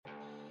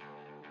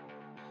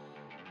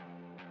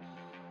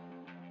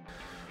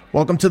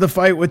Welcome to The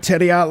Fight with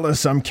Teddy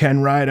Atlas. I'm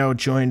Ken Rideout,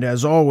 joined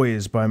as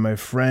always by my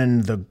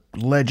friend, the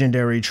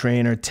legendary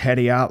trainer,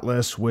 Teddy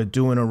Atlas. We're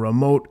doing a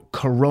remote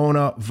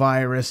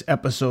coronavirus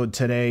episode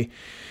today.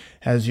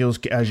 As you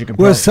can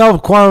we're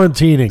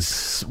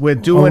self-quarantining. We're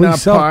doing our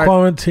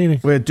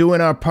self-quarantining? We're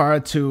doing our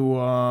part to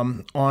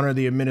honor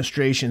the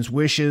administration's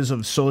wishes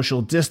of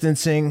social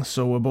distancing.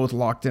 So we're both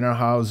locked in our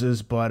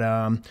houses,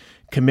 but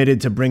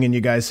committed to bringing you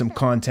guys some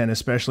content,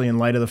 especially in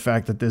light of the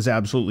fact that there's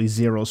absolutely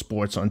zero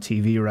sports on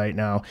TV right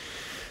now.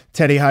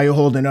 Teddy, how you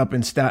holding up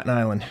in Staten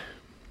Island?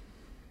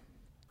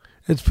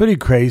 It's pretty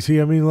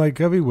crazy. I mean, like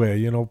everywhere,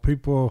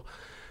 people,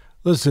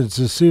 listen, it's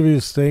a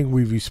serious thing.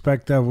 We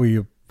respect that.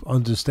 We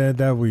understand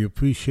that. We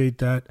appreciate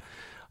that.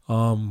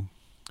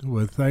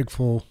 We're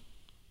thankful,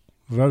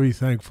 very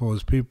thankful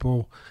as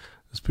people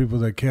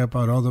that care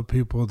about other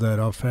people, that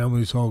our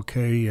family's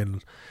okay,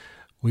 and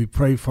we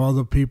pray for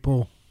other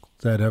people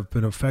that have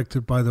been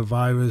affected by the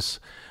virus,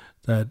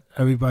 that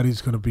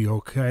everybody's going to be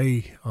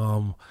okay.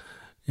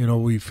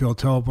 We feel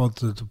terrible about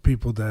the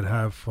people that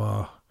have,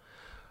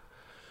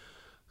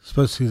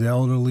 especially the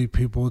elderly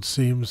people, it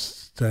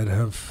seems, that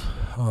have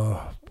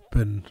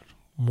been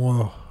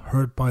more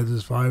hurt by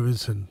this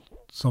virus, and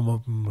some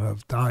of them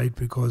have died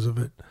because of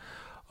it.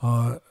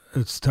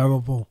 It's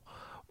terrible.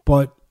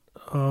 But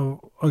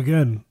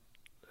again,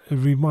 it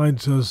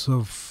reminds us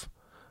of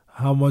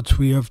how much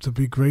we have to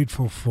be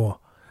grateful for,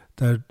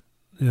 that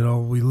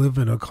we live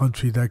in a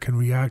country that can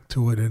react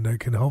to it and that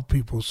can help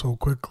people so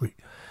quickly,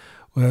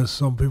 whereas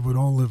some people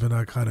don't live in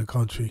that kind of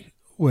country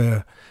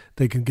where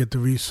they can get the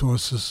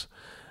resources,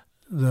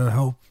 the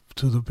help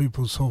to the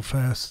people so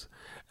fast,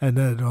 and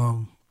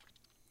that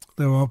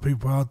there are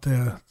people out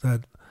there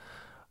that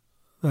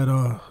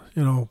are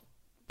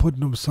putting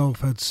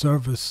themselves at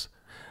service,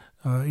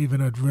 even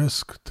at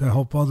risk, to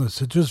help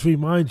others. It just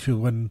reminds you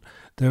when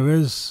there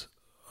is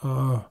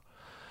a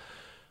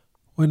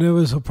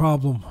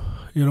problem,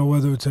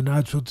 whether it's a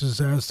natural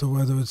disaster,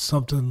 whether it's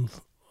something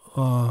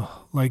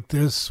like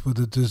this with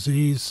a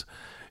disease,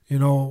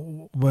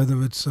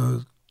 whether it's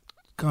a,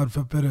 God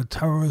forbid, a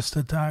terrorist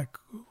attack,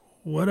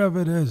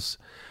 whatever it is,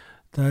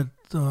 that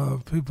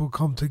people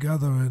come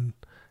together and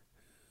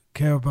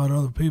care about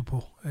other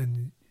people,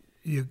 and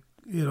you're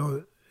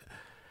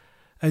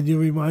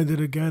reminded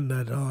again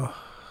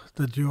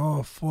that you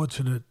are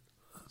fortunate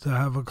to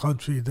have a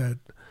country that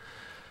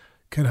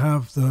can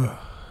have the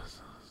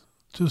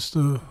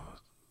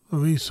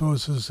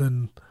resources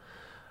and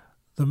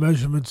the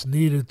measurements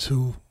needed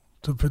to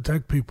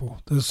protect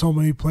people. There's so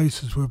many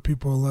places where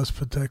people are less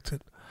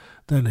protected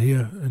than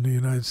here in the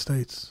United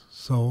States.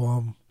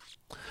 So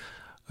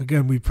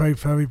again, we pray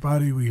for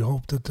everybody. We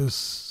hope that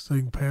this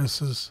thing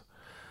passes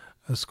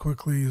as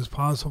quickly as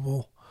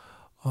possible.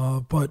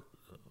 But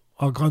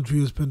our country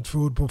has been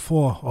through it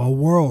before. Our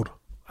world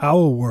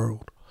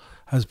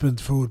has been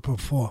through it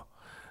before,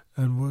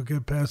 and we'll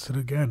get past it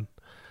again.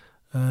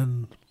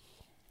 And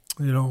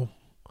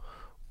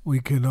we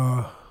can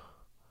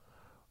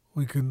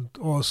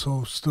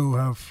also still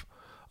have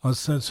a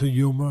sense of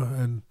humor,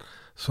 and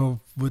so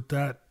with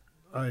that,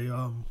 I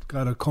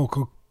got a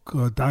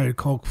Diet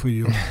Coke for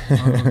you. I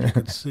don't know if you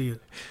can see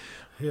it.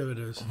 Here it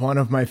is. One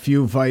of my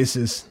few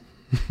vices.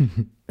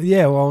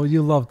 Yeah, well,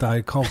 you love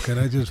Diet Coke, and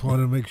I just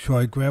wanted to make sure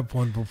I grabbed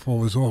one before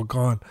it was all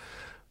gone,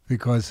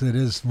 because it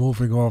is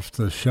moving off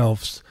the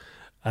shelves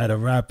at a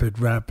rapid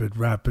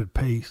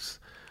pace.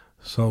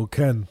 So,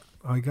 Ken,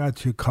 I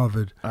got you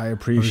covered. I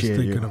appreciate you. I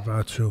was thinking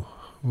about you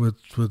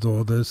with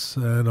all this.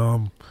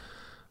 And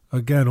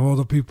again, all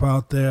the people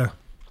out there,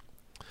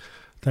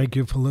 thank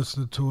you for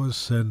listening to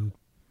us. And,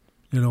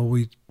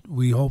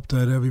 we hope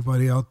that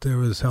everybody out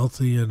there is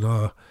healthy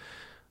and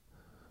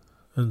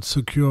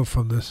secure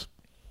from this.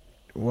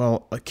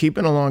 Well,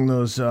 keeping along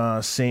those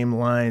same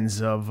lines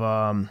of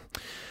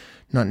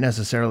not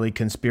necessarily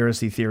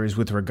conspiracy theories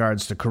with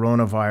regards to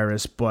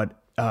coronavirus, but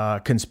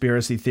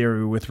conspiracy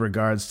theory with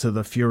regards to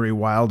the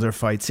Fury-Wilder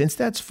fight. Since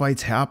that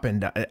fight's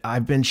happened,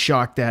 I've been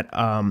shocked at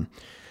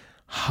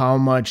how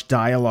much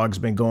dialogue's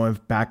been going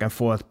back and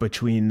forth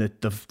between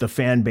the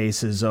fan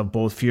bases of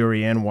both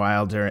Fury and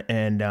Wilder.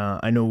 And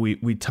I know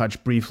we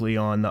touched briefly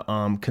on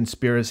the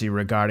conspiracy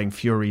regarding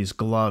Fury's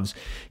gloves.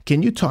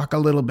 Can you talk a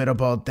little bit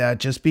about that?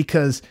 Just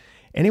because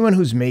anyone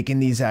who's making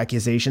these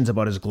accusations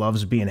about his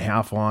gloves being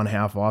half on,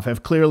 half off,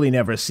 have clearly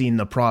never seen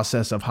the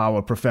process of how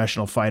a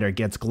professional fighter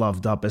gets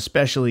gloved up,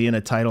 especially in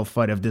a title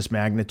fight of this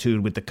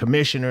magnitude with the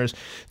commissioners,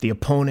 the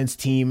opponent's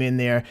team in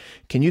there.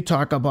 Can you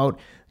talk about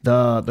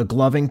the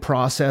gloving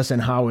process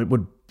and how it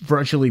would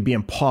virtually be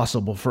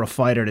impossible for a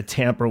fighter to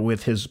tamper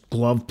with his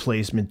glove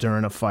placement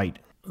during a fight?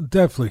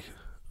 Definitely.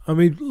 I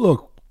mean,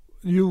 look,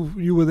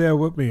 you were there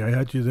with me. I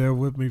had you there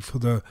with me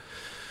for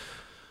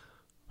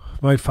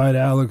my fight,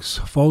 Alex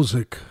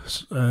Fozic,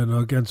 and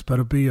against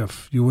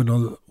Beterbiev. You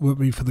were with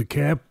me for the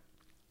camp,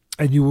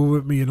 and you were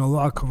with me in the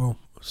locker room.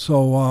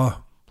 So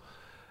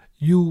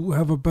you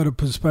have a better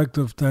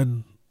perspective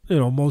than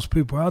most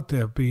people out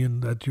there,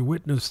 being that you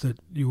witnessed it.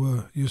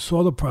 You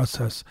saw the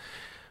process.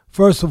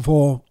 First of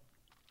all,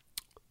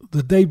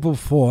 the day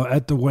before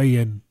at the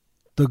weigh-in,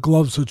 the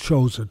gloves are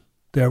chosen.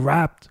 They're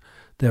wrapped.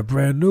 They're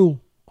brand new.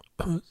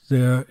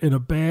 They're in a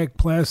bag,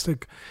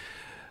 plastic.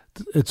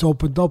 It's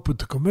opened up with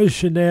the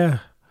commission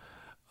there.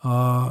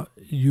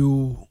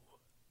 You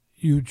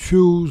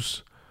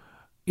choose.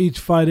 Each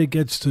fighter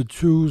gets to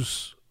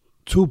choose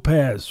 2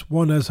 pairs.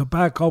 One as a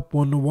backup, the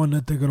one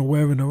that they're going to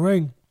wear in the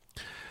ring.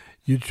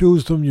 You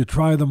choose them. You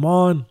try them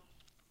on.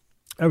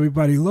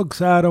 Everybody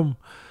looks at them,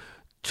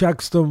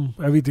 checks them.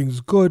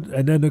 Everything's good.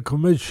 And then the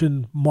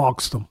commission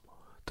marks them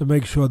to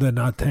make sure they're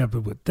not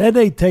tampered with. Then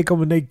they take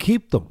them and they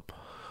keep them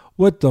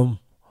with them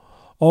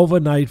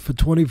overnight for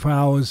 24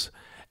 hours.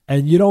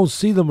 And you don't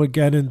see them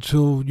again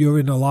until you're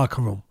in the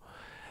locker room.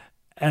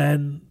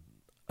 And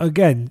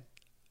again,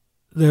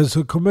 there's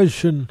a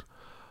commission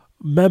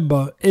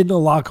member in the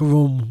locker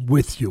room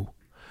with you.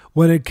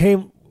 When it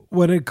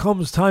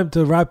comes time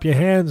to wrap your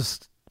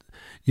hands,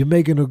 you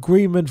make an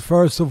agreement,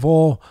 first of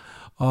all,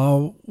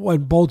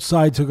 when both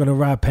sides are going to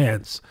wrap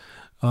hands.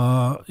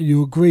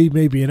 You agree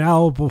maybe an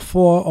hour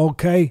before,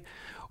 okay,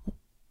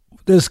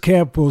 this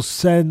camp will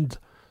send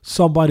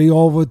somebody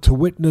over to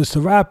witness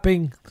the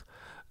wrapping.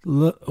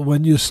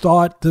 When you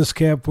start, this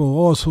camp will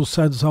also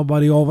send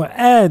somebody over,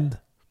 and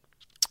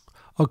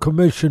a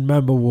commission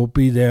member will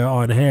be there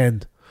on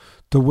hand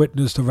to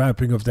witness the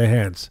wrapping of their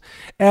hands.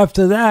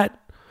 After that,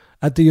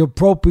 at the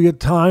appropriate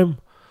time,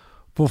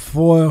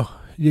 before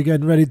you're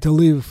getting ready to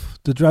leave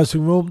the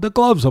dressing room, the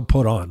gloves are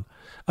put on.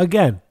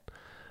 Again,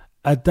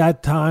 at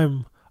that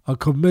time, a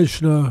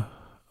commissioner,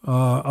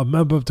 a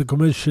member of the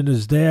commission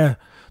is there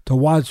to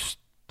watch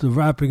the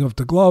wrapping of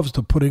the gloves,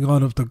 the putting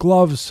on of the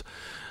gloves,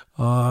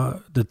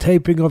 the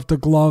taping of the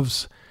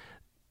gloves.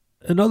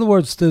 In other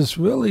words, there's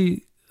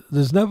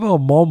never a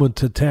moment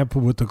to tamper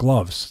with the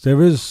gloves.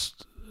 There is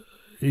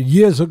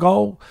years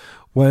ago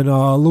when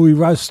Louis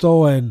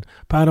Resto and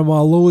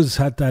Panama Lewis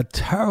had that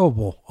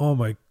terrible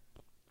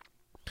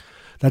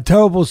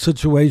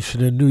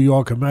situation in New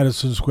York at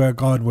Madison Square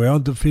Garden where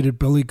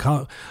undefeated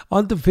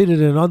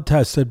and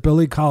untested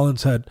Billy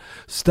Collins had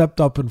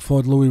stepped up and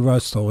fought Louis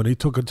Resto, and he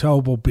took a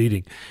terrible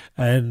beating.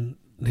 And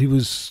he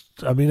was,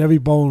 every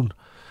bone,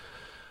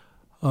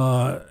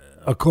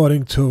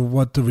 according to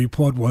what the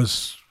report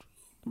was,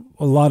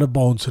 a lot of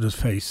bones in his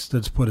face,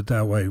 let's put it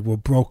that way, were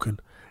broken.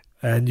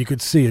 And you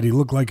could see it. He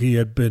looked like he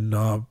had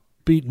been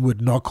beaten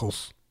with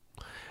knuckles.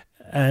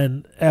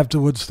 And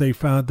afterwards they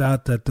found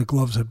out that the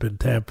gloves had been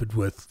tampered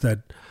with,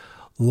 that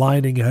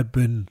lining had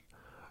been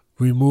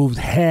removed.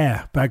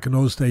 Hair, back in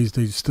those days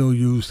they still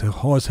used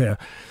horsehair,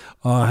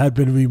 had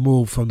been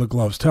removed from the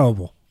gloves.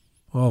 Terrible.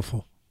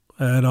 Awful.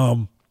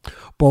 And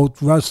both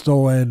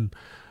Resto and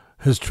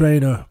his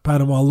trainer,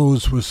 Panama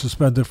Lewis, were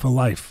suspended for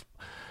life.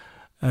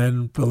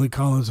 And Billy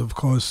Collins, of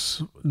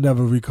course,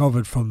 never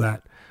recovered from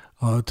that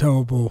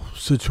terrible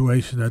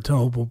situation, that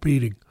terrible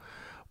beating.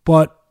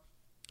 But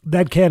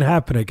that can't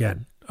happen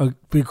again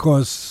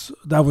because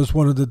that was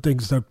one of the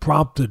things that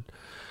prompted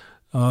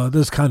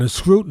this kind of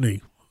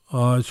scrutiny.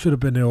 It should have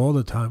been there all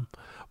the time.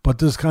 But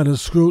this kind of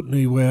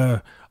scrutiny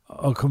where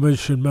a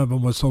commission member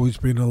must always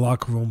be in the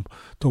locker room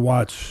to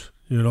watch,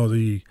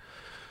 the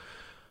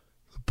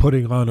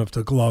putting on of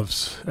the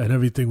gloves and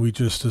everything we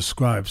just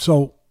described.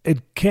 So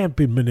it can't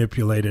be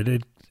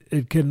manipulated.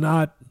 It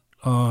cannot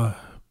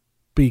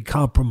be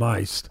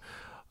compromised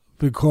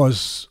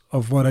because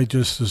of what I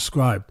just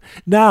described.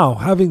 Now,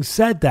 having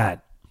said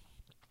that,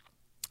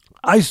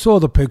 I saw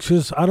the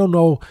pictures. I don't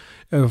know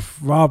if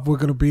Rob, we're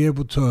going to be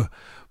able to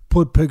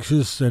put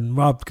pictures, and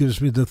Rob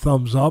gives me the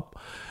thumbs up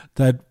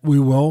that we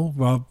will.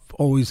 Rob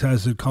always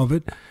has it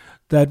covered.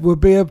 That we'll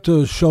be able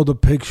to show the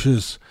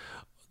pictures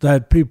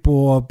that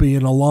people are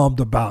being alarmed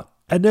about.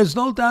 And there's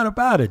no doubt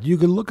about it. You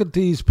can look at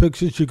these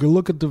pictures, you can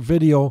look at the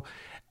video,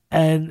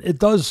 and it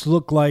does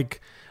look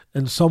like,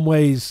 in some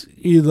ways,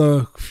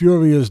 either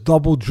Fury is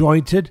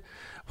double-jointed,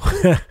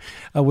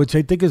 which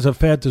I think is a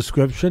fair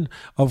description,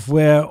 of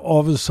where all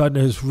of a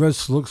sudden his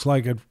wrist looks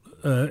like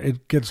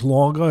it gets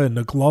longer and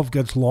the glove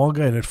gets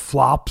longer and it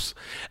flops,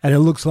 and it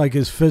looks like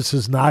his fist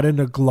is not in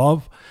the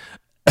glove,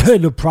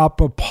 in the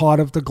proper part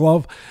of the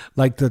glove,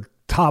 like the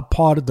top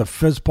part of the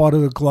fist part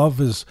of the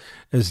glove is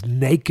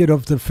naked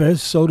of the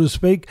fist, so to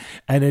speak,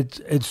 and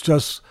it's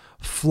just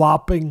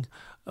flopping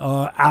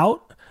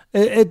out.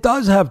 It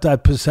does have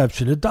that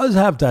perception. It does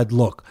have that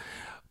look.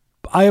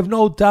 I have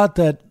no doubt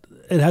that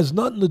it has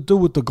nothing to do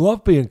with the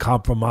glove being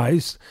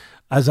compromised.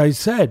 As I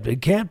said,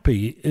 it can't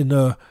be in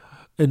a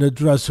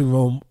dressing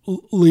room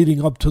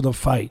leading up to the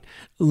fight,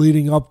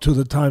 leading up to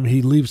the time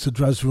he leaves the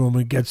dressing room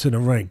and gets in the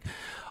ring,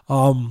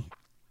 and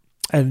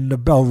the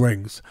bell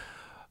rings.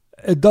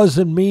 It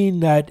doesn't mean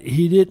that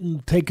he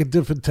didn't take a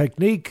different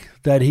technique,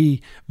 that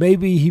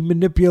maybe he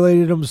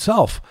manipulated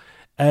himself.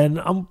 And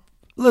I'm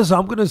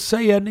going to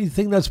say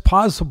anything that's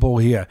possible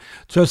here,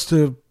 just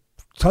to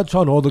touch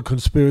on all the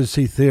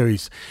conspiracy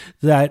theories.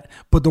 But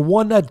the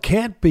one that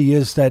can't be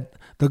is that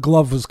the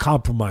glove was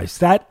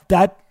compromised.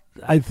 That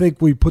I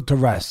think we put to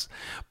rest.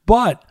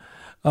 But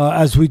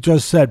as we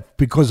just said,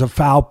 because of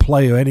foul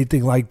play or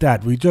anything like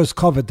that, we just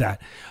covered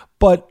that.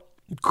 But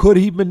Could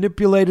he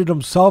manipulate it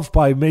himself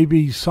by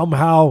maybe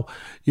somehow,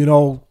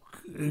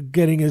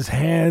 getting his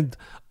hand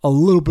a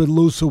little bit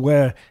looser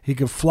where he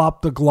could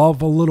flop the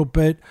glove a little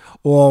bit,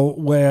 or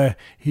where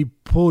he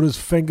pulled his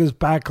fingers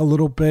back a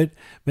little bit?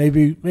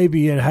 Maybe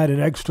he had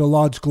an extra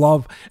large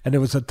glove and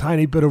there was a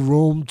tiny bit of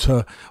room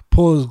to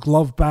pull his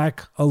glove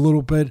back a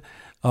little bit,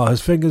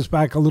 his fingers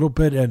back a little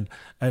bit,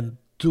 and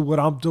do what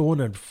I'm doing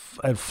and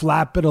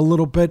flap it a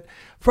little bit.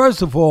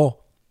 First of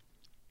all,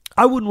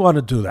 I wouldn't want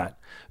to do that.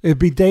 It'd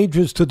be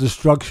dangerous to the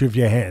structure of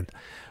your hand,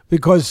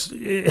 because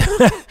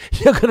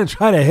you're going to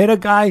try to hit a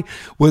guy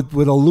with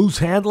a loose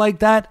hand like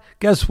that.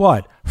 Guess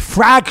what?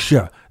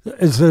 Fracture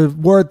is the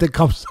word that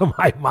comes to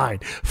my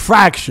mind.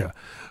 Fracture,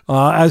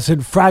 as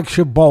in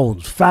fracture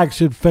bones,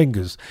 fractured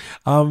fingers.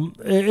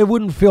 It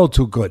wouldn't feel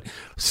too good.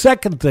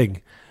 Second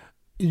thing,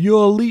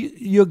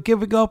 you're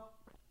giving up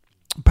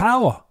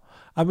power.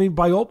 I mean,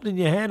 by opening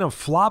your hand and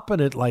flopping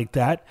it like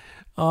that,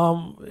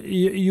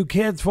 you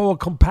can't throw a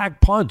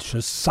compact punch,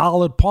 a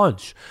solid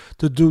punch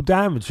to do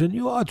damage. And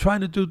you are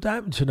trying to do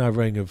damage in that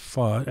ring if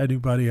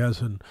anybody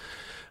hasn't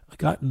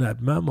gotten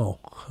that memo.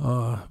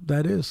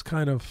 That is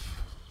kind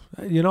of,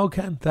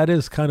 Ken, that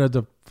is kind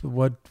of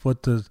what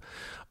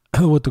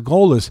the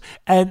goal is.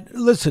 And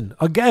listen,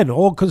 again,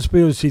 all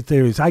conspiracy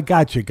theories. I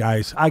got you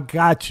guys. I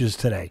got yous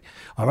today.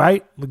 All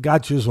right? I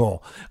got yous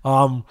all.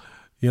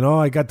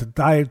 I got the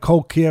Diet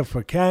Coke here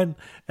for Ken,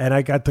 and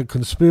I got the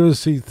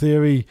conspiracy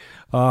theory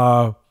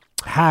hat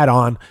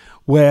on,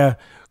 where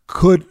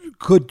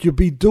could you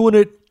be doing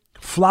it,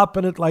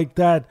 flopping it like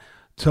that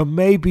to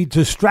maybe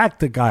distract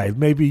the guy?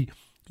 Maybe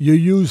you're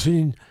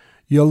using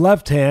your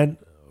left hand,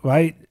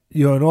 right?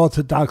 You're an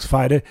orthodox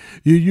fighter.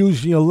 You're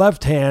using your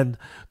left hand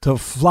to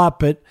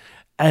flop it,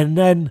 and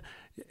then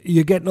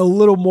you're getting a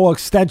little more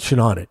extension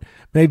on it.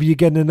 Maybe you're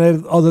getting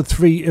another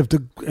 3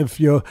 if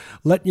you're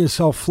letting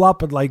yourself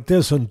flop it like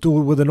this and do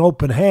it with an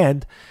open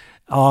hand.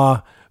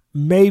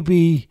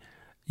 Maybe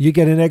you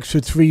get an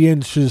extra 3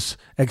 inches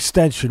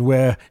extension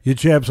where your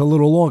jab's a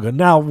little longer.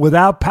 Now,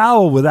 without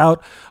power,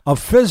 without a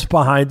fist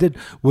behind it,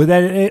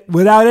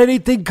 without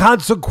anything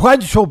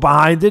consequential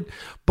behind it,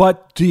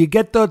 but do you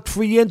get the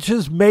 3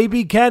 inches?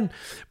 Maybe, Ken.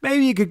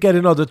 Maybe you could get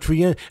another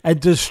 3 inches and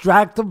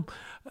distract them.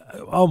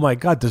 Oh, my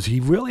God, does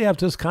he really have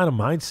this kind of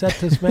mindset,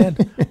 this man?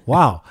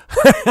 Wow.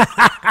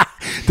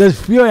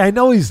 Does Fury, I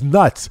know he's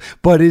nuts,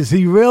 but is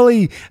he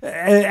really,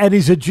 and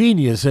he's a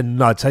genius in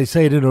nuts. I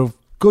say it in a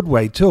good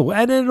way, too,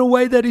 and in a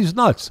way that he's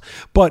nuts.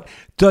 But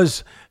do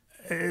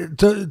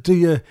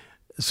you,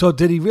 so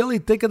did he really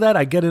think of that?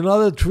 I get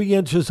another 3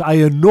 inches. I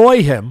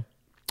annoy him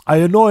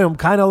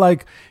kind of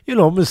like,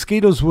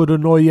 mosquitoes would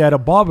annoy you at a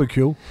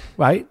barbecue,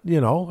 right?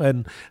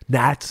 And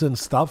gnats and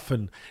stuff,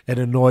 and it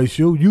annoys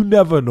you. You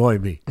never annoy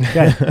me.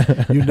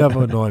 Okay? You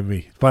never annoy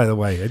me, by the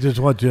way. I just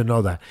want you to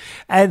know that.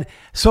 And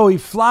so he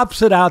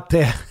flops it out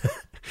there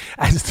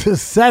as the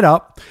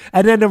setup,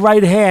 and then the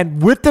right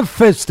hand with the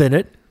fist in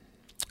it,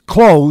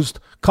 closed,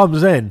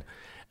 comes in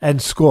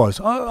and scores.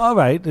 All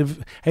right.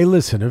 Hey,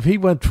 listen, if he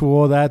went through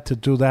all that to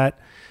do that,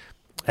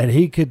 and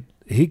he could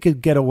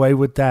get away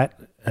with that,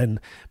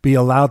 and be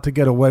allowed to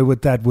get away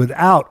with that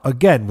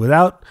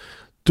without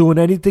doing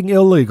anything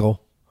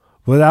illegal,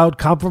 without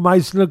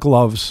compromising the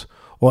gloves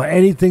or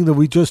anything that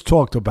we just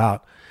talked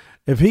about.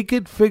 If he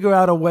could figure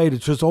out a way to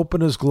just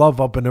open his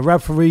glove up and the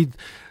referee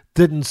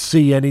didn't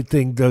see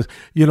anything,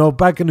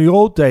 back in the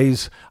old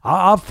days,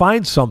 I'll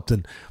find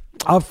something.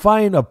 I'll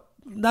find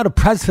not a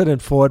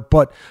precedent for it,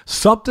 but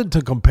something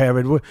to compare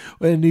it.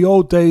 In the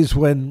old days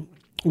when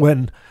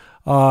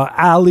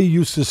Ali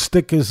used to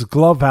stick his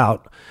glove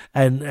out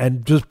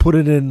and just put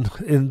it in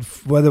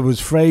whether it was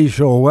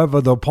Frazier or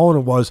whoever the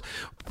opponent was,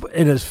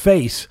 in his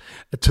face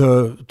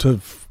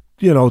to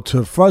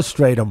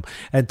frustrate him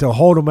and to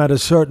hold him at a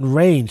certain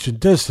range and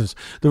distance.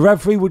 The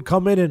referee would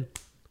come in and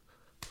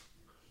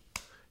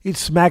he'd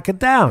smack it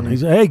down. He'd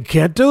say, "Hey,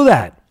 can't do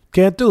that.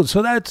 Can't do it."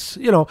 So that's,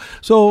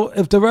 so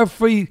if the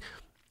referee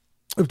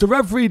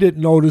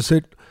didn't notice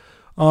it,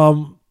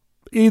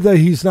 either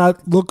he's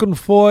not looking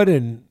for it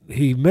and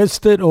he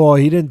missed it, or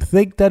he didn't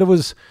think that it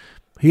was,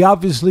 he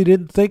obviously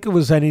didn't think it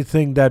was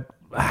anything that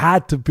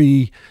had to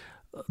be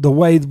the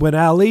way when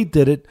Ali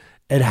did it,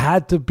 it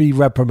had to be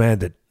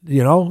reprimanded.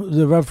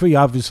 The referee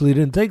obviously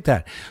didn't think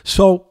that.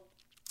 So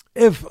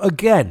if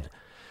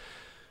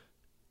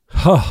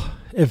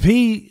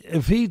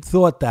he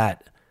thought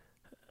that,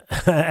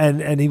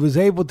 and he was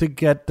able to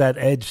get that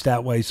edge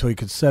that way so he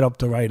could set up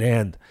the right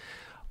hand,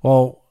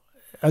 well,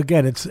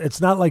 again, it's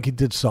not like he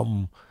did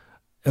something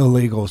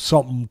illegal,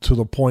 something to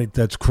the point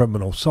that's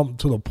criminal, something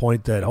to the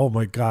point that, oh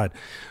my God,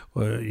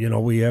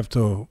 we have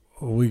to,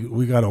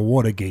 we got a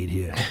Watergate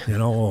here,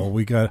 or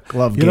we got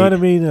Glovegate. You know what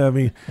I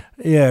mean?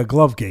 Yeah,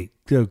 Glovegate,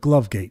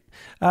 Glovegate.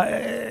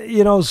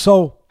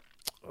 So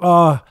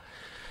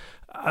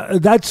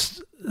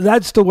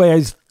that's the way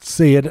I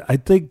see it. I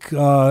think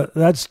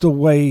that's the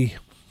way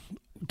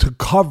to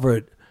cover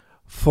it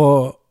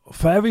for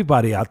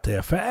everybody out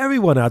there, for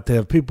everyone out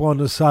there, people on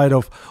the side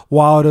of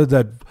Wilder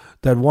that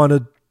want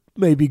to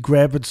maybe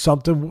grabbing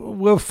something.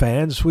 We're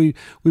fans. We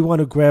want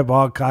to grab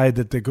our guy,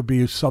 that there could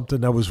be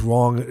something that was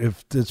wrong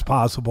if it's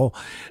possible.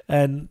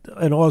 And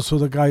also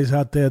the guys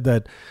out there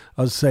that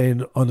are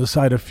saying on the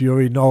side of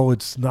Fury, no,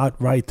 it's not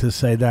right to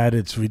say that.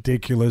 It's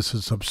ridiculous.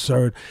 It's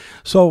absurd.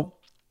 So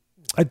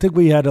I think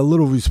we had a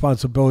little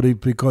responsibility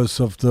because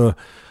of the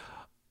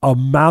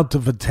amount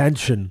of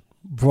attention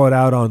brought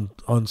out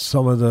on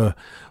some of the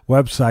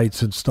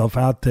websites and stuff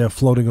out there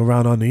floating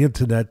around on the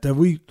internet that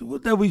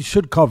we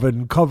should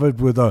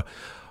covered with a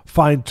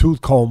fine tooth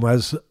comb,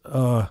 as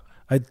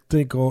I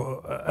think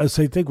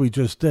we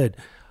just did.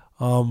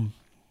 I'm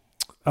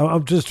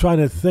just trying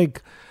to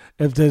think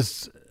if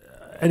there's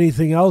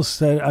anything else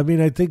that, I mean,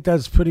 I think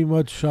that's pretty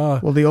much.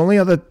 Well, the only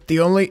other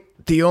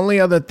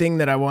thing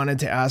that I wanted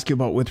to ask you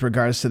about with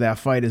regards to that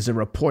fight is a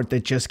report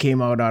that just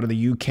came out of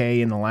the UK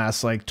in the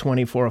last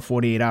 24 or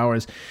 48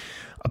 hours.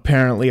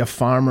 Apparently, a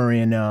farmer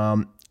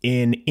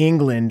in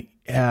England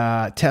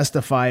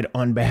testified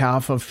on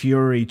behalf of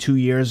Fury 2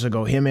 years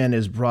ago. Him and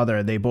his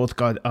brother, they both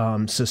got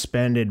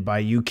suspended by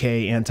UK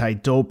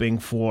anti-doping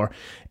for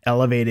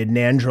elevated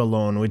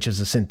nandrolone, which is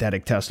a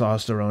synthetic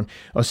testosterone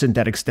or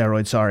synthetic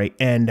steroid. Sorry,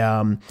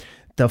 and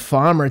the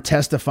farmer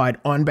testified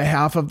on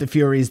behalf of the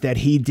Furies that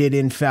he did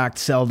in fact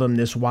sell them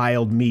this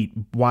wild meat,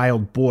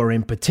 wild boar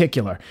in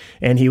particular,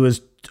 and he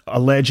was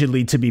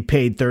allegedly to be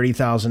paid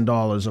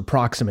 $30,000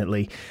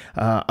 approximately.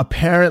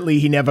 Apparently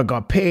he never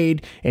got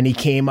paid, and he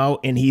came out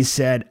and he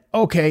said,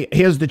 okay,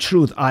 here's the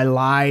truth. I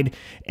lied,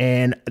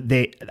 and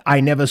I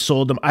never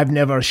sold them. I've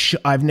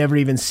never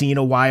even seen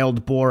a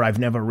wild boar. I've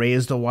never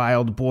raised a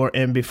wild boar.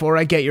 And before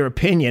I get your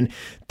opinion,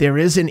 there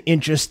is an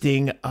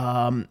interesting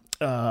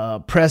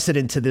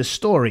precedent to this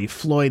story.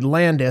 Floyd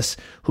Landis,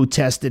 who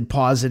tested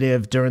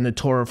positive during the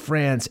Tour of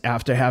France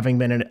after having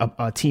been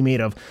a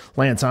teammate of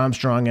Lance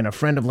Armstrong and a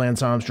friend of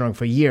Lance Armstrong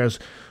for years.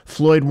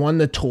 Floyd won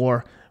the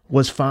Tour,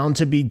 was found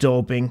to be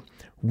doping,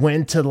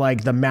 went to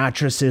the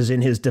mattresses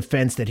in his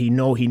defense that he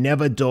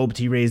never doped.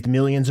 He raised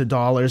millions of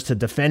dollars to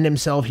defend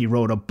himself. He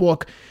wrote a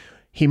book.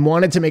 He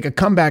wanted to make a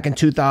comeback in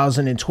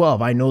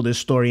 2012. I know this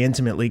story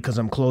intimately because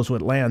I'm close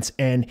with Lance.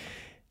 And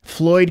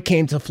Floyd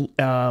came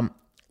to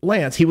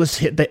Lance.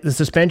 The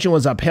suspension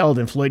was upheld,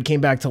 and Floyd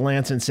came back to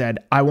Lance and said,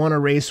 I want to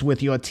race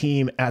with your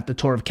team at the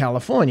Tour of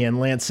California.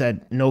 And Lance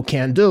said, no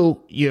can do.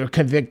 You're a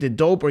convicted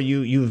doper.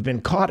 You've been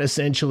caught,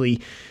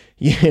 essentially,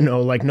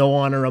 no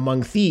honor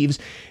among thieves.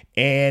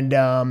 And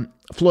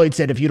Floyd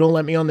said, if you don't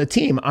let me on the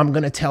team, I'm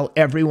going to tell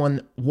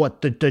everyone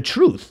what the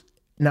truth.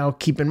 Now,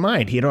 keep in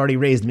mind, he had already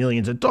raised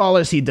millions of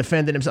dollars. He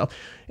defended himself.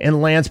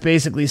 And Lance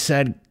basically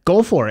said,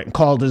 go for it, and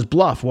called his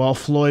bluff. Well,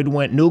 Floyd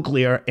went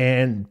nuclear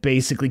and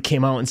basically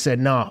came out and said,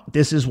 no,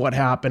 this is what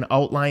happened,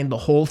 outlined the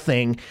whole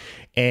thing.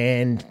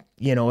 And,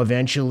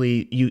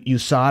 eventually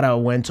USADA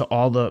went to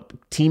all the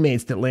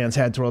teammates that Lance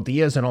had throughout the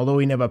years. And although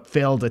he never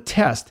failed a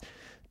test,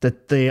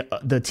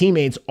 the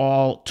teammates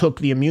all took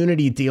the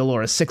immunity deal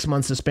or a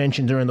 6-month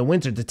suspension during the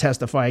winter to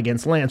testify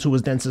against Lance, who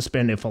was then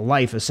suspended for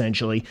life,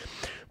 essentially.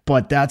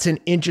 But that's an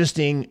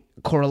interesting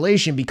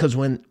correlation because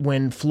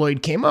when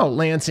Floyd came out,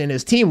 Lance and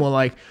his team were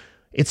like,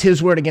 it's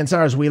his word against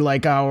ours. We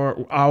like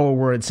our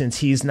word since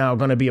he's now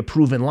going to be a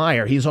proven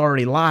liar. He's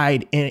already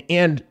lied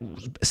and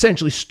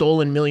essentially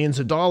stolen millions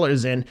of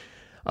dollars. And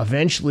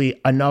eventually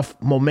enough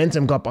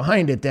momentum got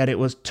behind it that it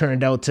was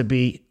turned out to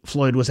be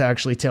Floyd was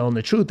actually telling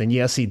the truth. And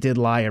yes, he did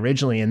lie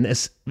originally. And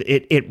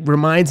it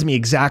reminds me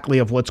exactly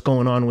of what's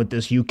going on with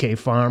this UK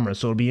farmer.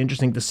 So it'll be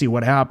interesting to see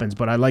what happens.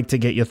 But I'd like to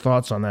get your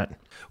thoughts on that.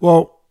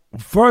 Well,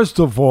 first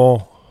of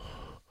all,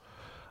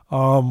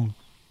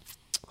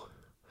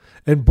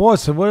 in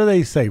Boston, what do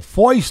they say?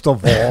 First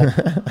of all.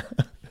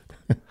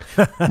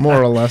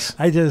 More or less.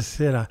 I just,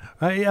 a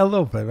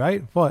little bit,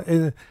 right?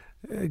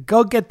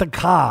 Go get the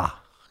car.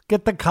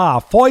 Get the car.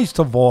 First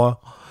of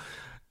all,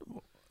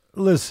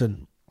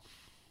 listen,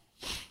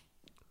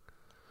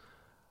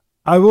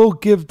 I will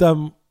give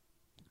them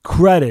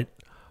credit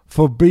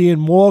for being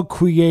more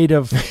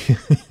creative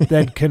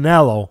than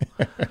Canelo,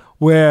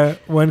 where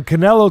when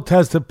Canelo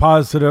tested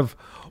positive,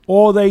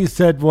 all they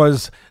said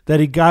was that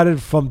he got it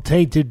from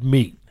tainted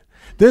meat.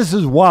 This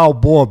is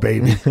wild boar,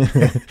 baby.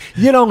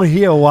 You don't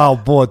hear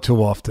wild boar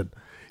too often.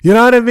 You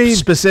know what I mean?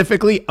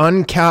 Specifically,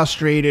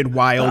 uncastrated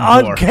wild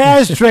boar.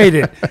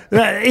 Uncastrated.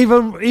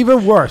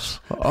 even worse.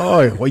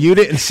 Oh, well, you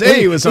didn't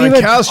say he was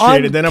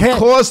uncastrated. Then, of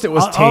course, it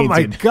was tainted. Oh,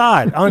 my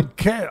God.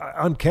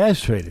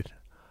 Uncastrated.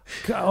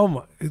 Oh,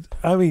 my.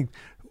 I mean,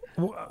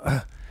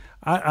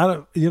 I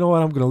don't. You know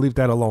what? I'm going to leave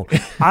that alone.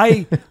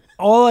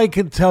 All I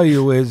can tell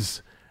you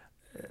is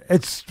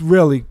it's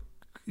really,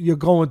 you're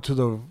going to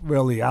the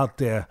really out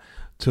there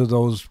to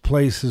those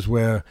places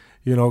where,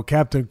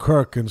 Captain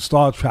Kirk and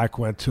Star Trek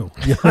went to.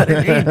 You know what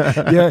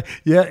I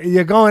mean?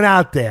 You're going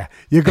out there.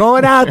 You're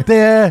going out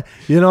there,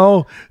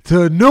 to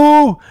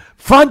new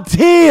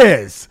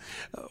frontiers.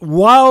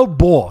 Wild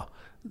boar,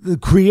 the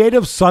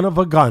creative son of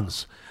a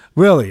guns.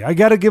 Really, I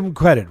got to give him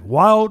credit.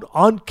 Wild,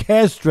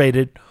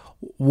 uncastrated,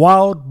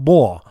 wild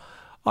boar.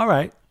 All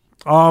right.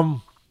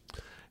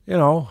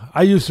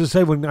 I used to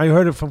say when I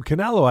heard it from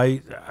Canelo,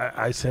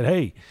 I said,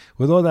 hey,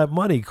 with all that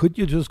money, could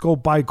you just go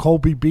buy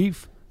Kobe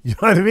beef? You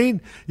know what I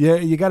mean?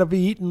 You got to be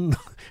eating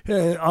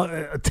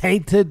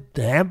tainted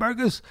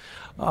hamburgers,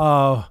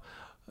 But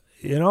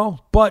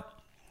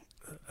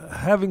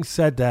having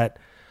said that,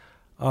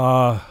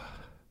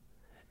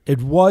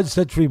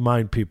 let's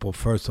remind people,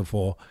 first of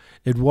all,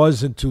 it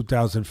was in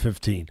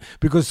 2015.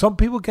 Because some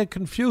people get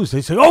confused.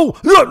 They say,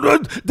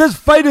 this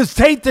fight is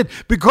tainted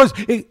because...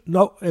 it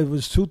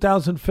was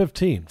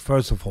 2015,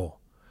 first of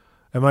all.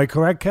 Am I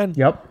correct, Ken?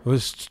 Yep. It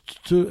was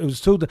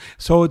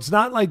so it's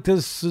not like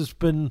this has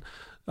been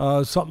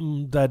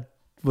something that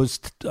was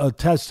a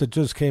test that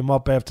just came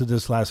up after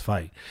this last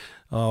fight.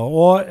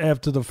 Or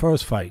after the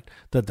first fight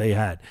that they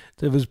had.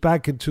 It was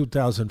back in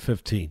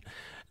 2015.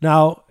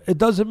 Now, it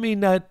doesn't mean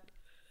that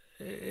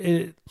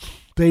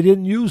they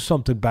didn't use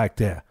something back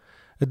there.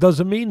 It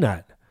doesn't mean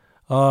that.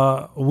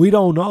 We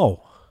don't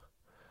know.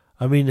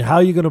 I mean, how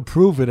are you going to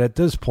prove it at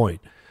this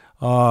point?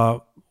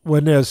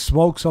 When there's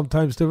smoke,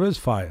 sometimes there is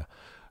fire.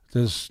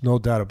 There's no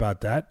doubt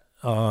about that.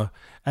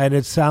 And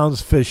it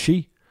sounds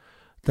fishy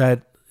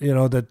that,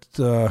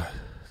 that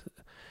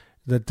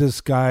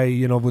this guy,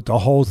 with the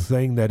whole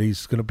thing that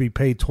he's going to be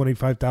paid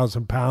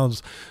 25,000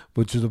 pounds,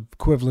 which is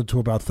equivalent to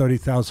about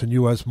 30,000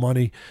 U.S.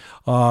 money,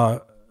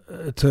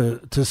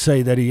 to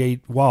say that he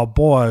ate wild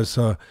boar as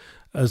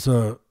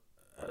a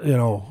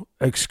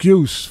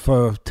excuse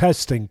for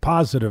testing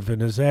positive in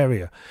his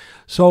area.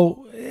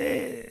 So,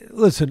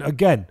 listen,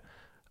 again,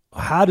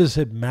 how does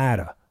it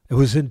matter? It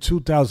was in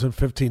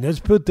 2015. Let's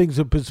put things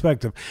in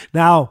perspective.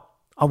 Now,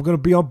 I'm going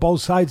to be on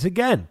both sides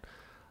again.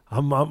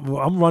 I'm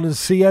running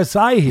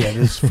CSI here,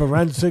 this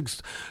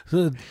forensics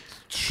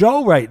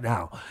show right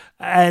now.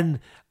 And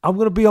I'm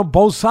going to be on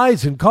both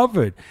sides and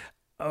cover it.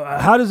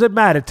 How does it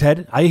matter,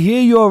 Ted? I hear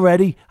you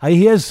already. I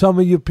hear some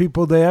of you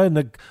people there and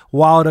the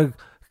wilder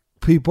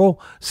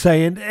people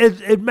saying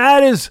it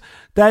matters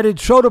that it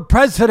showed a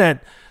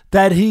precedent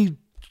that he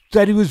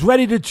was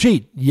ready to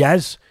cheat.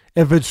 Yes,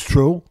 if it's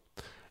true.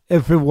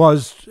 If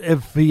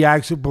he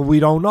actually, but we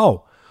don't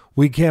know.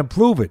 We can't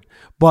prove it.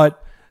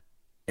 But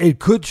it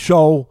could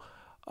show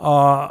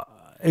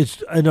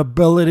it's an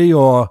ability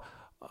or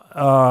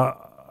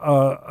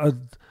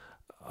an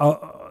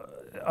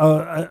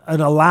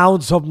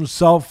allowance of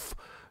himself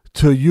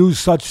to use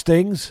such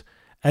things.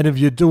 And if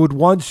you do it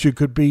once, you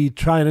could be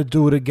trying to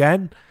do it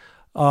again.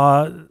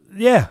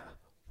 Yeah,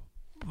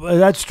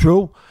 that's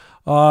true.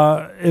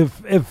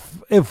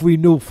 If we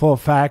knew for a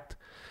fact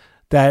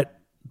that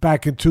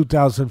back in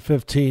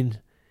 2015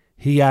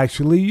 he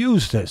actually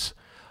used this.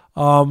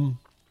 The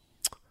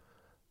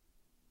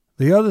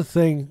other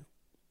thing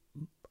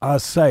I'll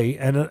say,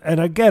 and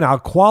again, I'll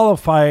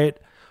qualify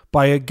it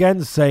by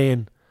again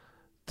saying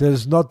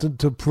there's nothing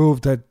to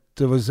prove that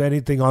there was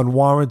anything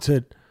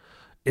unwarranted,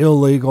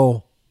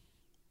 illegal,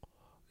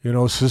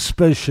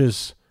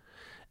 suspicious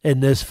in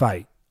this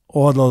fight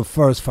or the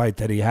first fight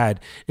that he had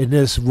in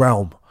this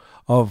realm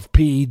of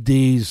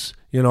PEDs,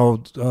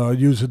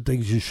 using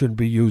things you shouldn't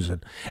be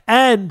using.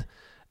 And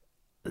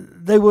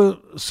they were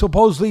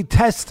supposedly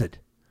tested.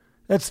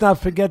 Let's not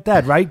forget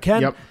that, right,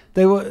 Ken? Yep.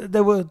 They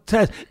were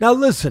tested. Now,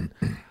 listen,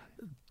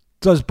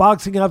 does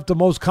boxing have the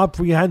most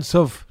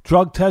comprehensive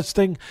drug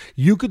testing?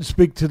 You can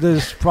speak to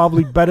this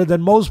probably better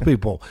than most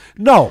people.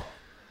 No.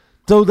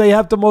 Do they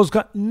have the most?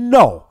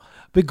 No,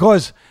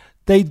 because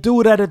they do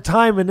it at a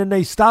time and then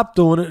they stop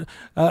doing it.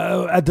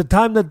 At the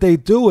time that they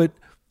do it,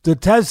 the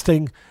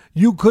testing,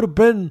 you could have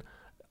been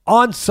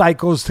on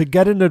cycles to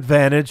get an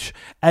advantage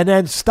and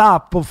then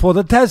stop before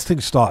the testing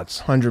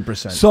starts.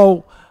 100%.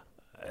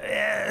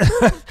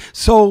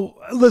 So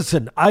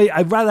listen,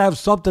 I'd rather have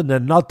something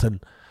than nothing.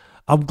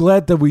 I'm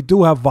glad that we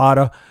do have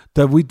VADA,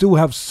 that we do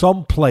have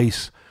some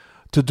place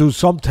to do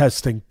some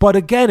testing. But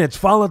again, it's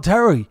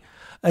voluntary.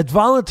 It's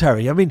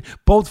voluntary. I mean,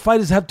 both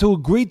fighters have to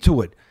agree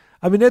to it.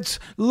 I mean,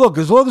 look,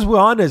 as long as we're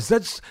honest,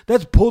 let's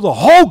pull the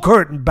whole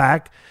curtain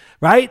back,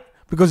 right?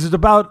 Because it's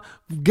about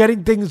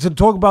getting things and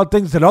talking about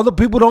things that other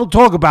people don't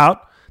talk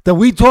about, that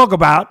we talk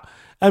about,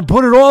 and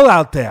put it all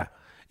out there.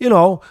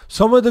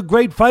 Some of the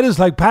great fighters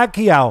like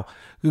Pacquiao,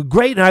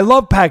 great, and I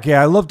love Pacquiao.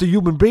 I love the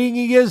human being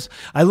he is.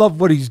 I love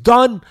what he's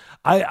done.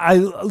 I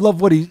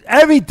love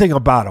everything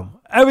about him,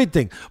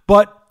 everything.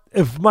 But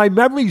if my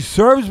memory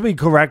serves me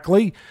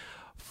correctly,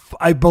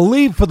 I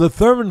believe for the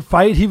Thurman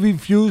fight, he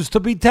refused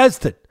to be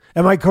tested.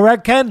 Am I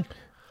correct, Ken?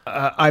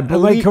 I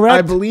believe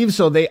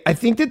so. I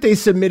think that they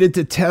submitted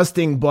to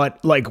testing,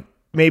 but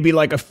maybe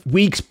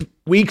weeks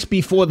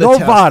before the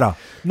test.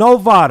 No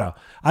VADA.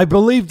 I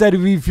believe that he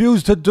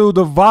refused to do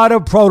the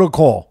VADA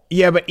protocol.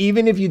 Yeah, but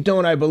even if you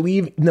don't, I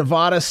believe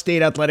Nevada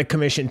State Athletic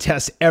Commission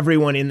tests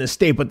everyone in the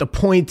state. But the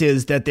point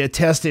is that they're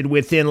tested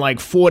within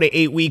 4 to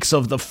 8 weeks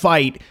of the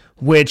fight,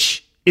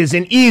 which is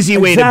an easy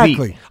way to beat.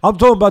 Exactly. I'm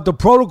talking about the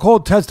protocol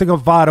testing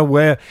of VADA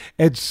where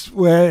it's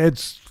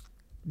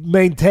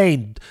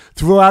maintained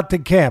throughout the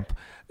camp.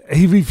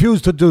 He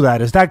refused to do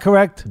that. Is that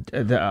correct?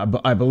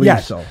 I believe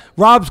yes. so.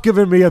 Rob's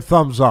giving me a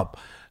thumbs up.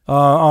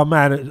 Our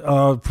man,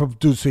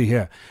 producer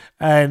here.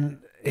 And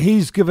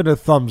he's given a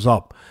thumbs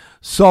up.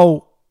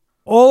 So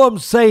all I'm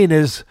saying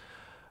is,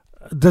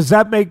 does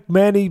that make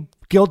Manny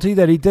guilty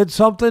that he did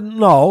something?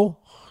 No.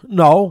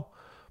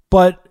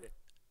 But,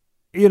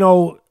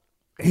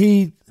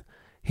 he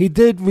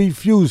did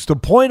refuse. The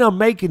point I'm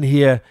making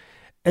here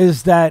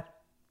is that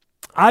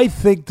I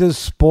think this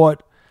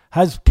sport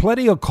has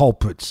plenty of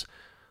culprits,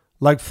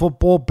 like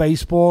football,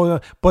 baseball.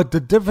 But the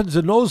difference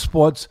in those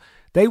sports,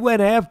 they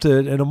went after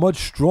it in a much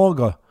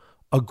stronger,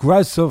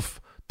 aggressive,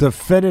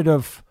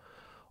 definitive,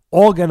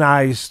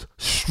 organized,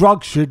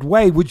 structured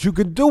way, which you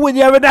can do when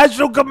you have a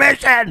national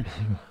commission.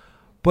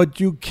 But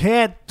you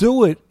can't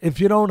do it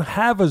if you don't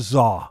have a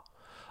czar,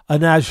 a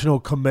national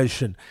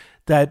commission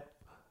that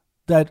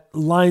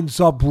lines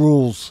up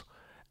rules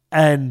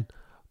and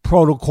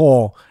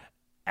protocol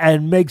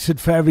and makes it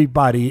for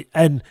everybody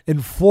and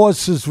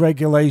enforces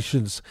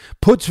regulations,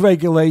 puts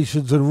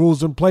regulations and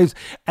rules in place,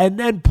 and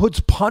then puts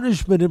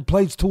punishment in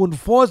place to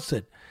enforce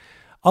it.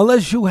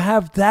 Unless you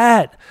have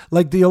that,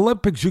 like the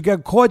Olympics, you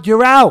get caught,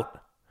 you're out.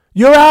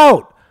 You're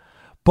out.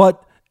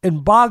 But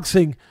in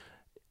boxing,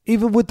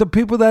 even with the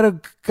people that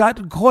have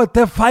gotten caught,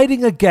 they're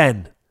fighting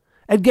again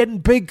and getting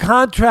big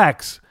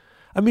contracts.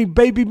 I mean,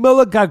 Baby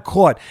Miller got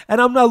caught,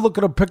 and I'm not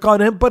looking to pick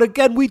on him, but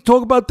again, we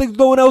talk about things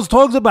no one else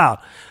talks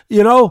about.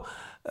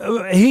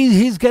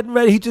 He's getting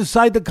ready. He just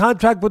signed the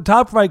contract with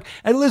Top Rank,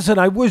 and listen,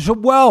 I wish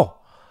him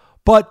well,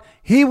 but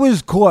he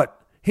was caught.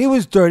 He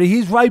was dirty.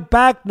 He's right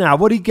back now.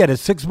 What did he get? A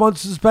 6-month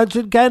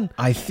suspension, Ken?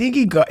 I think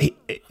he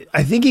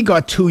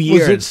got 2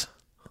 years.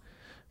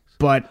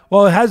 But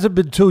well, it hasn't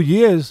been 2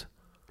 years.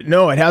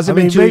 No, it hasn't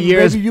been 2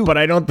 years. But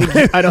I don't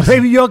think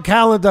maybe your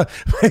calendar.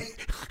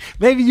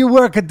 Maybe you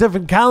work a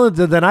different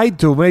calendar than I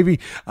do. Maybe,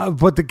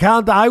 but the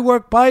calendar I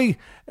work by,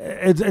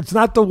 it's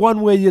not the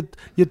one where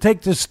you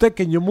take the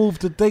stick and you move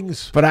the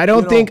things. But I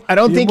don't think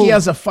he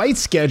has a fight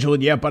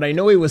scheduled yet. But I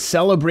know he was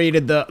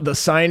celebrated the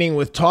signing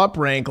with Top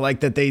Rank like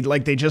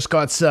they just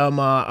got some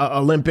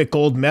Olympic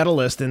gold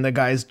medalist, and the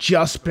guy's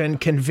just been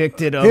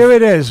convicted of. Here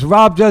it is.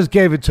 Rob just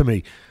gave it to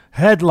me.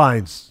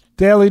 Headlines,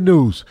 Daily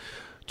News.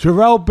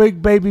 Jarrell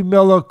Big Baby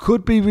Miller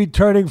could be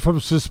returning from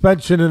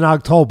suspension in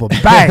October.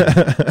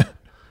 Bang.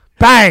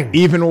 Bang!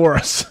 Even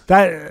worse.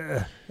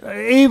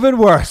 Even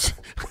worse.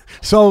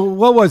 So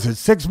what was it,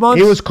 6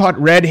 months? He was caught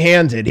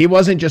red-handed. He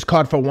wasn't just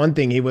caught for one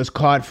thing. He was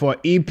caught for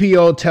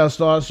EPO,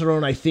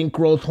 testosterone, I think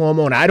growth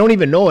hormone. I don't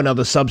even know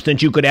another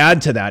substance you could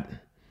add to that.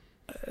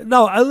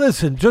 No,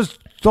 listen, just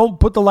don't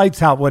put the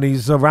lights out when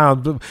he's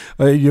around,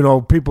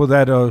 people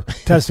that are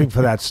testing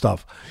for that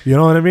stuff. You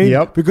know what I mean?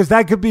 Yep. Because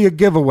that could be a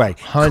giveaway.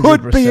 100%.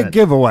 Could be a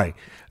giveaway.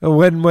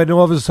 When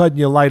all of a sudden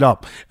you light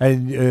up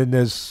and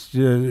there's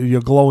you're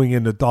glowing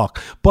in the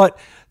dark. But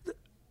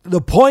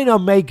the point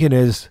I'm making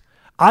is,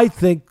 I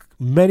think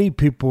many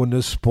people in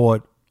this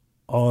sport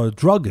are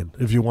drugging,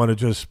 if you want to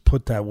just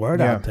put that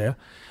word out there,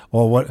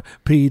 or what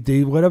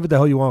PED, whatever the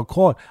hell you want to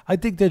call it. I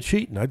think they're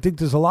cheating. I think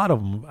there's a lot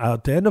of them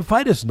out there, and the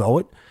fighters know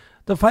it.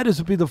 The fighters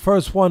will be the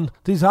first one.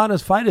 These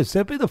honest fighters,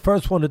 they'll be the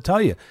first one to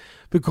tell you,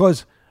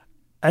 because,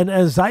 and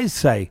as I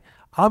say,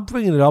 I'm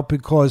bringing it up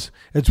because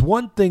it's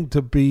one thing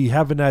to be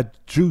having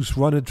that juice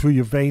running through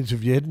your veins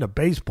if you're hitting a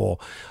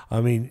baseball.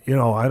 I mean,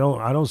 I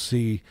don't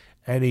see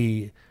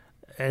any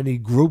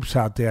groups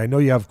out there. I know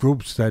you have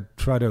groups that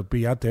try to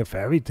be out there for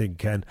everything,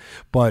 Ken,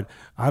 but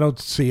I don't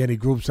see any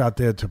groups out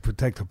there to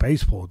protect the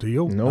baseball. Do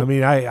you? Nope. I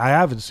mean, I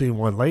haven't seen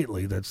one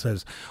lately that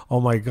says, "Oh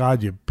my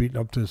God, you're beating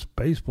up this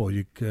baseball.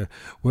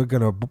 We're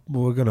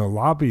gonna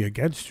lobby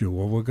against you,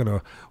 or we're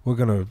gonna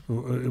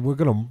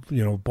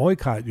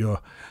boycott your."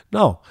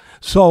 No.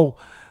 So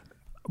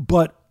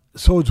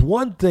it's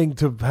one thing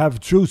to have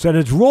juice, and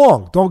it's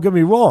wrong. Don't get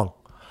me wrong,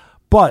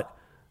 but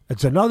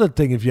it's another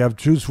thing if you have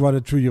juice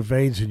running through your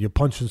veins and you're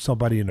punching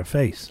somebody in the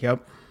face.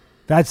 Yep.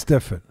 That's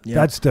different. Yep.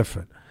 That's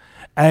different.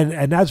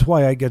 And that's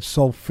why I get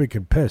so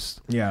freaking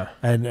pissed. Yeah.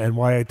 And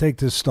why I take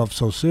this stuff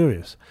so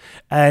serious.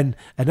 And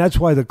that's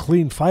why the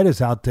clean fighters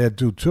out there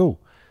do too.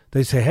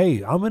 They say,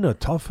 hey, I'm in a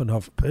tough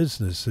enough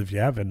business, if you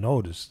haven't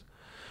noticed,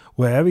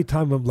 where every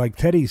time I'm, like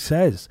Teddy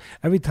says,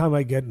 every time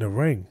I get in the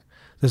ring,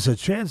 there's a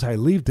chance I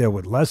leave there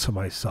with less of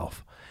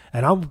myself.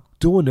 And I'm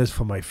doing this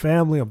for my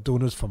family. I'm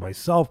doing this for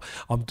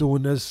myself. I'm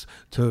doing this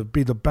to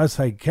be the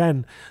best I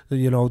can,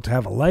 to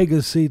have a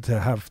legacy, to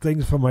have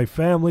things for my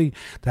family,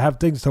 to have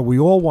things that we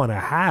all want to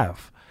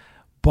have.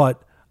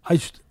 But I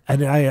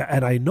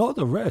know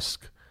the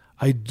risk.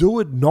 I do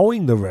it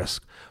knowing the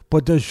risk.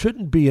 But there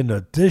shouldn't be an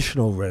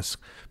additional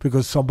risk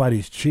because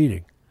somebody's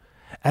cheating.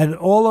 And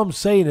all I'm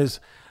saying is,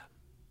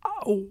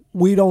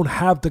 we don't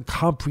have the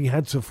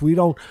comprehensive, we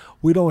don't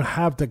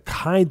have the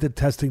kind of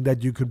testing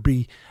that you could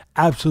be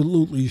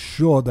absolutely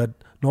sure that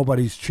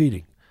nobody's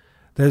cheating.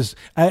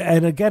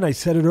 And again, I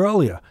said it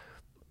earlier,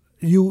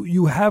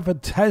 you have a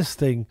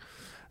testing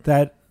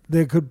that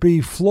there could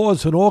be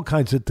flaws in all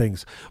kinds of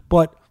things,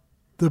 but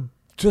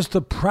just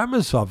the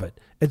premise of it,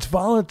 it's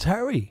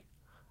voluntary.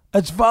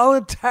 It's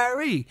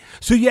voluntary.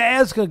 So you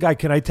ask a guy,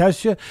 "Can I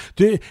test you?"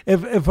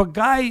 If a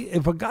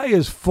guy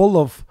is full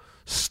of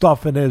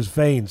stuff in his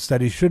veins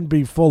that he shouldn't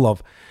be full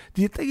of,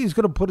 do you think he's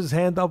going to put his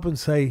hand up and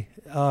say,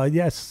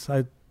 yes,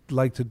 I'd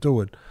like to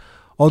do it?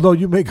 Although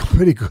you make a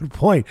pretty good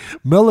point.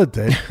 Miller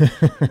did.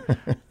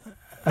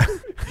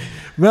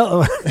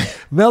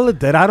 Miller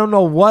did. I don't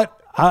know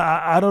what.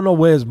 I don't know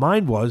where his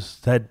mind was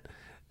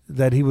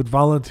that he would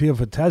volunteer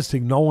for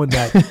testing, knowing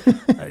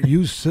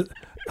that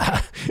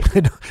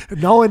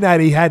knowing that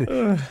he had.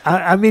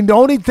 I mean, the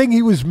only thing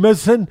he was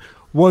missing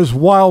was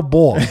wild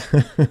boar.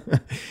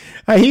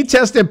 He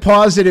tested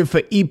positive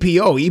for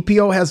EPO.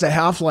 EPO has a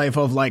half-life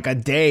of like a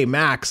day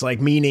max, like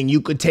meaning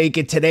you could take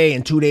it today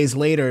and 2 days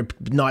later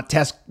not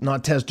test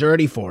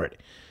dirty for it.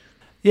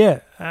 Yeah.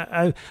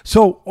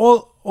 So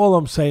all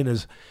I'm saying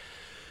is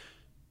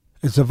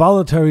it's a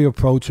voluntary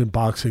approach in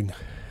boxing.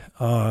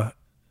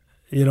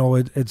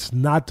 It's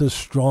not the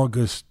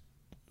strongest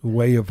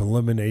way of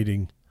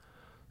eliminating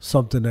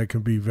something that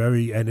can be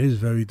and is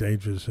very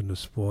dangerous in the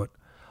sport.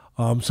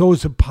 So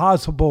it's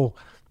impossible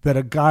that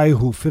a guy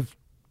who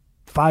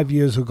 5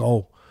 years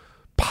ago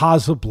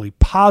possibly,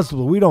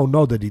 we don't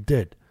know that he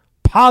did,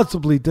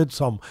 possibly did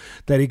some,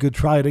 that he could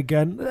try it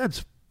again.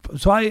 That's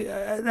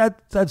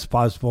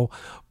possible,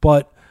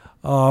 but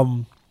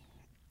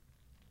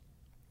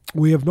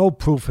we have no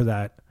proof of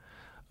that.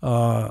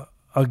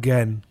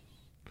 Again,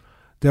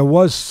 there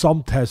was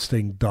some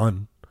testing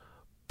done,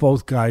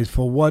 both guys,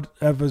 for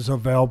whatever's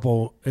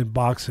available in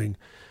boxing.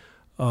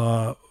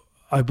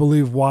 I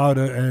believe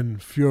Wilder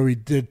and Fury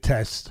did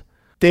test.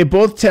 They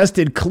both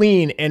tested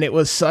clean, and it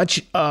was such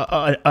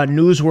a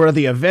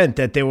newsworthy event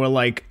that they were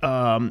like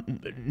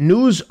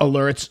news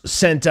alerts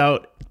sent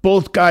out.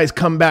 Both guys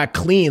come back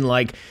clean,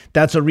 like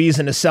that's a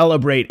reason to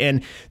celebrate.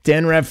 And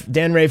Dan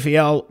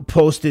Rafael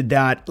posted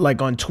that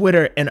like on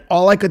Twitter, and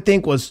all I could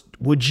think was,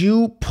 would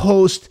you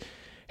post,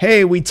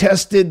 hey, we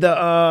tested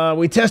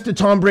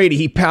Tom Brady,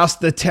 he passed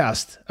the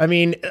test? I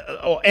mean,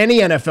 or any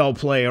NFL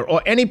player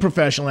or any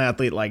professional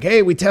athlete, like,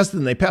 hey, we tested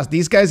them, they passed.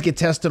 These guys get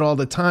tested all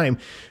the time.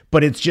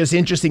 But it's just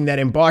interesting that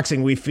in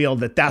boxing we feel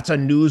that that's a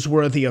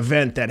newsworthy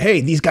event, that, hey,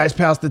 these guys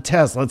passed the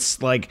test.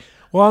 Let's like...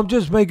 Well, I'm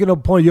just making a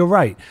point. You're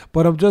right.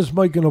 But I'm just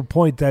making a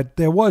point that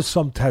there was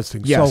some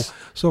testing. Yes.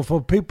 So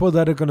for people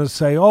that are going to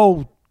say,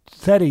 oh,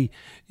 Teddy,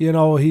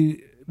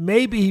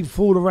 maybe he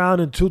fooled around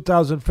in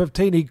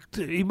 2015.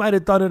 He might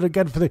have done it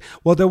again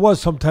well, there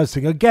was some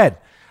testing. Again,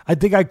 I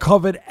think I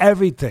covered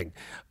everything,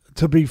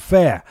 to be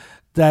fair.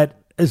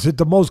 Is it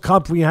the most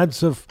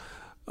comprehensive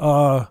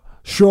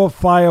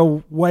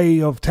surefire way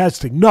of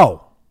testing?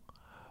 No.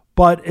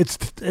 But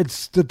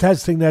it's the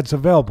testing that's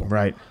available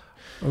right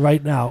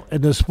now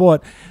in the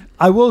sport.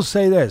 I will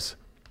say this.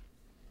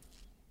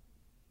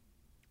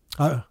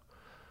 I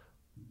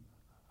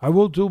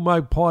will do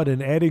my part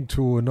in adding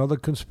to another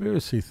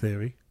conspiracy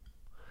theory,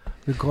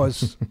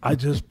 because I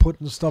just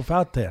putting stuff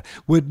out there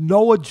with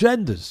no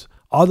agendas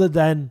other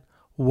than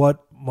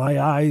what my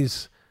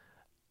eyes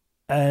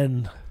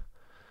and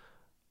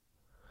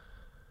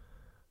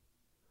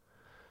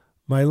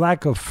my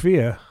lack of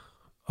fear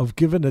of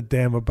giving a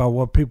damn about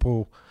what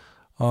people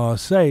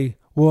say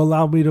will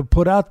allow me to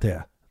put out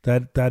there.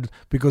 That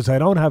because I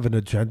don't have an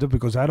agenda,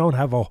 because I don't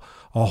have a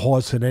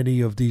horse in any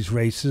of these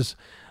races,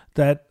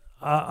 that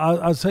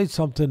I'll say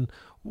something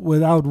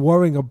without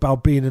worrying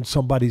about being in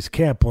somebody's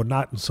camp or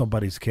not in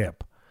somebody's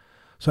camp.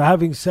 So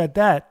having said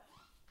that,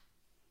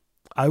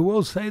 I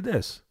will say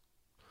this.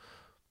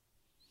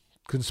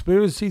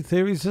 Conspiracy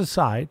theories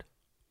aside,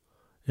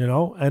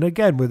 and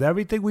again, with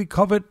everything we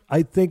covered,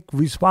 I think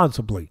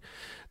responsibly,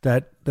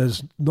 that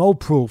there's no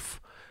proof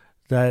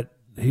that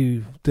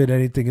he did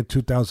anything in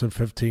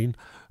 2015,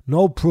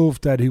 no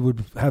proof that he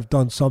would have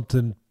done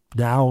something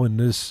now in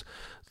this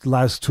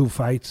last two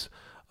fights.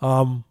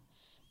 But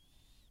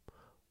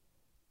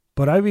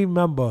I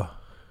remember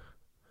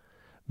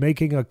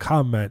making a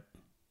comment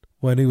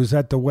when he was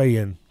at the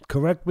weigh-in.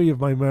 Correct me if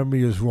my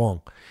memory is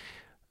wrong.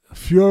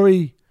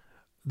 Fury,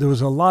 there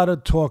was a lot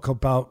of talk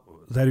about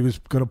that he was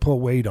going to put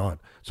weight on.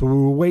 So we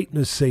were waiting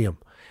to see him.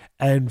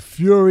 And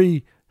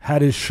Fury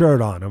had his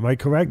shirt on. Am I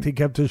correct? He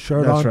kept his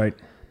shirt on? That's right.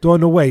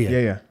 During the weigh-in.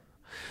 Yeah.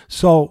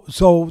 So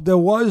there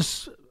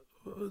was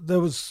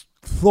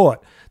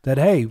thought that,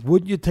 hey,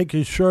 wouldn't you take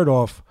your shirt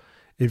off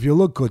if you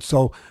look good?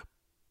 So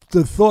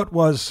the thought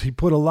was he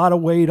put a lot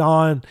of weight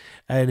on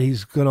and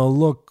he's going to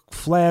look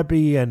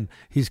flabby and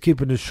he's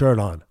keeping his shirt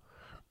on.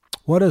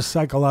 What a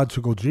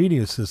psychological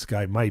genius this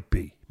guy might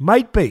be.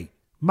 Might be.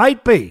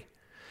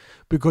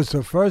 Because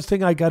the first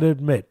thing I got to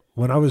admit,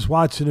 when I was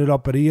watching it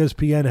up at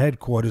ESPN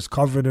headquarters,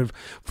 covering it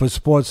for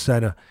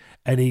SportsCenter,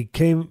 and he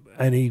came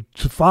and he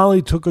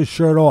finally took his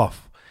shirt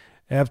off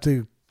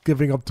after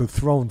giving up the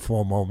throne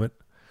for a moment.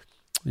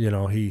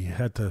 He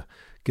had to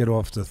get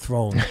off the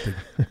throne,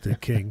 the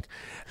king.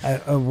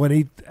 When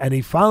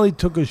he finally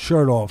took his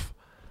shirt off,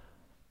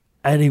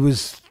 and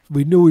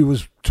we knew he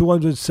was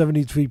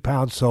 273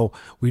 pounds, so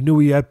we knew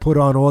he had put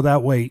on all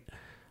that weight.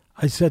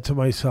 I said to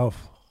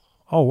myself,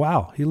 oh,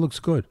 wow, he looks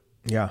good.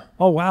 Yeah.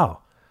 Oh, wow.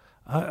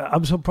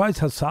 I'm surprised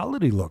how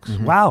solid he looks.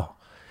 Mm-hmm. Wow.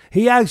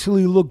 He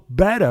actually looked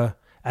better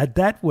at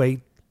that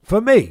weight, for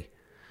me,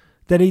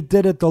 than he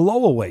did at the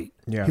lower weight.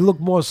 Yeah. He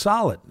looked more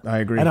solid. I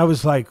agree. And I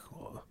was like,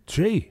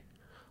 gee,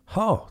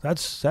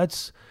 that's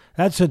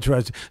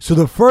interesting. So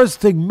the first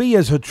thing, me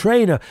as a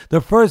trainer,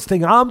 the first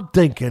thing I'm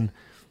thinking,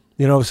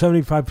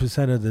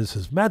 75% of this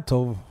is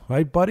mental,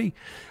 right, buddy?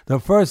 The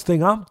first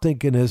thing I'm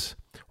thinking is,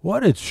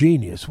 what a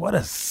genius, what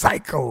a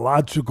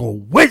psychological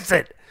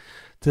wizard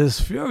this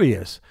Fury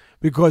is.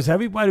 Because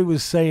everybody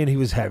was saying he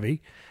was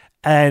heavy,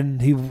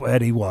 and he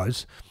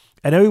was.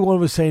 And everyone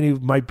was saying he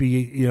might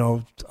be,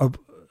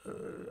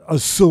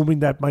 assuming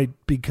that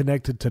might be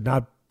connected to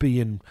not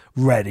being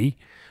ready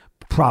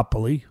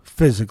properly,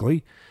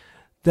 physically,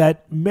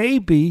 that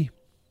maybe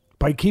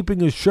by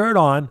keeping his shirt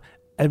on,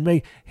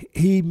 and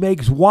he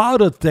makes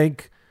Wilder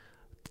think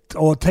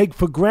or take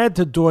for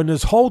granted during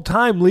this whole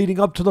time leading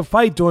up to the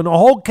fight, during the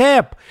whole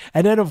camp,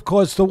 and then, of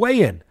course, the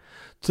weigh-in,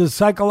 to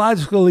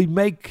psychologically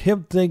make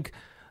him think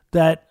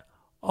that,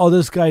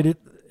 this guy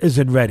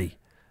isn't ready.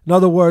 In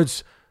other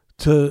words,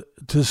 to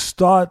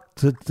start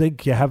to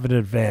think you have an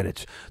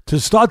advantage, to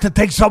start to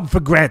take something for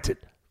granted,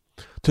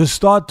 to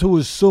start to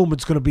assume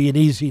it's going to be an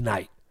easy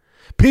night.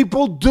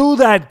 People do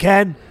that,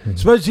 Ken,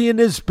 especially in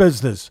this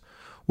business,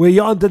 where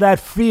you're under that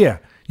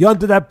fear, you're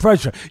under that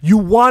pressure. You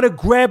want to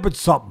grab at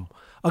something.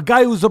 A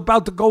guy who's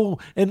about to go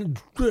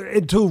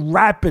into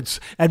rapids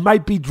and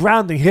might be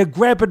drowning, he'll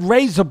grab at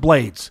razor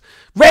blades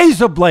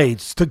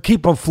to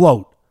keep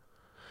afloat.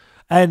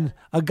 And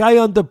a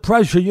guy under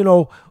pressure,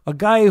 a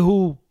guy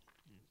who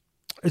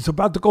is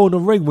about to go in the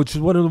ring, which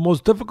is one of the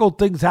most difficult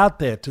things out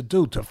there to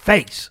do, to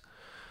face.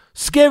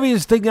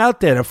 Scariest thing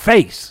out there, to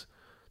face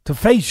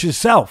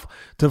yourself,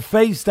 to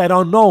face that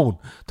unknown,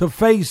 to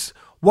face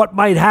what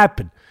might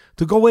happen,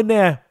 to go in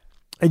there,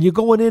 and you're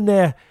going in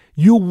there,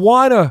 you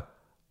want to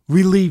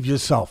relieve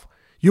yourself.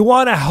 You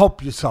want to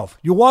help yourself.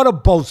 You want to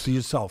bolster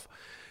yourself.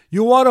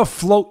 You want to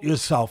float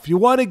yourself. You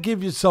want to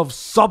give yourself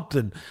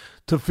something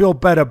to feel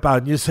better about.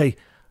 And you say,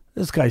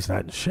 this guy's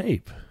not in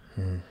shape.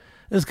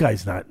 This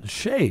guy's not in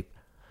shape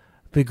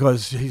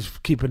because he's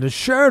keeping his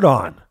shirt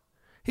on.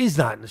 He's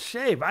not in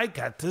shape. I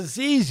got this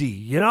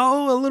easy,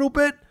 a little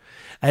bit.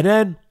 And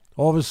then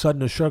all of a sudden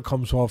the shirt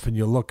comes off and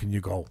you look and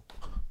you go,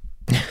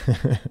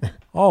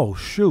 oh,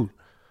 shoot.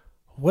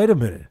 Wait a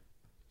minute.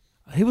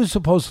 He was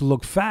supposed to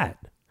look fat.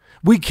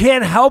 We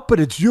can't help it.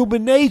 It's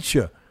human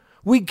nature.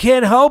 We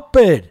can't help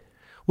it.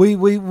 We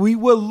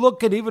were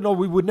looking, even though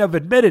we would never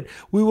admit it,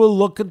 we were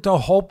looking to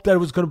hope that it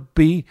was going to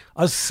be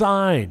a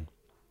sign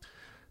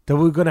that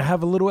we were going to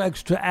have a little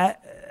extra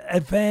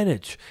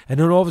advantage. And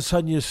then all of a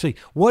sudden you see,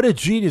 what a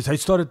genius. I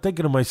started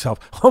thinking to myself,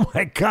 oh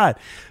my God,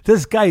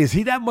 this guy, is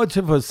he that much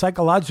of a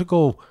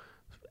psychological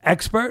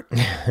expert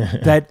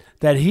that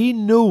he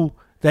knew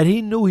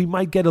he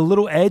might get a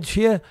little edge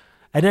here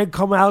and then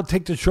come out,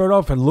 take the shirt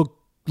off and look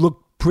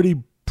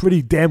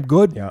pretty damn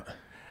good. Yeah.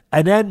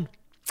 And then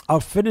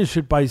I'll finish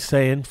it by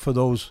saying, for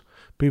those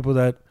people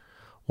that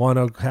want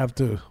to have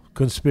the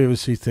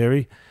conspiracy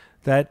theory,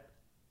 that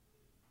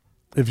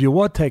if you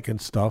were taking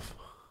stuff,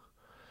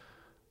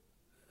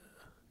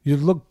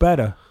 you'd look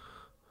better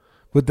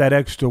with that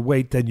extra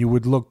weight than you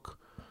would look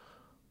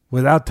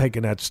without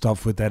taking that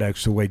stuff with that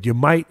extra weight.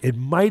 It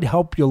might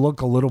help you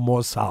look a little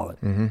more solid.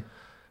 Mm-hmm.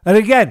 And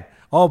again,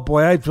 oh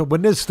boy,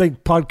 when this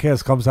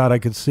podcast comes out, I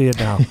can see it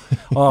now.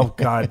 Oh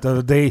God,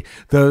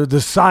 the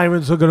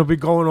sirens are going to be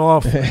going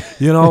off.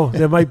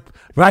 They might,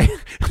 right?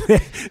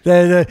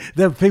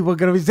 the people are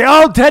going to be saying,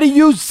 "Oh, Teddy,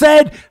 you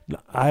said."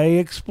 I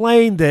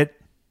explained it.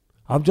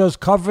 I'm just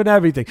covering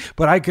everything,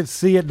 but I can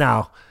see it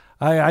now.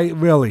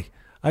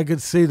 I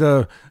could see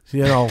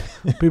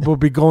people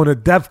be going to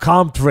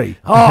DEFCON 3.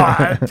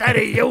 Oh,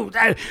 Teddy,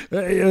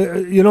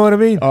 you know what I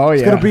mean? Oh, yeah.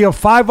 It's going to be a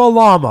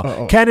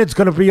 5-alarmer. Ken, it's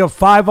going to be a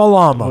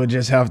 5-alarmer. We'll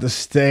just have to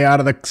stay out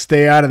of the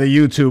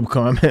YouTube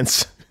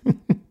comments.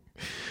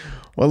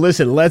 Well,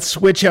 listen, let's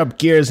switch up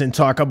gears and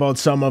talk about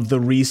some of the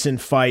recent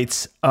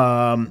fights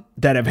that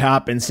have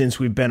happened since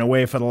we've been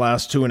away for the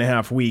last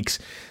 2.5 weeks,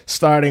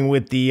 starting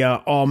with the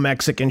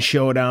all-Mexican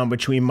showdown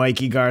between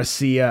Mikey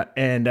Garcia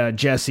and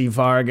Jesse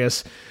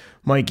Vargas.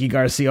 Mikey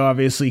Garcia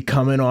obviously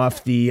coming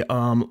off the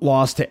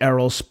loss to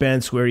Errol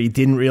Spence, where he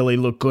didn't really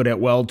look good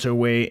at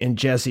welterweight, and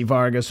Jesse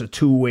Vargas, a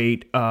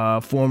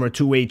former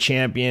two-weight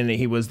champion.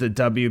 He was the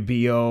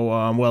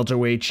WBO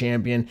welterweight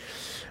champion.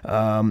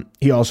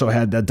 He also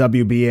had the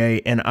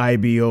WBA and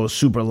IBO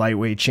super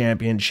lightweight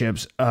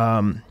championships.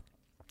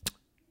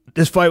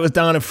 This fight was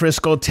down in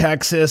Frisco,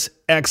 Texas.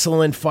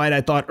 Excellent fight.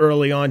 I thought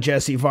early on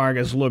Jesse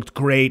Vargas looked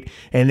great,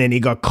 and then he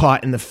got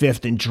caught in the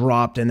fifth and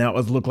dropped, and that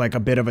looked like a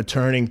bit of a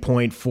turning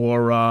point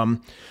for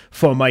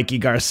Mikey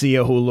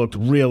Garcia, who looked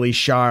really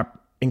sharp.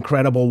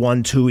 Incredible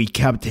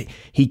 1-2.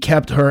 He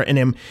kept hurting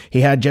him.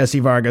 He had Jesse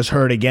Vargas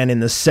hurt again in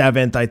the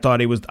seventh. I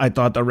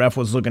thought the ref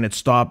was looking at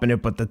stopping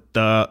it, but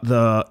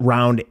the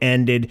round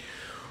ended.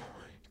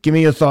 Give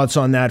me your thoughts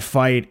on that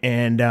fight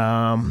and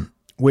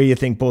where you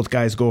think both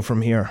guys go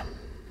from here.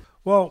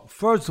 Well,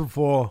 first of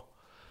all,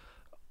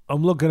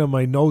 I'm looking at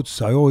my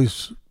notes.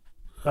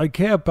 I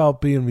care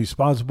about being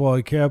responsible.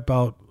 I care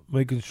about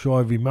making sure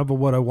I remember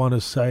what I want to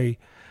say,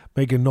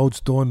 making notes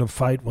during the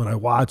fight when I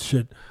watch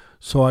it,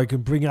 so I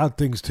can bring out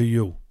things to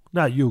you.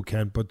 Not you,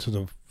 Ken, but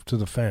to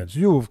the fans.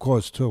 You, of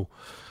course, too.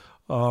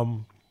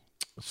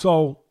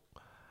 So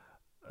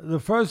the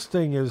first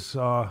thing is,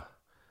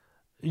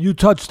 you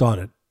touched on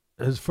it.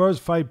 His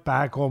first fight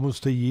back,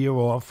 almost a year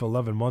off,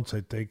 11 months,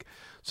 I think,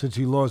 since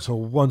he lost a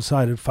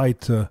one-sided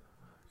fight to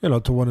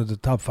one of the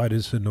top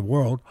fighters in the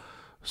world,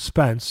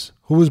 Spence,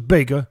 who was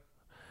bigger,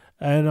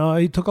 and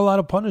he took a lot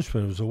of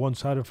punishment. It was a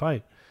one-sided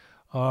fight.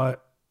 So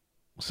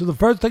the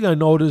first thing I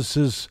noticed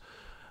is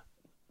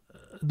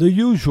the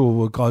usual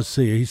with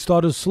Garcia. He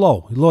started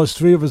slow. He lost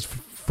 3 of his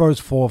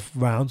first 4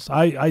 rounds.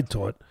 I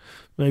thought.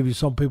 Maybe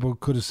some people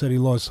could have said he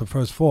lost the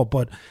first 4,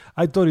 but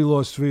I thought he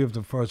lost 3 of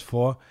the first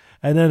 4.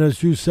 And then,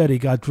 as you said, he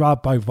got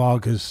dropped by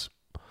Vargas.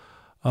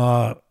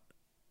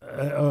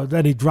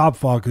 Then he dropped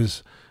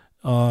Vargas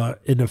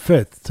in the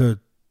 5th to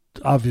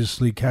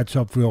obviously catch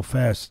up real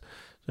fast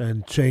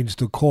and change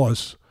the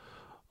course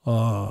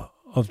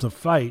of the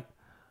fight.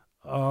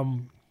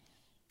 I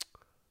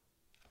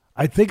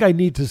think I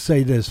need to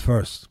say this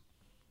first.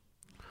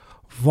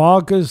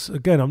 Vargas,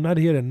 again, I'm not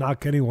here to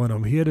knock anyone.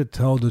 I'm here to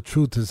tell the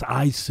truth as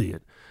I see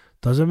it.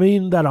 Doesn't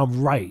mean that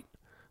I'm right.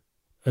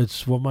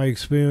 It's what my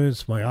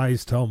experience, my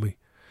eyes tell me.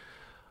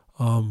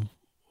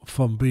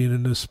 From being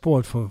in this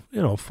sport for,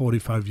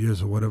 45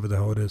 years or whatever the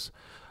hell it is.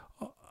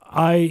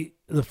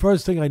 The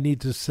first thing I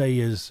need to say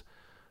is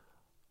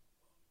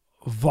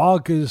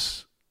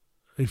Vargas,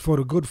 he fought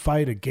a good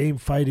fight, a game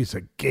fight. He's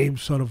a game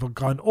son of a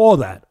gun. All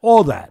that.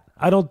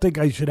 I don't think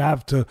I should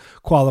have to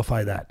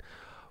qualify that.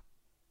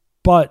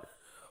 But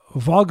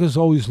Vargas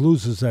always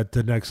loses at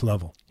the next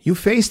level. You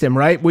faced him,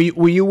 right?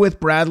 Were you with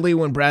Bradley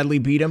when Bradley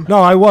beat him? No,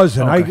 I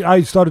wasn't. Okay.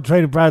 I started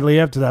training Bradley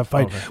after that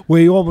fight,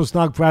 where he almost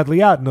knocked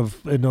Bradley out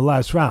in the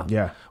last round.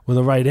 Yeah, with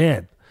a right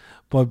hand,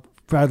 but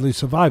Bradley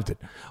survived it.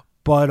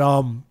 But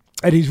and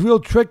he's real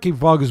tricky,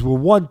 Vargas,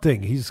 with one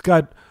thing. He's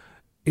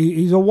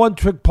a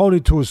one-trick pony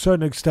to a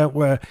certain extent,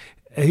 where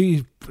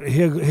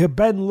he'll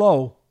bend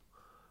low,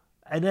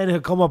 and then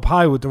he'll come up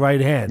high with the right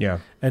hand. Yeah,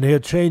 and he'll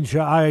change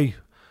your eye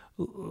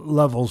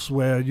levels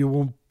where you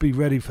won't be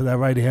ready for that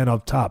right hand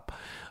up top.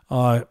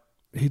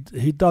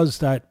 He does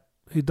that.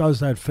 He does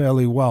that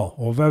fairly well,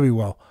 or very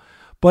well.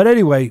 But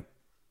anyway,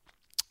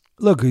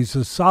 look, he's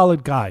a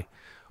solid guy.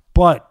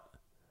 But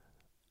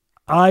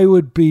I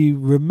would be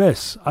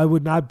remiss. I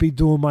would not be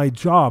doing my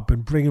job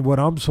and bringing what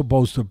I'm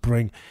supposed to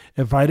bring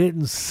if I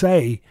didn't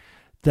say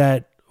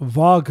that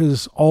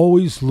Vargas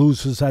always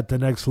loses at the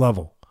next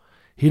level.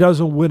 He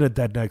doesn't win at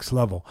that next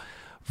level.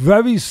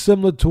 Very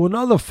similar to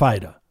another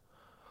fighter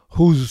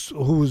who's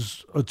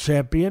a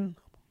champion,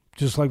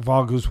 just like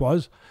Vargas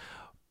was,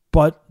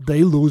 but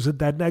they lose at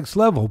that next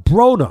level.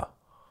 Broner.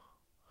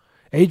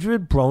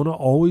 Adrian Broner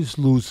always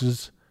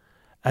loses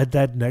at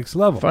that next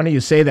level. Funny you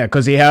say that,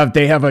 because they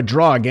have a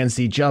draw against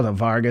each other,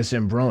 Vargas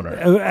and Broner.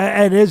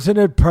 And isn't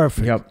it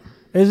perfect? Yep.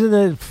 Isn't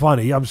it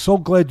funny? I'm so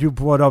glad you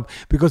brought up,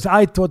 because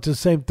I thought the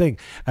same thing.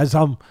 As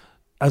I'm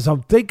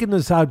thinking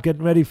this out,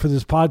 getting ready for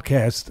this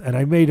podcast, and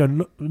I made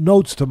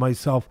notes to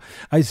myself,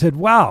 I said,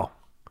 wow,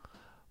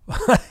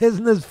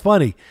 isn't this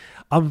funny?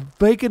 I'm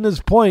making this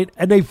point,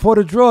 and they fought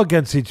a draw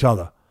against each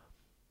other.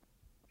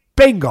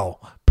 Bingo.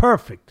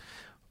 Perfect.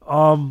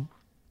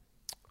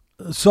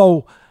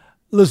 So,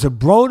 listen,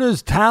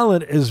 Broner's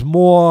talent is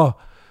more,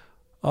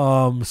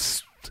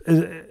 it's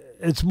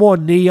more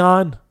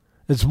neon,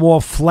 it's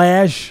more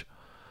flash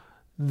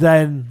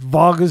than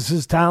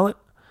Vargas's talent.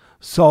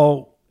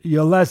 So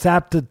you're less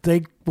apt to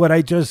think what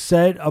I just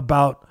said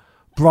about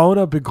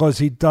Broner, because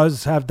he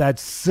does have that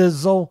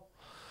sizzle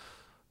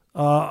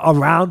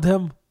around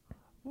him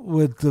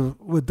with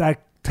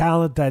that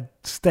talent that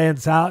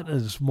stands out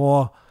and is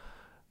more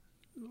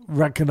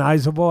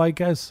recognizable, I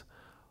guess.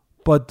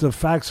 But the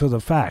facts are the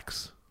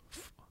facts.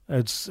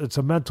 It's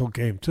a mental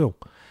game too.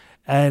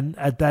 And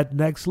at that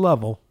next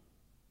level,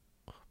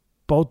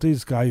 both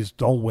these guys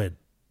don't win.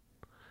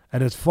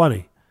 And it's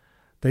funny.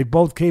 They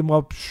both came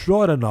up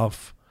short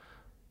enough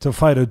to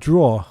fight a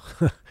draw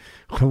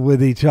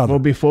with each other. Well,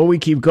 before we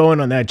keep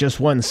going on that, just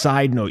one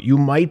side note. You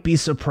might be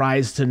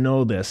surprised to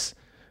know this,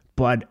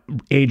 but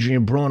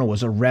Adrian Broner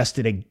was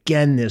arrested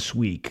again this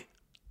week.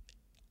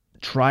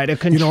 Try to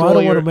control. I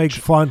don't want to make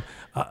fun.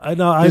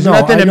 There's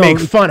nothing to make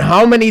fun.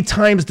 How many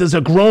times does a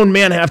grown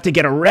man have to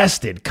get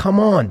arrested? Come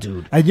on,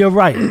 dude. And you're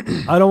right.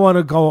 I don't want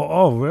to go,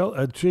 oh,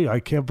 really? Gee, I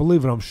can't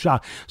believe it. I'm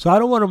shocked. So I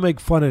don't want to make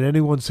fun at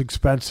anyone's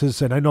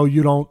expenses, and I know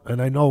you don't,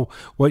 and I know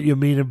what you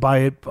mean by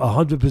it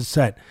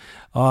 100%.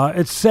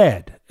 It's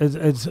sad.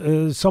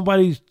 It's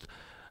somebody,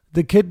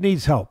 the kid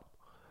needs help.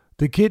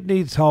 The kid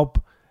needs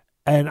help,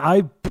 and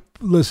I'm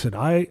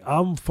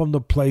from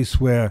the place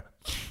where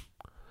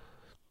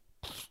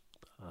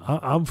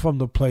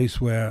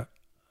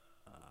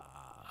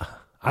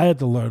I had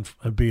to learn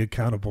and be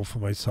accountable for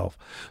myself.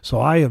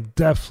 So I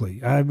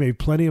made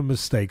plenty of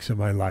mistakes in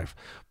my life,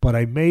 but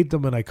I made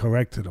them and I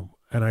corrected them.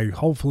 And I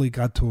hopefully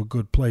got to a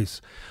good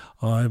place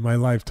in my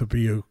life to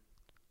be a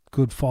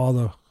good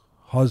father,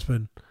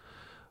 husband,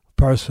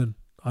 person.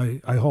 I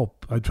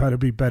hope. I try to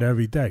be better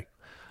every day.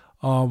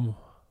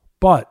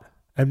 But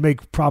and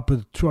make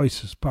proper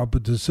choices, proper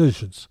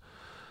decisions.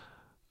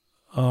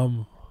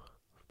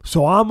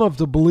 So I'm of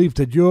the belief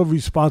that you're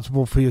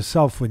responsible for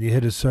yourself when you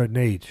hit a certain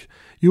age.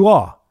 You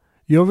are.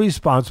 You're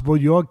responsible.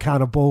 You're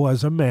accountable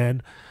as a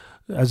man,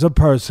 as a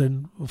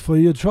person, for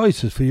your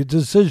choices, for your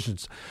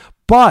decisions.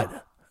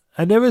 But,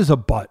 and there is a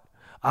but,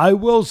 I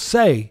will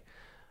say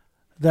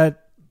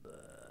that,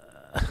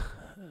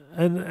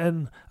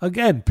 and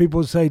again,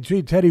 people say,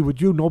 gee, Teddy,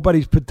 with you,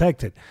 nobody's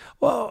protected.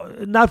 Well,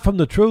 not from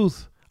the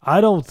truth. I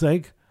don't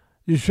think.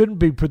 You shouldn't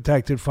be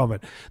protected from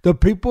it. The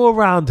people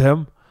around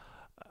him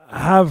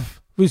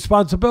have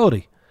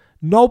responsibility.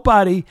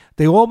 Nobody,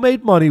 they all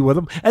made money with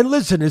him. And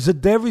listen, is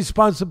it their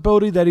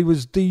responsibility that he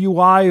was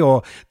DUI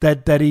or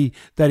that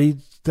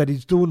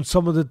he's doing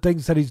some of the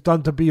things that he's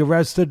done to be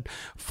arrested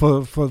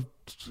for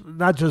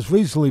not just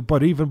recently,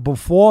 but even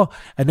before,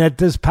 and that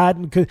this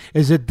patent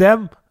is it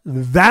them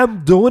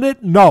doing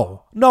it?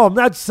 No, I'm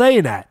not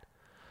saying that.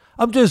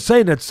 I'm just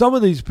saying that some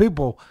of these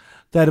people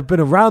that have been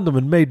around him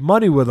and made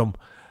money with him,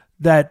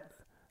 that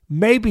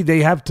maybe they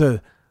have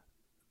to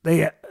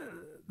take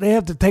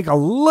a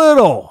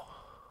little,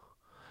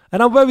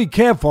 and I'm very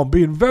careful, I'm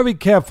being very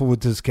careful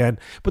with this, Ken,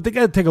 but they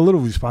got to take a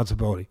little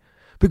responsibility.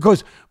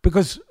 Because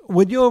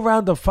when you're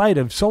around a fight,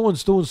 if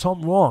someone's doing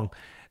something wrong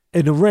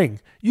in the ring,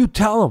 you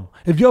tell him.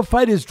 If your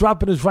fighter's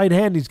dropping his right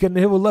hand, he's getting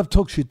hit with left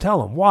hooks, you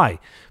tell him. Why?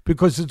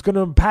 Because it's going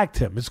to impact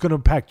him. It's going to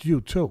impact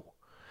you too.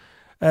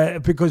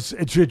 Because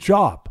it's your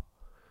job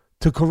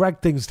to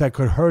correct things that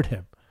could hurt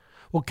him.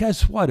 Well,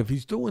 guess what? If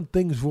he's doing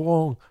things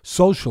wrong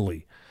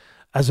socially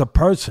as a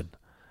person,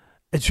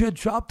 it's your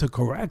job to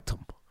correct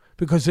him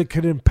because it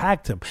can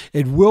impact him.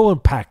 It will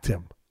impact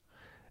him.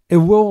 It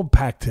will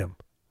impact him.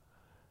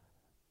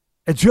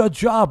 It's your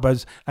job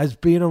as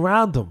being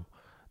around him,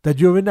 that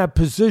you're in that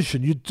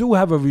position. You do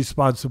have a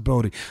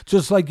responsibility,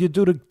 just like you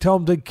do to tell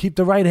him to keep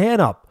the right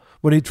hand up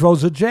when he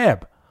throws a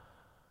jab,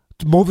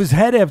 to move his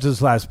head after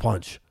his last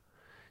punch.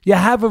 You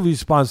have a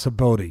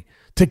responsibility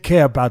to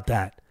care about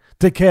that,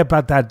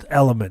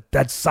 element,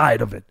 that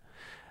side of it.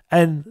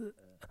 And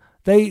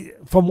they,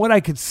 from what I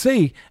could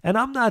see, and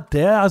I'm not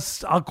there,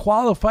 I'll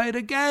qualify it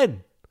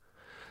again,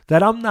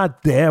 that I'm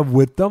not there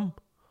with them,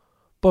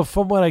 but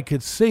from what I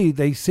could see,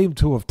 they seem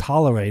to have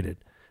tolerated.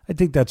 I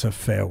think that's a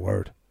fair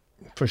word.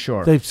 For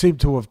sure. They seem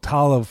to have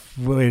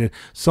tolerated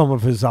some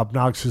of his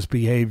obnoxious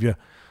behavior,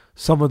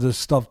 some of the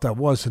stuff that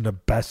wasn't the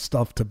best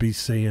stuff to be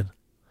seeing,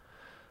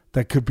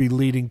 that could be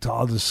leading to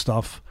other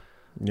stuff.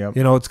 Yep.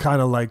 You know, it's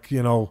kind of like,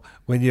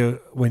 when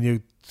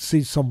you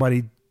see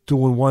somebody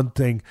doing one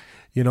thing,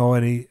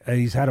 and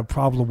he's had a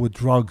problem with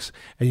drugs,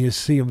 and you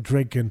see him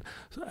drinking,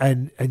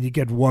 and you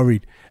get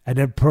worried, and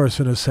that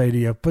person will say to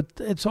you, but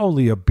it's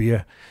only a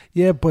beer.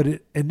 Yeah, but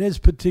in this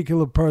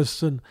particular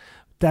person,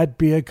 that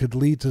beer could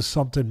lead to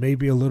something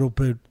maybe a little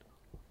bit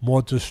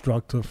more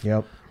destructive.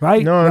 Yep.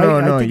 Right?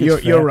 No.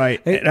 You're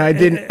right.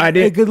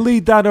 It could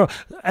lead down to,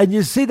 and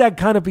you see that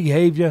kind of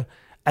behavior,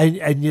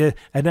 and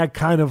that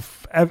kind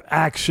of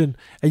action,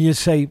 and you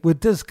say,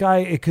 with this guy,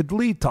 it could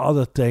lead to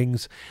other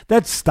things.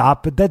 Let's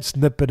stop it. Let's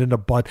nip it in the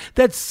bud.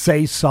 Let's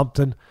say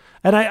something.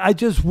 And I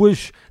just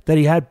wish that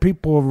he had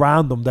people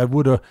around him that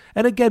would have,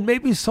 and again,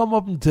 maybe some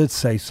of them did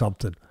say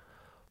something,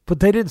 but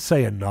they didn't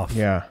say enough.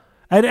 Yeah.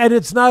 And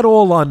it's not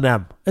all on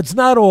them. It's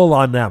not all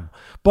on them.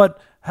 But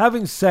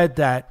having said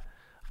that,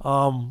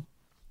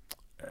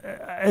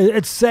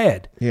 it's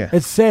sad. Yeah.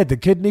 It's sad. The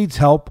kid needs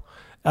help.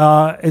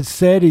 It's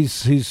sad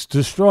he's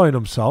destroying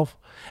himself.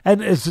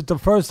 And is it the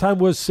first time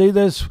we'll see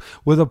this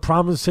with a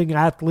promising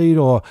athlete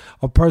or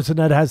a person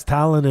that has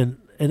talent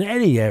in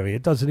any area?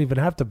 It doesn't even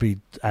have to be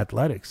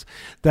athletics.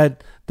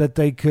 That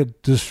they could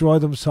destroy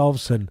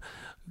themselves and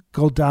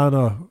go down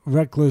a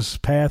reckless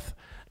path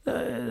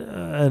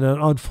and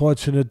an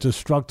unfortunate,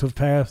 destructive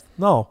path.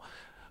 No,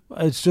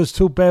 it's just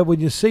too bad when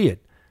you see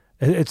it.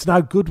 It's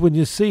not good when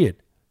you see it.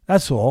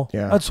 That's all.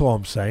 Yeah. That's all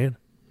I'm saying.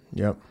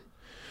 Yep.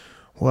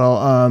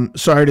 Well,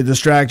 sorry to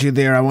distract you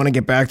there. I want to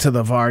get back to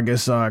the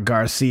Vargas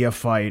Garcia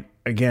fight.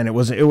 Again, it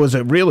was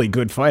a really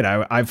good fight.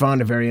 I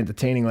found it very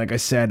entertaining. Like I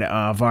said,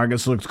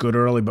 Vargas looked good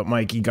early, but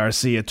Mikey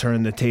Garcia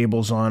turned the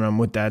tables on him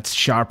with that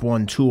sharp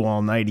 1-2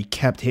 all night. He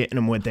kept hitting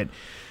him with it.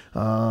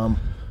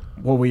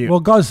 What were you? Well,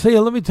 Garcia,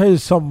 let me tell you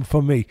something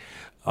for me.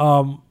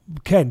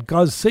 Ken,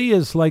 Garcia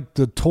is like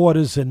the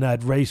tortoise in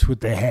that race with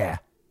the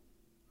hare.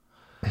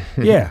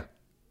 Yeah.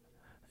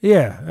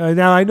 Yeah.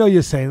 Now, I know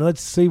you're saying,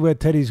 let's see where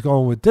Teddy's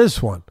going with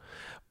this one.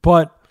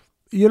 But,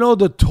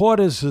 the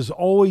tortoise is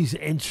always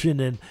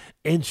inching.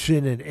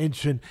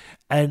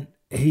 And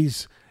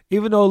he's,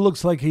 even though it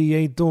looks like he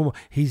ain't doing,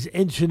 he's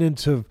inching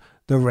into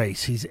the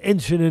race. He's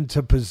inching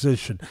into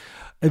position.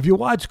 If you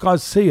watch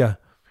Garcia,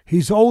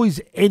 he's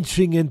always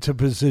inching into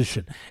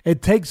position.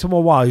 It takes him a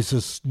while. He's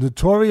a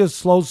notorious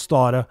slow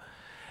starter.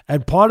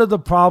 And part of the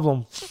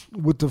problem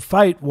with the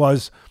fight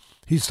was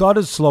he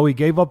started slow. He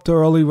gave up the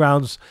early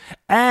rounds.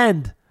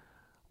 And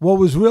what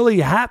was really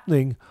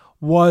happening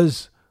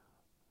was,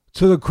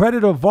 to the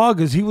credit of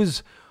Vargas, he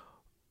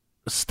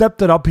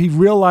stepped it up. He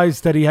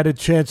realized that he had a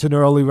chance in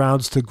early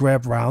rounds to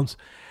grab rounds.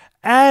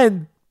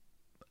 And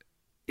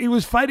he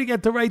was fighting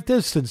at the right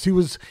distance. He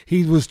was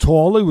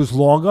tall, he was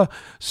longer,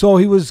 so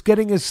he was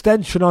getting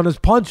extension on his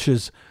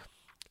punches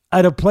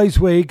at a place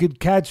where he could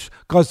catch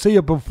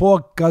Garcia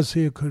before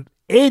Garcia could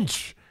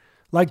inch,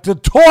 like the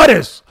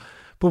tortoise,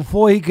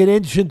 before he could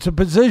inch into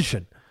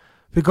position.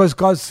 Because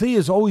Garcia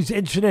is always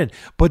inching in.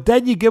 But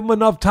then you give him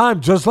enough time,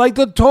 just like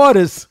the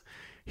tortoise,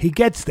 he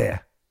gets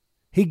there.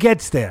 He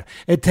gets there.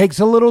 It takes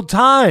a little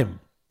time.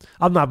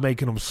 I'm not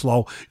making him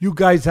slow. You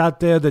guys out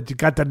there that you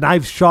got the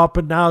knife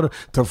sharpened now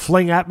to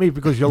fling at me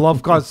because you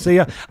love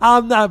Garcia,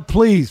 I'm not.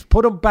 Please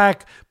put him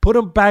back. Put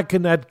him back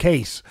in that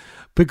case,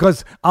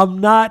 because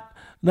I'm not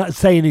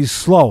saying he's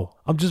slow.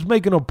 I'm just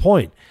making a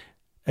point.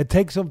 It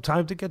takes some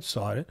time to get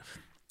started.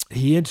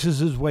 He inches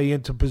his way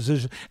into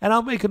position, and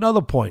I'll make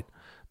another point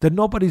that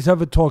nobody's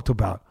ever talked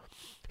about.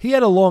 He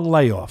had a long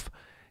layoff.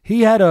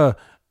 He had a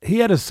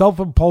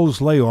self-imposed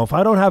layoff.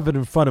 I don't have it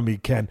in front of me,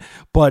 Ken,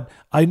 but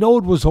I know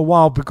it was a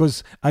while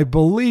because I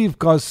believe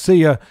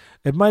Garcia,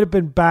 it might have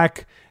been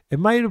back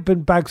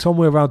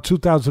somewhere around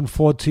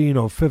 2014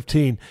 or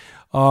 15,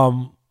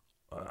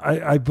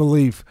 I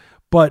believe.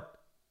 But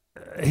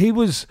he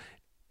was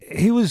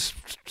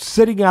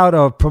sitting out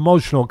a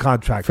promotional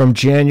contract. From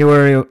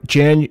January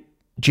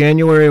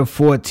of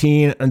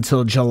 14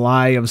 until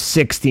July of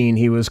 16,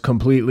 he was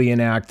completely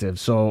inactive.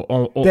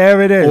 So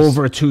there it is.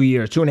 Over 2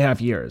 years, 2.5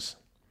 years.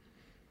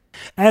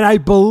 And I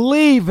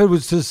believe it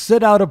was to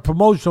sit out a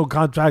promotional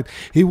contract.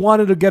 He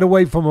wanted to get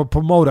away from a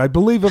promoter. I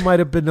believe it might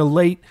have been the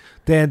late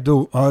Dan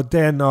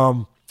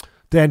Goosen.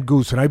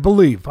 I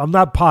believe. I'm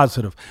not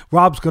positive.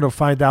 Rob's going to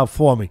find out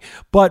for me.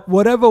 But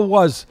whatever it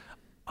was,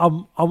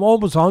 I'm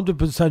almost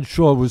 100%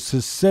 sure it was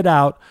to sit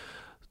out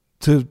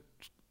to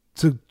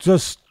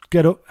just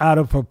get out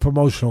of a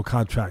promotional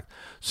contract.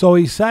 So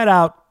he sat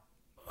out.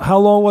 How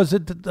long was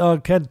it,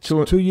 Ken?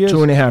 2 years?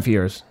 2.5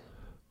 years.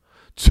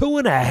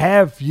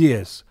 2.5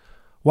 years.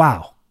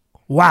 Wow.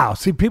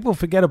 See, people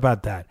forget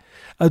about that.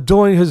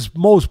 During his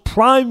most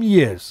prime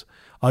years,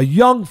 a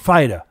young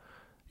fighter.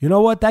 You know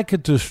what? That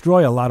could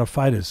destroy a lot of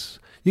fighters.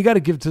 You got to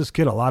give this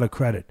kid a lot of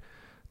credit.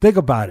 Think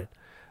about it.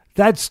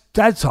 That's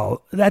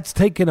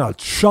taking a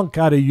chunk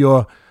out of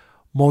your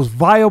most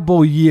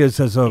viable years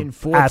as a in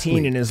 14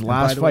 athlete. In his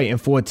last fight in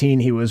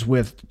 14, he was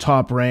with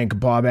top rank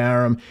Bob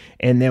Arum,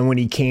 and then when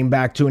he came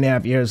back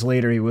 2.5 years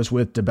later, he was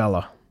with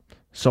DiBella.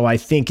 So I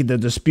think the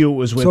dispute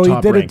was with Top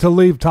Rank. So he did it to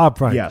leave Top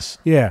Rank. Yes.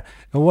 Yeah.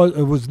 It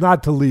was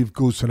not to leave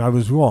Goosen. I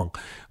was wrong.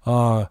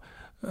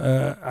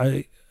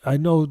 I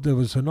know there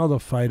was another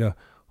fighter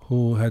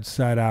who had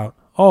sat out.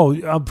 Oh,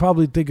 I'm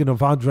probably thinking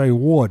of Andre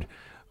Ward,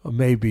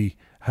 maybe,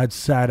 had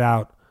sat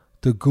out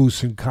the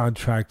Goosen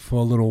contract for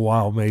a little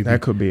while, maybe.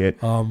 That could be it.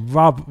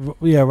 Rob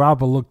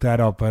will look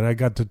that up, and I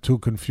got the two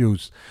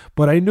confused.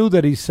 But I knew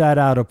that he sat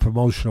out a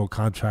promotional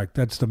contract.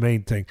 That's the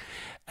main thing.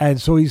 And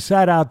so he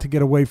sat out to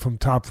get away from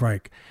Top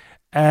Rank.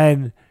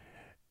 And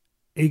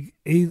he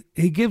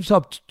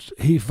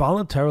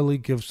voluntarily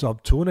gives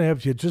up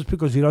 2.5 years just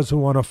because he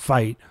doesn't want to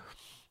fight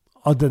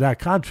under that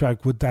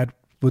contract with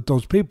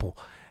those people.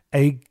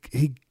 And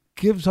he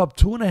gives up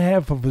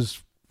 2.5 of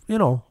his,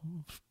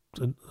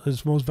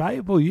 his most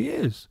valuable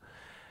years.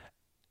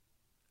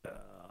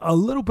 A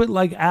little bit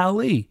like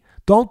Ali.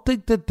 Don't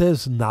think that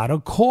there's not a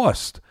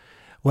cost.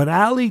 When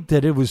Ali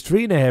did it was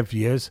 3.5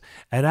 years,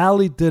 and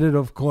Ali did it,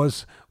 of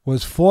course,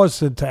 was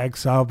forced into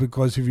exile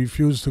because he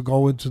refused to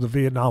go into the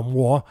Vietnam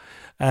War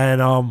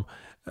and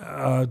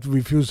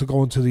refused to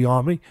go into the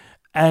army.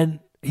 And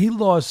he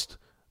lost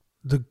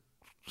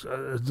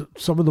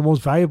some of the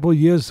most valuable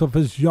years of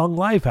his young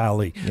life,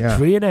 Ali. Yeah.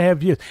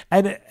 3.5 years.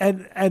 And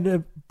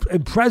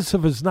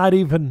impressive is not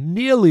even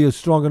nearly a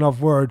strong enough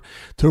word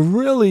to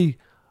really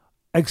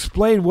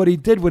explain what he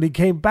did when he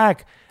came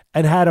back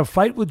and had a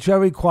fight with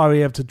Jerry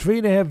Quarry after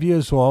 3.5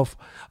 years off,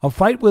 a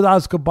fight with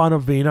Oscar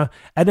Bonavena,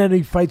 and then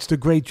he fights the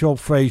great Joe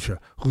Frazier,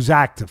 who's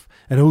active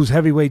and who's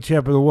heavyweight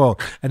champion of the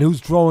world and who's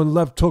throwing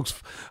left hooks,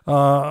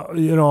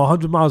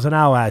 100 miles an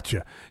hour at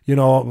you.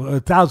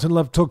 1,000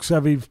 left hooks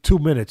every 2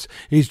 minutes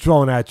he's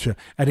throwing at you,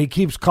 and he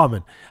keeps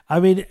coming.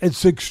 I mean,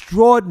 it's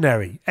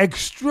extraordinary.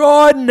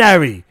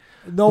 Extraordinary.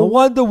 No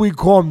wonder we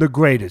call him the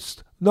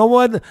greatest.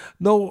 I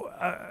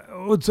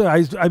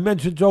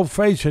mentioned Joe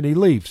Frazier and he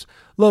leaves.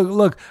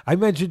 Look, I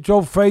mentioned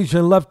Joe Frazier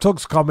and left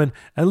hooks coming,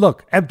 and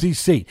look, empty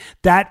seat.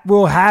 That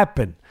will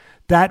happen.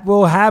 That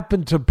will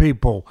happen to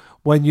people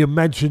when you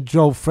mention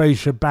Joe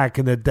Frazier back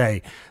in the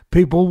day.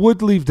 People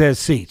would leave their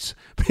seats.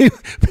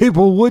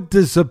 People would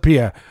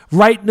disappear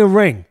right in the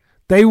ring.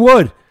 They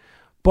would.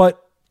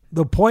 But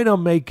the point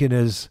I'm making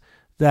is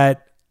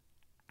that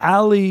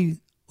Ali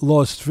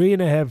lost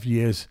 3.5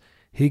 years.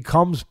 He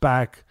comes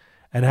back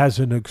and has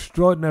an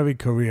extraordinary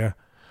career.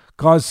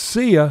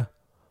 Garcia,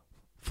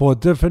 for a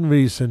different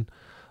reason,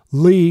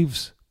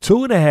 leaves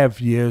 2.5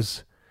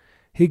 years.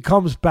 He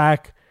comes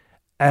back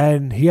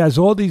and he has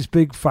all these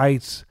big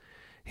fights.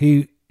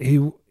 He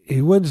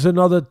wins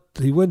another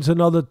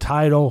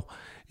title.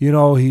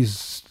 He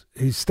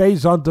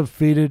stays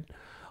undefeated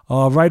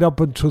right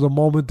up until the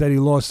moment that he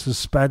lost to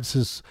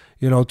Spence's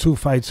 2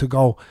 fights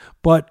ago.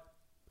 But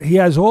he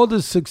has all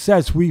this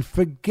success, we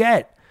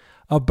forget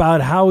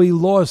about how he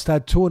lost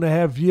that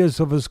 2.5 years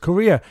of his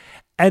career.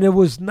 And it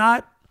was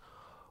not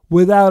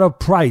without a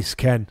price,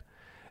 Ken.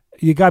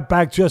 You got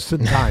back just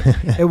in time.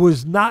 It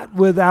was not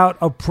without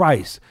a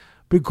price.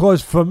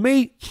 Because for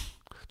me,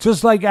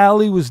 just like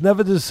Ali was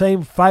never the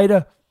same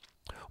fighter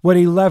when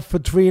he left for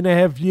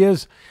 3.5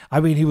 years. I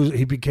mean,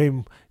 he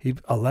became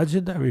a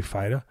legendary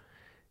fighter.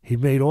 He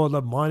made all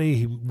the money.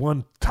 He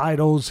won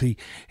titles. He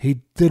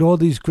did all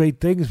these great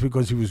things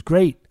because he was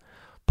great.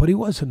 But he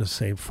wasn't the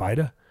same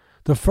fighter.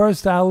 The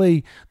first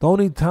Ali, the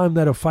only time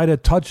that a fighter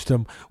touched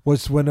him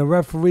was when a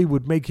referee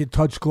would make you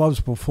touch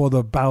gloves before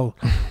the bell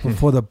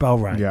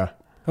rang. Yeah.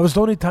 That was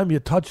the only time you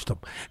touched him.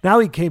 Now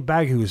he came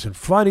back. He was in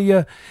front of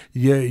you.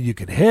 You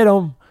could hit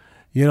him.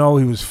 He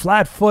was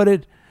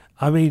flat-footed.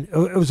 I mean,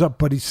 it was up,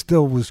 but he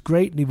still was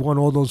great, and he won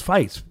all those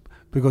fights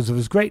because of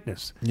his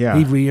greatness. Yeah.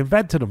 He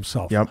reinvented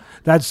himself. Yep.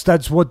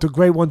 That's what the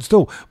great ones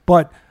do.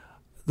 But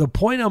the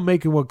point I'm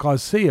making with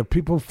Garcia,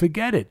 people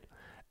forget it.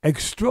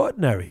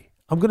 Extraordinary.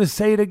 I'm going to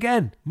say it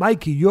again.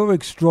 Mikey, you're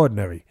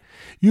extraordinary.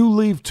 You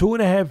leave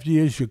 2.5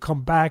 years, you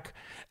come back,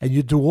 and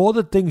you do all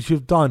the things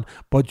you've done,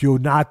 but you're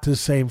not the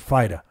same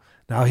fighter.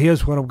 Now,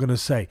 here's what I'm going to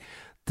say.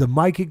 The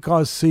Mikey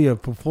Garcia,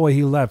 before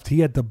he left,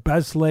 he had the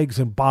best legs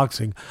in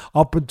boxing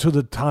up until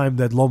the time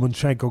that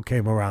Lomachenko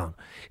came around.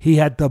 He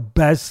had the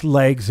best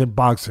legs in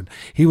boxing.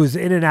 He was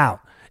in and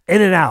out,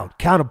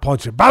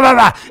 counterpunching, bah, bah,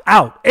 bah,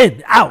 out,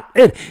 in.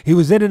 He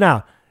was in and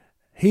out.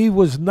 He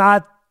was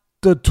not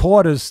the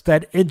tortoise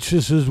that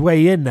inches his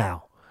way in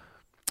now.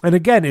 And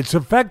again, it's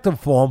effective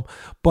for him,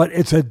 but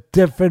it's a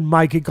different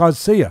Mikey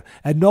Garcia.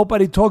 And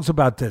nobody talks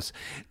about this.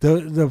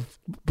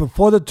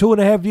 Before the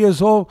 2.5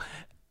 years old,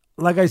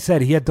 like I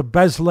said, he had the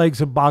best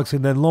legs in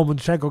boxing. Then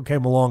Lomachenko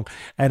came along,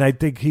 and I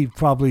think he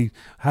probably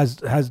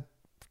has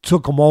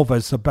took him over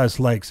as the best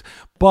legs.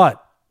 But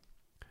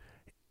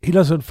he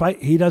doesn't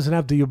fight. He doesn't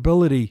have the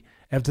ability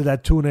after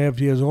that 2.5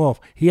 years off.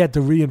 He had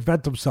to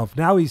reinvent himself.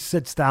 Now he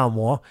sits down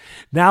more.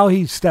 Now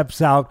he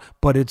steps out,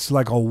 but it's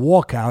like a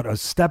walkout, a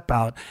step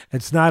out.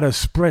 It's not a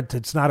sprint.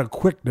 It's not a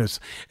quickness.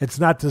 It's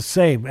not the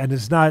same, and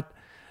it's not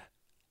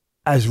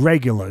as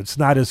regular. It's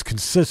not as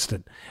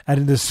consistent.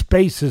 And the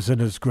space isn't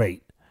as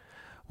great,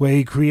 where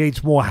he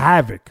creates more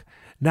havoc.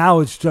 Now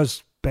it's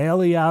just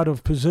barely out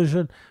of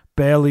position,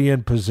 barely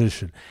in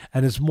position.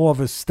 And it's more of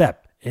a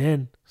step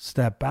in,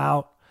 step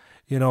out,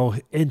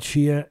 inch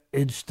here,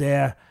 inch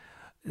there.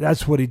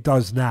 That's what he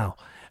does now.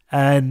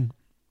 And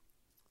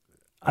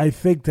I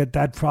think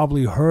that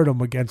probably hurt him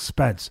against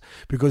Spence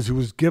because he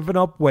was giving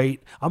up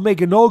weight. I'm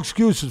making no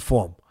excuses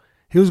for him.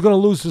 He was going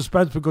to lose to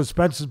Spence because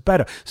Spence is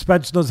better.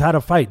 Spence knows how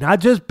to fight. Not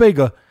just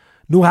bigger,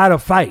 knew how to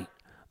fight,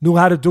 knew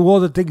how to do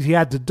all the things he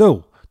had to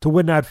do to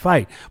win that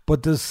fight.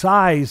 But the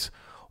size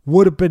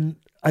would have been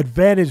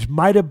advantage,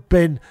 might have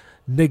been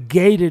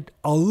negated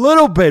a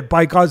little bit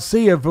by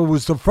Garcia if it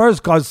was the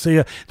first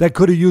Garcia that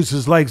could have used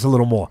his legs a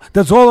little more.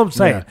 That's all I'm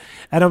saying. Yeah.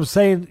 And I'm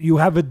saying you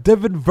have a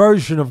different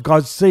version of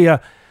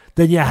Garcia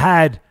than you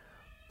had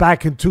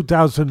back in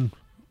 2000.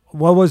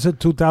 What was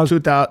it?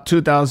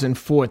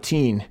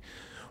 2014.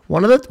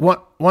 One of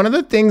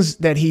the things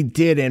that he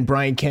did, and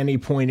Brian Kenny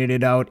pointed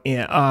it out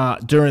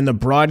during the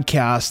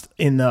broadcast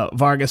in the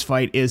Vargas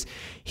fight, is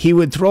he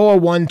would throw a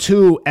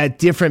 1-2 at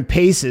different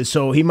paces.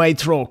 So he might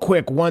throw a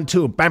quick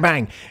 1-2, bang,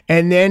 bang,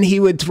 and then he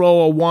would throw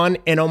a 1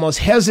 and almost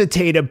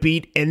hesitate a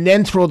beat and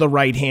then throw the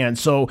right hand.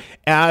 So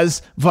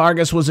as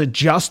Vargas was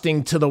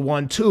adjusting to the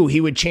 1-2,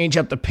 he would change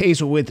up the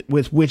pace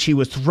with which he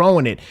was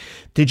throwing it.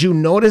 Did you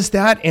notice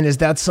that? And is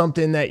that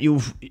something that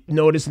you've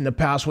noticed in the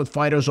past with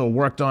fighters or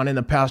worked on in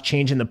the past,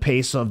 changing the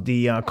pace of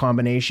the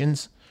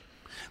combinations?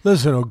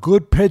 Listen, a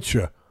good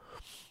pitcher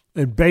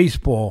in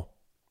baseball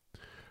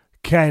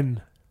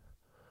can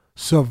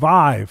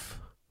survive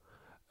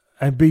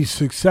and be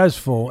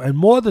successful, and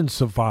more than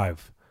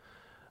survive,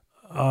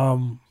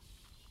 can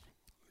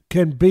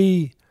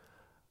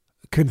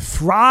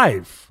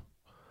thrive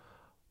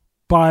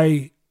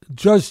by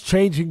just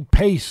changing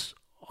pace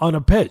on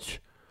a pitch.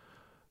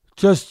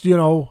 Just,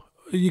 you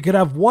could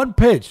have one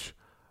pitch.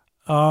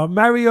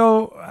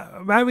 Mariano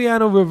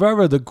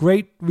Rivera, the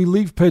great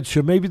relief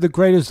pitcher, maybe the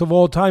greatest of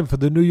all time for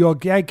the New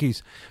York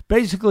Yankees,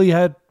 basically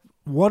had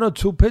 1 or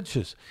 2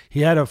 pitches.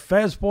 He had a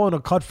fastball and a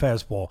cut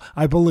fastball,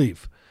 I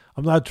believe.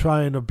 I'm not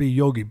trying to be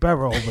Yogi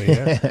Berra over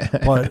here,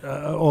 but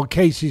or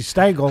Casey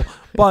Stengel,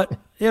 but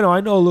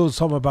I know a little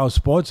something about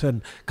sports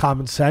and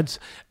common sense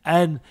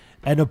and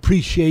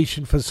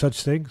appreciation for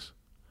such things.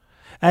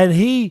 And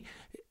he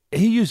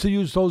used to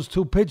use those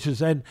 2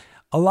 pitches, and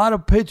a lot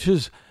of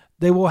pitchers,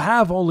 they will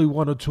have only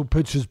 1 or 2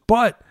 pitches,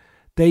 but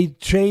they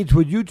change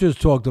what you just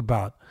talked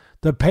about,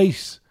 the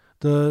pace.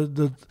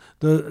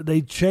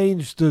 They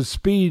change the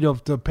speed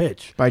of the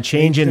pitch by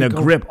changing the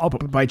grip.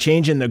 By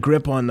changing the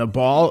grip on the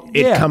ball,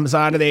 it comes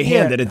out of their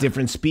hand at a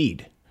different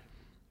speed.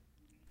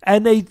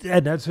 And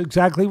that's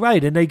exactly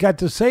right. And they got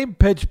the same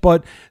pitch,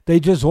 but they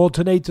just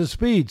alternate the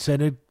speeds,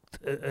 and it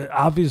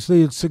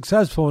obviously it's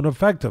successful and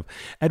effective.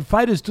 And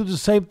fighters do the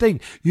same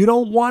thing. You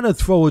don't want to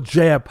throw a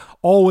jab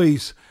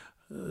always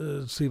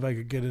let's see if I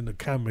could get in the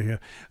camera here.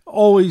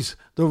 Always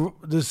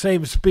the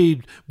same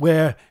speed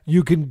where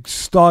you can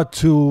start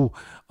to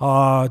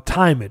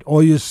time it,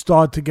 or you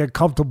start to get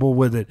comfortable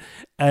with it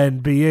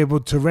and be able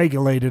to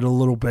regulate it a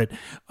little bit.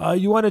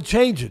 You want to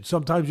change it.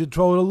 Sometimes you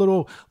throw it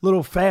a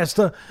little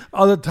faster.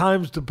 Other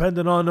times,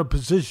 depending on the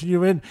position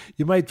you're in,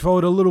 you might throw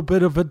it a little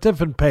bit of a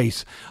different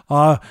pace.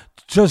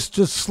 Just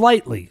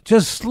slightly.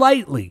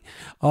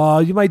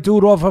 You might do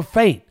it off a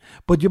feint,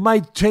 but you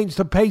might change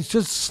the pace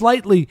just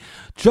slightly,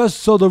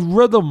 just so the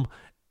rhythm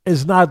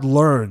is not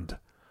learned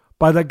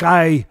by the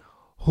guy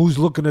who's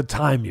looking to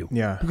time you.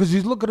 Yeah. Because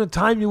he's looking to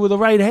time you with the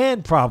right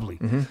hand, probably.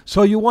 Mm-hmm.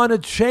 So you want to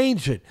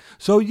change it.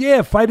 So,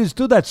 yeah, fighters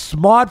do that.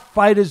 Smart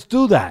fighters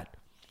do that.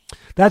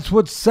 That's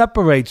what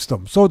separates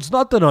them. So it's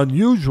nothing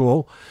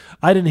unusual.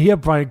 I didn't hear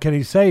Brian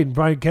Kenny say it. And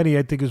Brian Kenny,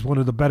 I think, is one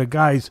of the better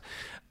guys.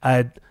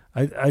 I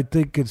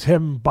think it's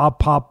him, Bob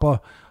Papa.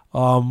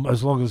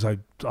 As long as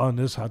on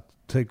this, I'll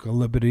take a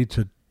liberty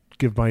to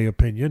give my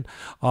opinion.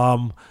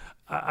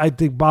 I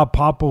think Bob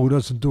Papa, who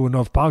doesn't do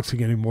enough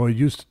boxing anymore, he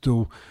used to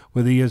do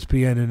with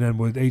ESPN and then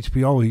with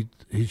HBO,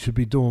 he should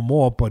be doing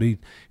more, but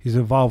he's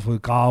involved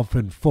with golf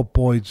and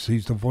football.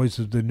 He's the voice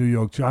of the New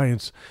York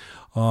Giants,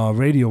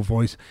 radio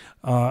voice.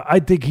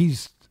 I think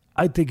he's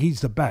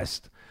the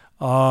best.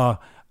 I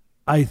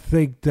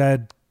think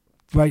that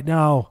right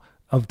now,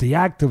 of the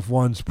active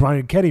ones,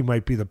 Brian Kenny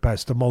might be the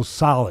best, the most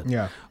solid.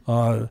 Yeah.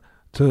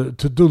 To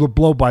do the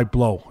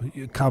blow-by-blow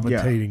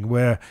commentating,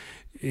 where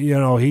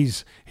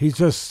he's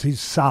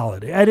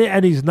solid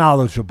and he's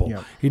knowledgeable.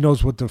 Yeah. He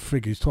knows what the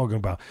frig he's talking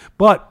about.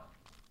 But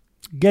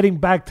getting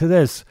back to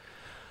this,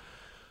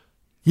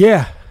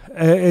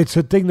 it's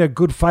a thing that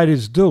good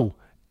fighters do.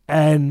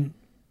 And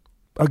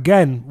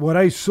again, what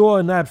I saw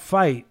in that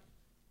fight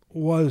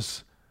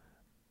was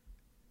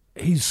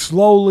he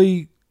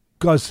slowly,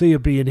 Garcia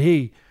being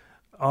he,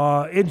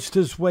 inched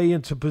his way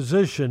into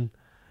position,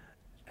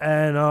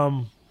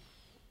 and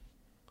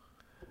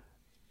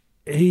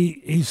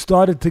he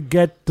started to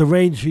get the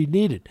range he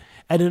needed.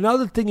 And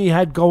another thing he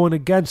had going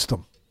against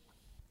him,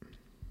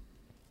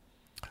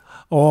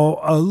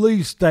 or at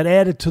least that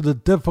added to the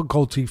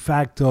difficulty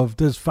factor of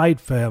this fight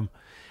for him,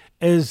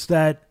 is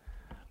that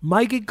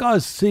Mikey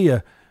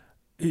Garcia,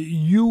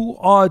 you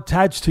are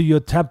attached to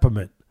your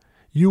temperament.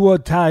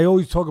 I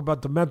always talk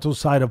about the mental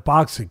side of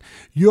boxing.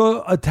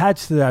 You're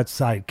attached to that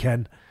side,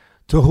 Ken,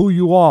 to who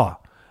you are.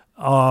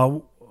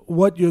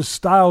 What your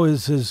style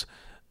is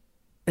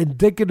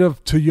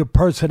indicative to your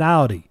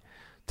personality,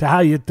 to how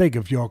you think.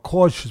 If you're a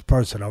cautious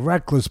person, a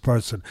reckless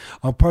person,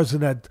 a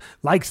person that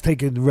likes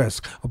taking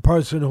risks, a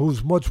person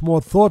who's much more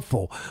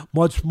thoughtful,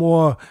 much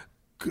more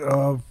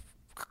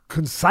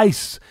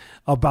concise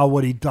about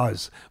what he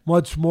does,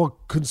 much more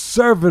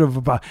conservative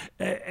about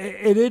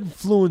it.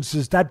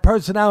 Influences, that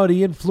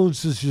personality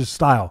influences your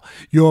style,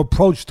 your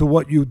approach to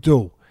what you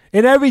do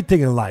in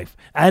everything in life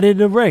and in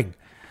the ring.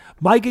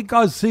 Mikey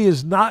Garcia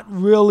is not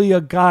really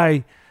a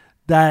guy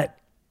that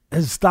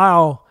his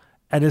style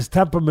and his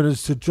temperament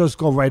is to just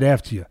go right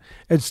after you.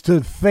 It's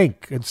to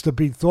think. It's to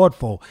be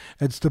thoughtful.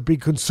 It's to be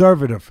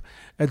conservative.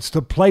 It's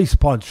to place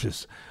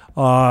punches.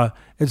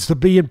 It's to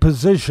be in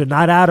position,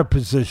 not out of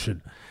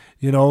position.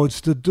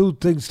 It's to do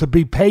things, to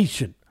be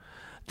patient.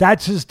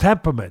 That's his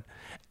temperament.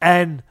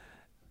 And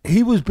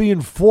he was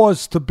being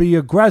forced to be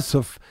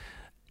aggressive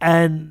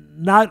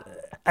and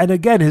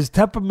again, his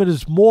temperament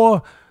is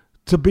more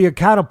to be a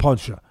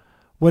counterpuncher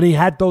when he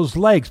had those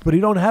legs, but he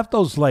don't have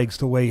those legs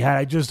the way he had.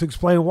 I just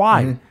explained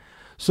why. Mm-hmm.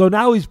 So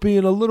now he's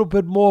being a little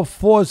bit more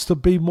forced to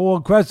be more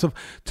aggressive,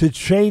 to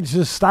change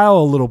his style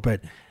a little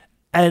bit.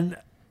 And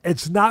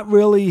it's not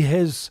really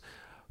his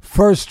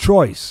first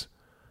choice.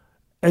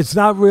 It's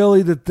not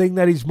really the thing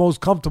that he's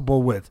most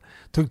comfortable with,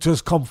 to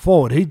just come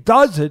forward. He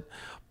does it,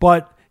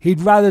 but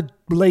he'd rather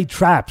lay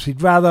traps.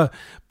 He'd rather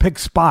pick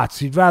spots.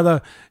 He'd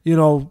rather,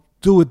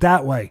 do it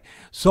that way.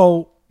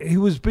 So he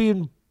was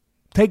being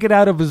taken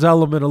out of his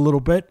element a little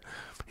bit.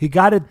 He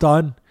got it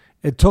done.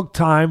 It took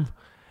time.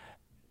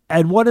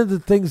 And one of the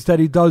things that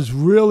he does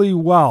really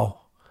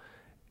well,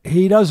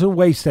 he doesn't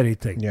waste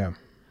anything. Yeah.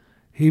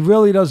 He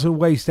really doesn't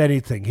waste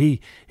anything.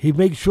 He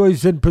makes sure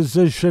he's in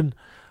position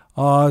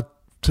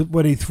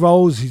when he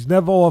throws. He's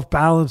never off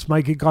balance,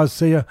 Mikey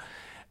Garcia.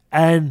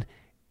 And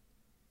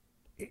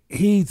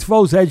he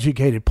throws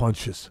educated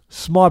punches,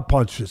 smart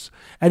punches.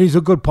 And he's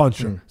a good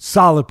puncher,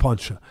 solid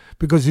puncher,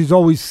 because he's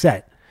always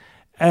set.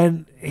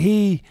 And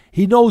he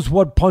knows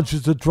what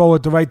punches to throw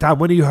at the right time.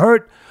 When he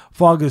hurt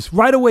Vargas,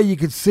 right away you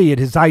could see it,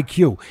 his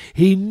IQ.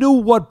 He knew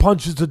what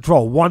punches to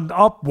throw. One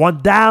up,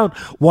 one down,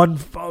 one,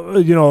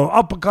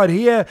 uppercut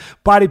here,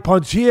 body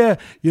punch here,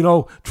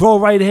 throw a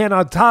right hand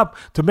on top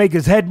to make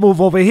his head move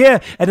over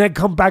here, and then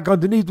come back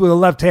underneath with a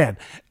left hand.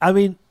 I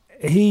mean,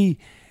 he's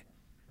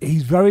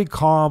very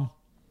calm.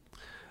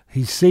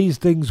 He sees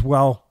things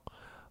well.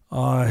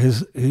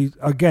 His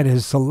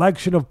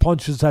selection of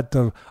punches at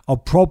the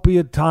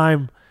appropriate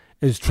time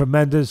is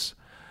tremendous.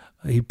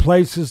 He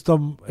places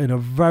them in a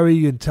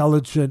very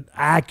intelligent,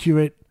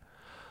 accurate,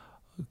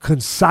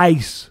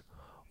 concise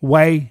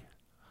way.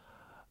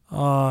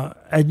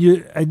 and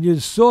you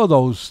saw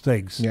those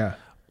things. Yeah.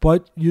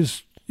 But you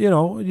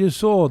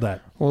saw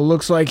that. Well, it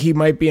looks like he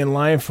might be in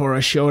line for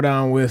a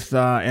showdown with,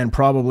 and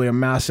probably a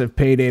massive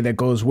payday that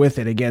goes with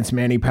it against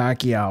Manny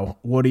Pacquiao.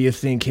 What do you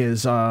think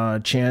his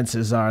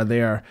chances are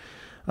there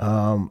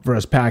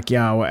versus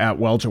Pacquiao at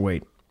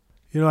welterweight?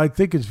 I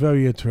think it's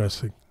very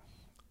interesting.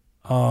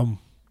 I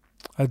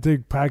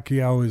think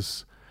Pacquiao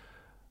is.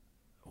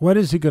 When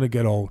is he going to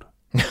get old?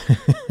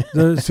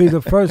 No,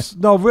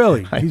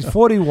 really. He's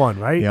 41,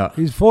 right? Yeah.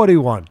 He's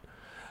 41.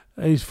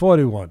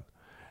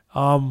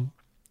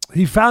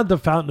 He found the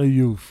fountain of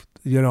youth,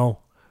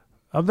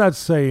 I'm not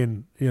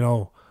saying,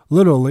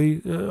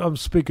 literally. I'm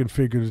speaking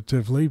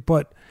figuratively.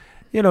 But,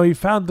 he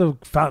found the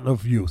fountain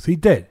of youth. He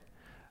did.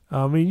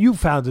 I mean, you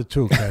found it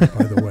too, Ken,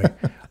 by the way.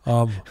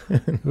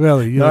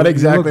 Really. Not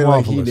exactly you look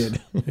like he marvelous.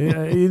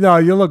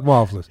 did. You look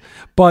marvelous.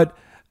 But,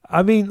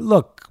 I mean,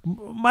 look,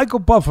 Michael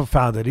Buffer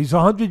found it. He's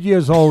 100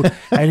 years old,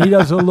 and he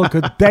doesn't look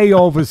a day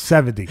over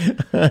 70.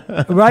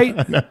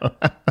 Right? No.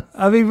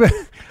 I mean,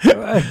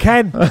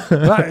 Ken,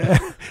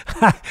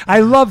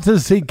 I love to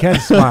see Ken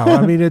smile.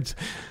 I mean,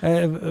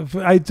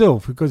 I do,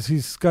 because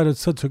he's got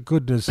such a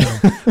goodness in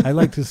him. I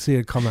like to see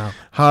it come out.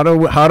 How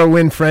to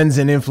win friends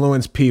and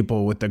influence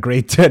people with the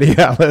great Teddy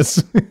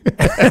Atlas.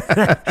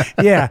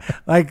 Yeah,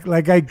 like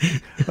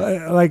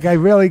I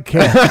really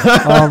care.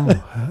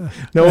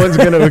 No one's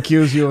going to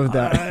accuse you of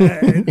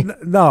that.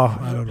 No,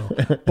 I don't know.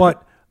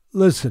 But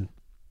listen,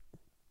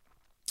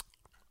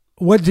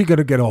 when's he going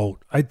to get old?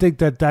 I think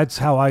that's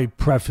how I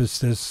preface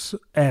this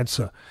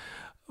answer.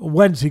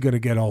 When's he going to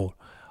get old?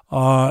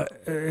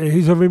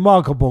 He's a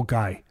remarkable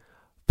guy,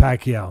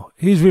 Pacquiao.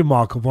 He's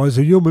remarkable as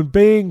a human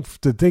being,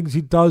 the things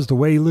he does, the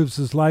way he lives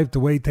his life, the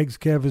way he takes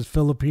care of his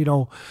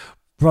Filipino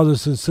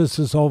brothers and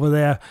sisters over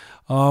there.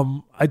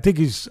 I think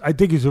he's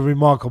a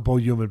remarkable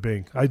human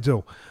being. I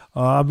do.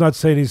 I'm not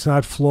saying he's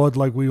not flawed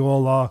like we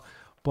all are,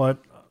 but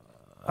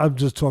I'm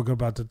just talking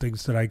about the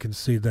things that I can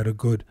see that are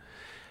good,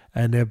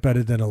 and they're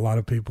better than a lot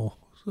of people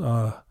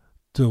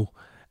do.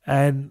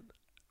 And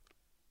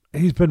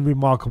he's been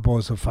remarkable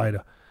as a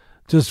fighter,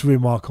 just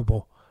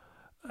remarkable.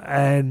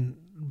 And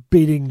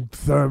beating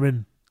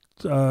Thurman,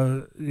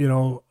 a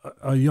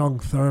young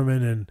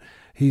Thurman, and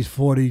he's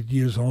 40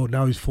 years old.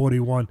 Now he's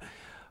 41.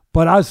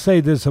 But I'll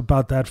say this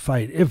about that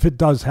fight, if it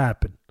does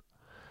happen.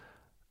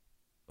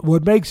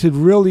 What makes it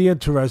really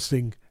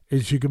interesting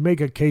is you can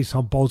make a case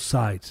on both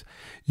sides.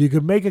 You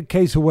can make a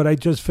case of what I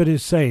just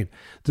finished saying.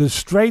 The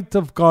strength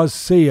of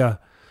Garcia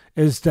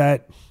is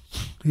that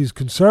he's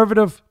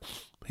conservative,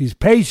 he's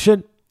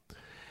patient,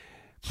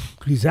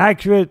 he's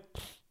accurate,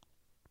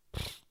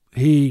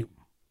 he's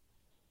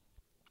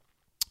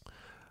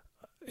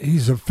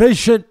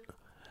efficient,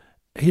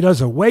 he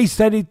doesn't waste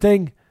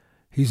anything,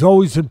 he's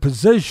always in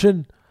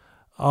position.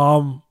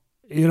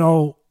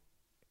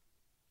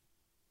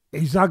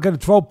 He's not going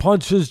to throw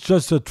punches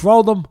just to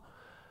throw them,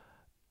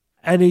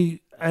 and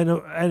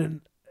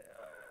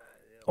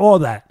all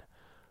that.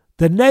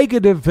 The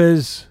negative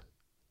is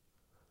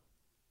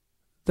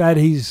that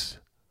he's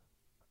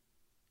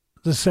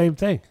the same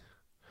thing.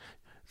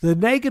 The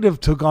negative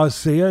to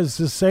Garcia is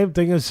the same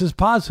thing as his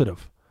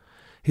positive.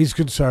 He's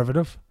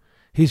conservative.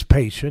 He's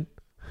patient.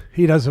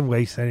 He doesn't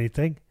waste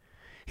anything.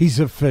 He's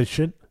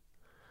efficient.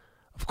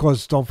 Of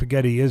course, don't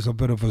forget he is a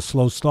bit of a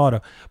slow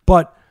starter.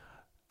 But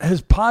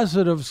his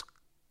positives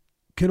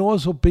can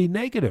also be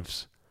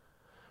negatives.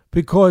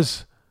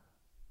 Because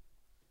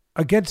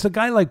against a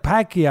guy like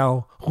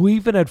Pacquiao, who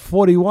even at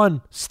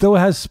 41 still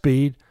has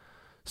speed,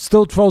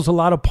 still throws a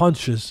lot of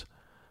punches,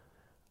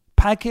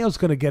 Pacquiao's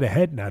going to get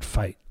ahead in that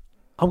fight.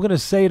 I'm going to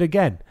say it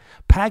again.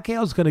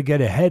 Pacquiao's going to get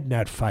ahead in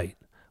that fight.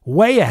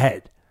 Way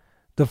ahead.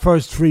 The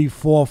first 3,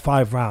 4,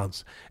 5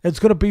 rounds. It's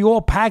going to be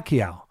all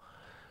Pacquiao.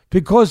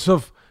 Because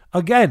of,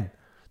 again,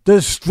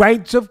 the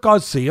strengths of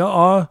Garcia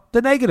are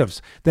the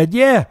negatives. That,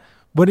 yeah,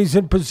 when he's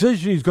in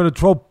position, he's going to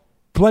throw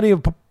plenty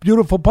of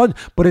beautiful punches,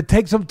 but it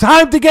takes him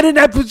time to get in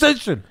that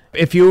position.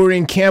 If you were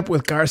in camp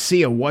with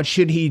Garcia, what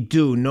should he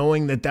do,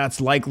 knowing that that's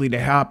likely to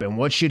happen?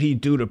 What should he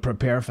do to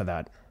prepare for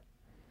that?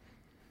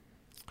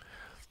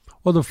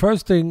 Well, the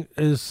first thing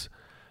is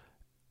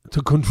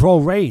to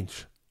control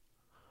range.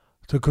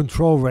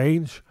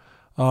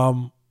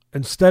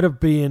 Instead of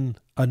being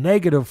a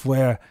negative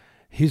where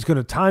he's going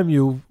to time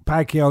you,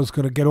 Pacquiao's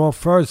going to get off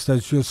first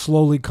as you're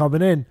slowly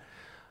coming in,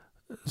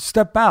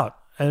 step out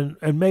and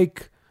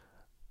make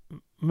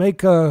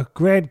a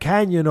Grand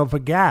Canyon of a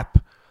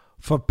gap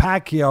for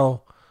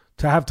Pacquiao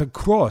to have to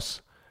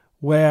cross,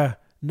 where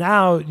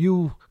now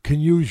you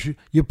can use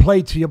your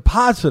play to your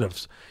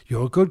positives.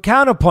 You're a good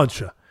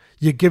counterpuncher.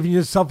 You're giving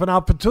yourself an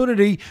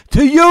opportunity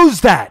to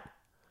use that.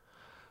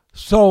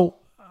 So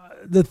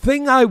the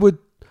thing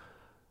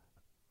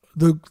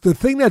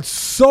that's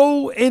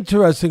so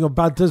interesting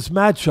about this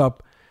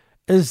matchup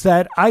is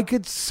that I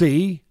could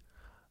see,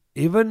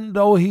 even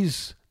though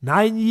he's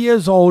 9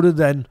 years older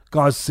than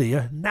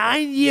Garcia,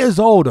 9 years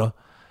older,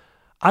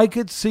 I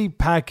could see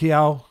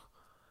Pacquiao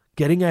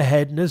getting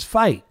ahead in this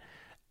fight,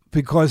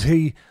 because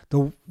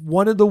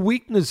one of the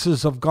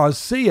weaknesses of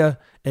Garcia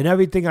and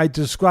everything I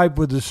described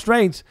with the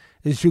strengths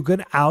is you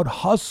can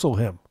out-hustle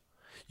him.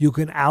 You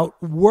can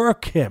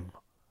outwork him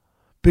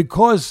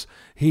because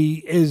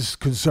he is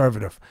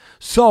conservative.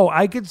 So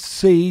I could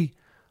see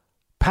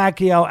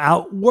Pacquiao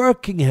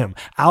outworking him,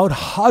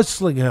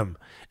 out-hustling him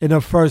in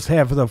the first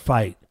half of the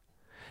fight.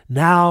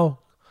 Now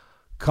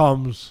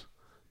comes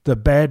the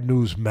bad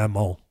news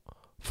memo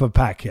for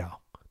Pacquiao.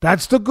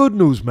 That's the good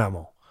news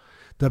memo.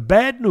 The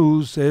bad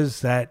news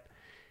is that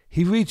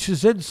he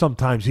reaches in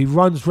sometimes. He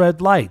runs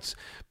red lights.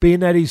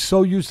 Being that he's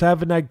so used to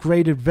having that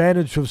great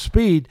advantage of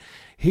speed,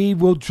 he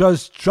will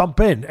just jump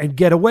in and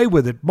get away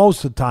with it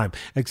most of the time,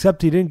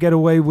 except he didn't get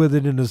away with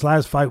it in his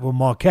last fight with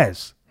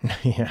Marquez.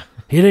 Yeah.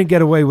 He didn't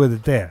get away with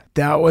it there.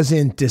 That was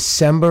in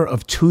December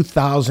of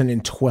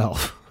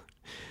 2012.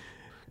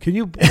 Can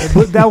you?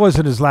 That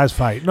wasn't his last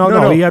fight.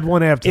 No. He had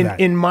one after that.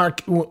 In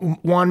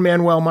Juan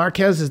Manuel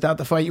Marquez, is that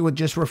the fight you were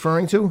just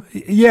referring to?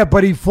 Yeah,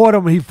 but he fought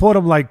him. He fought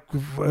him like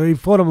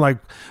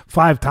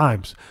 5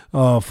 times,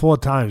 4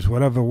 times,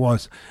 whatever it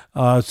was.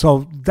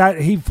 So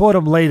that he fought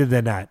him later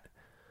than that.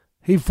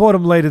 He fought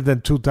him later than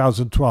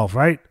 2012,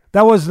 right?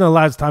 That wasn't the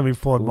last time he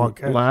fought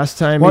Marquez. Last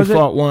time he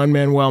fought Juan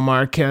Manuel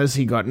Marquez,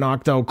 he got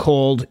knocked out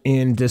cold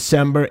in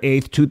December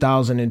 8th,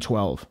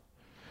 2012.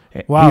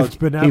 Wow, it's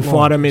been that long. He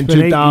fought him in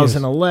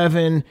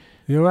 2011.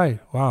 You're right.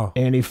 Wow.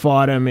 And he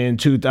fought him in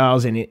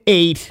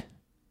 2008.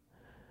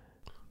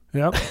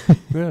 Yep.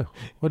 Yeah.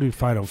 What did he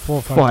fight him? 4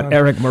 or 5 Fought times?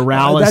 Eric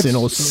Morales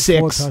in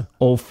 06,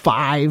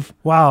 05.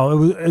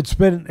 Wow. It's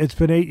been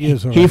 8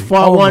 years already. He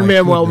fought Juan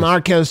Manuel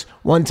Marquez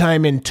one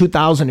time in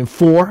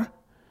 2004.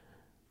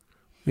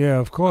 Yeah,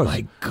 of course.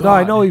 My God. No,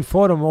 I know he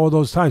fought him all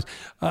those times.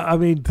 I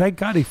mean, thank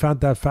God he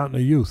found that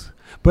fountain of youth.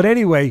 But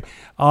anyway,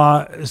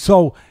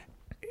 so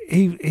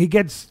he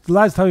gets, the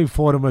last time he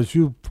fought him, as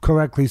you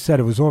correctly said,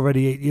 it was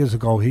already 8 years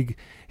ago.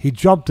 He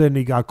jumped in,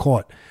 he got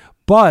caught.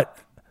 But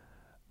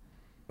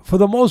for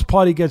the most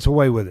part, he gets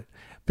away with it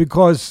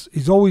because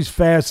he's always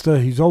faster.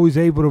 He's always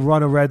able to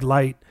run a red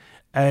light,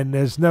 and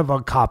there's never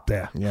a cop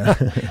there. Yeah.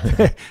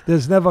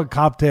 There's never a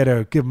cop there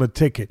to give him a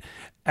ticket.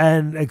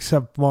 And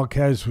except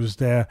Marquez was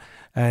there,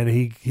 and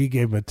he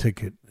gave him a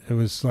ticket. It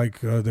was like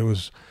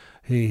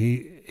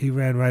he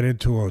ran right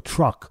into a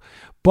truck.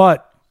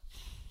 But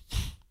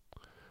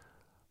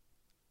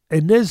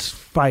in this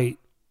fight,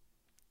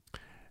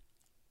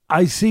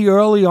 I see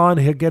early on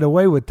he'll get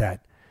away with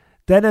that.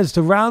 Then as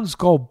the rounds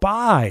go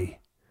by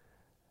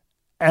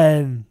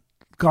and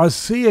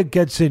Garcia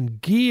gets in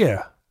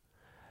gear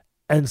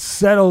and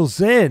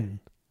settles in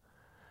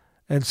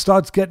and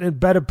starts getting in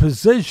better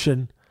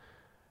position,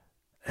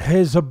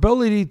 his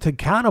ability to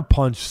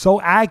counterpunch so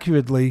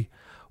accurately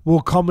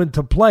will come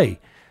into play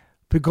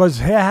because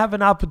he'll have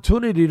an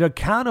opportunity to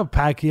counter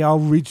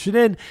Pacquiao reaching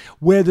in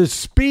where the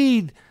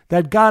speed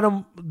that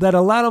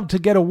allowed him to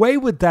get away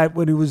with that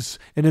when he was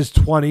in his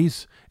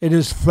 20s, in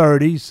his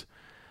 30s,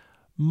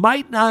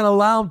 might not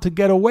allow him to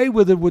get away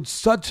with it with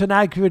such an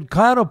accurate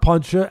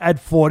counterpuncher at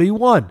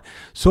 41.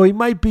 So he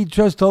might be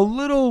just a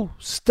little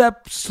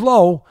step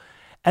slow,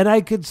 and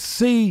I could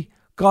see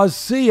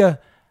Garcia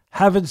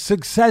having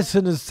success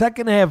in the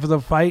second half of the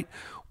fight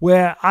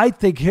where I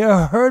think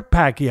he'll hurt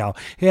Pacquiao.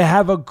 He'll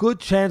have a good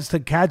chance to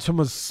catch him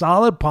a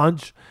solid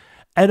punch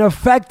and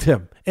affect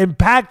him,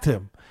 impact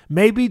him,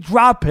 maybe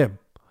drop him.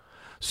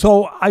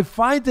 So I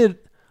find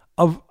it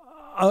an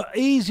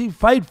easy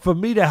fight for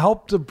me to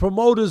help the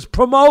promoters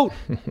promote,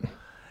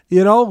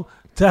 to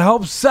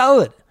help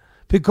sell it.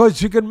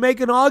 Because you can make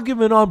an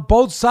argument on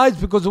both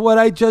sides because of what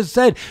I just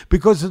said,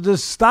 because of the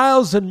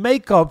styles and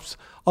makeups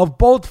of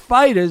both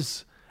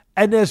fighters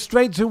and their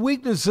strengths and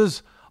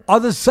weaknesses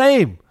are the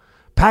same.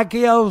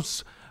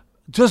 Pacquiao's,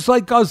 just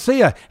like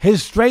Garcia,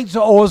 his strengths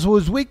are also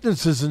his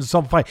weaknesses in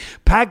some fight.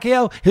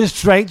 Pacquiao, his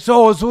strengths are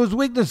also his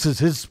weaknesses.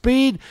 His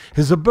speed,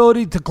 his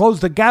ability to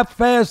close the gap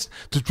fast,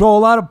 to throw a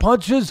lot of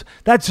punches,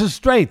 that's his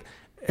strength.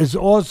 It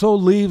also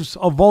leaves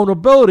a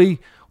vulnerability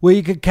where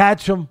you can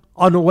catch him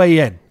on the way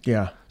in.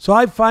 Yeah. So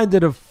I find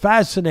it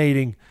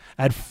fascinating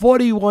at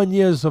 41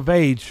 years of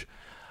age.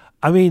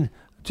 I mean,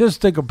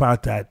 just think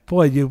about that.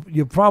 Boy,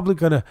 you're probably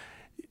going to...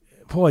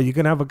 you're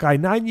going to have a guy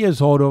 9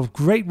 years old,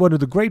 one of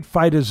the great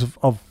fighters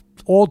of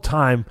all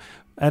time,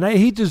 and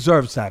he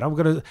deserves that.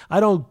 I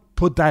don't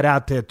put that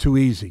out there too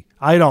easy.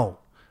 I don't.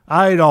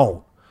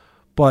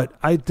 But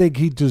I think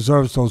he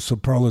deserves those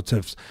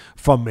superlatives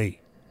from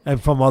me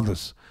and from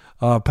others,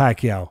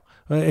 Pacquiao.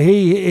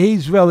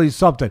 He's really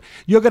something.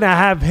 You're going to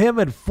have him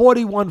at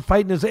 41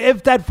 fighting,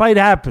 if that fight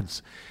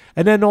happens.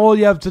 And then all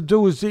you have to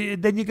do is, then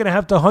you're going to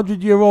have the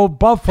 100-year-old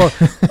buffer,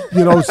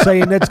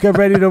 saying, let's get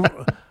ready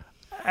to...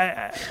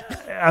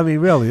 I mean,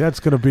 really, that's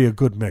going to be a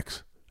good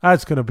mix.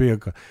 That's going to be a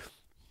good...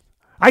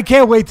 I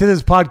can't wait till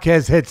this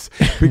podcast hits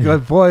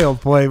because, boy, oh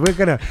boy, we're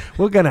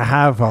gonna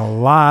have a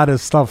lot of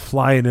stuff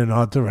flying in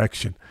our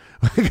direction.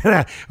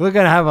 we're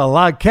gonna have a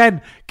lot.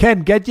 Ken,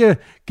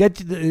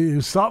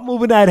 start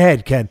moving that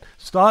head, Ken.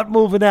 Start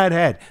moving that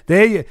head.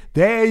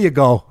 There you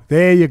go,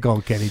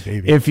 Kenny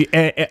baby. If you,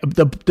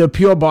 the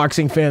pure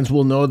boxing fans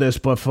will know this,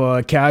 but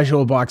for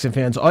casual boxing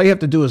fans, all you have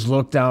to do is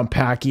look down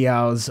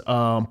Pacquiao's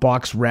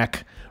box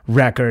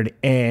record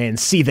and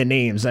see the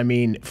names. I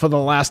mean, for the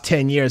last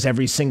 10 years,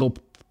 every single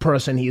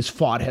person he's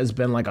fought has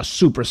been like a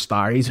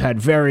superstar. He's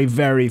had very,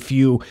 very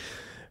few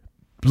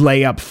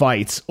layup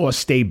fights or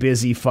stay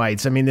busy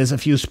fights. I mean, there's a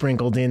few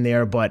sprinkled in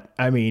there, but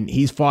I mean,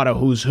 he's fought a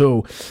who's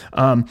who.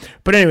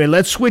 But anyway,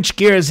 let's switch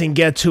gears and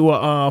get to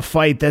a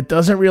fight that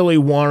doesn't really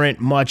warrant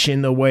much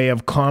in the way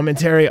of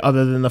commentary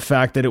other than the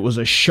fact that it was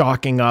a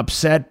shocking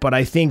upset. But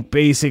I think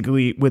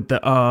basically with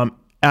the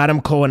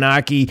Adam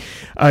Kownacki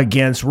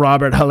against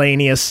Robert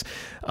Helenius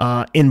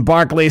in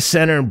Barclays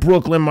Center in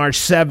Brooklyn, March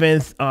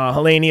 7th.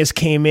 Helenius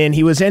came in.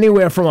 He was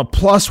anywhere from a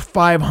plus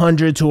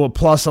 500 to a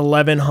plus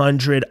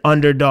 1,100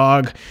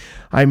 underdog.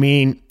 I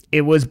mean,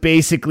 it was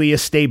basically a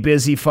stay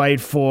busy fight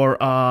for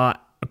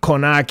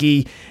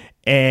Kownacki,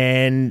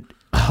 and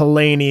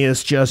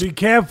Helenius just... Be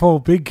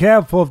careful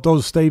of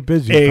those stay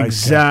busy fights.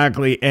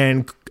 Exactly,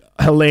 and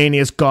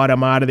Helenius got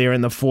him out of there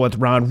in the fourth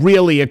round,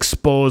 really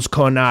exposed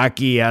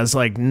Kownacki as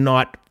like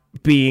not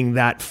being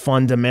that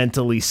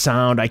fundamentally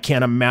sound. I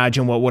can't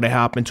imagine what would have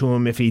happened to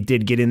him if he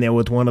did get in there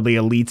with one of the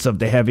elites of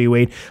the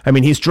heavyweight. I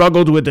mean, he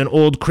struggled with an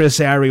old Chris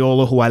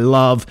Arreola, who I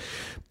love,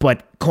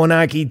 but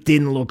Kownacki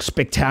didn't look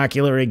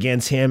spectacular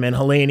against him, and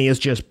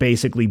Helenius just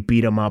basically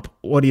beat him up.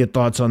 What are your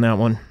thoughts on that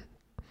one?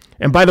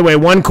 And by the way,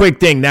 one quick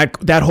thing,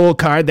 that whole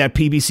card, that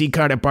PBC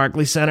card at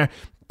Barclays Center,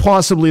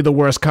 possibly the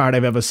worst card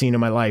I've ever seen in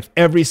my life.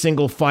 Every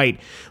single fight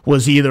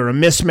was either a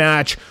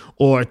mismatch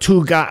or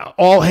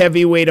all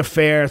heavyweight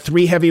affair,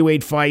 3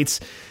 heavyweight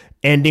fights,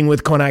 ending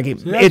with Kownacki.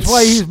 That's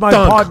why he's my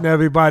partner,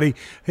 everybody.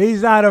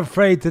 He's not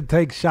afraid to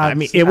take shots. I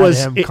mean, it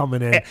was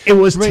coming in. It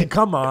was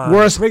come on,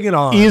 bring it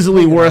on.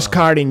 Easily worst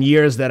card in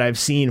years that I've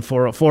seen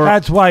for.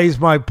 That's why he's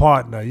my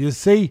partner. You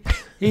see.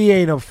 He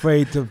ain't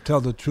afraid to tell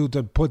the truth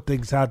and put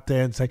things out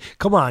there and say,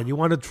 come on, you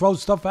want to throw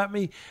stuff at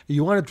me?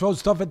 You want to throw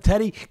stuff at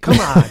Teddy? Come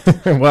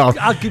on. Well,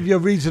 I'll give you a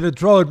reason to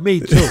throw at me,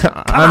 too.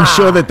 I'm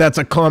sure that's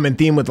a common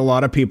theme with a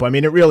lot of people. I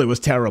mean, it really was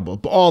terrible.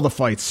 All the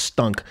fights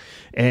stunk.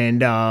 And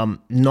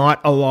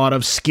not a lot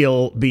of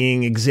skill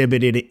being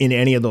exhibited in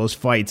any of those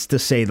fights, to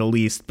say the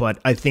least. But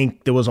I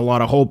think there was a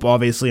lot of hope,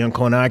 obviously, on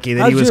Kownacki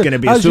that he was going to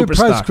be a superstar. How's your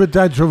press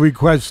credential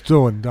request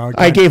doing, dog?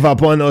 I gave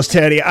up on those,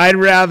 Teddy. I'd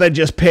rather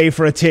just pay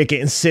for a ticket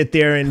and sit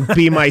there and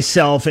be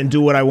myself and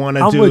do what I want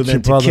to do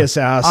than to kiss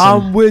ass.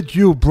 I'm with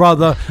you,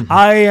 brother.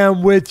 I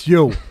am with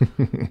you.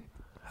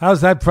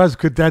 How's that press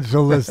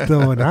credential list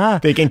doing, huh?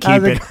 They can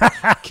keep it.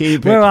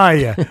 Keep it. Where are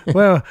you?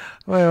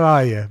 Where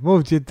are you?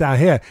 Moved you down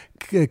here.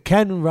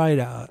 Ken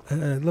Ryder.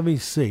 Let me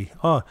see.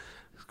 Oh,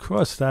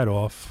 cross that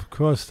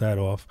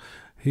off.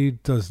 He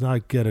does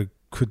not get a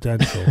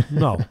credential.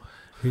 No.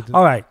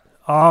 All right.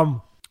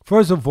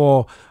 First of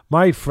all,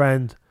 my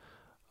friend,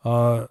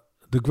 the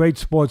great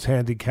sports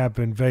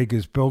handicapper in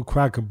Vegas, Bill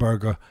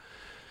Krakenberger,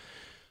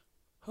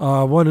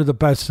 one of the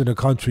best in the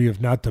country,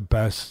 if not the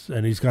best,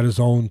 and he's got his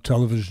own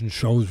television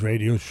shows,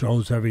 radio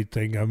shows,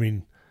 everything. I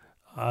mean,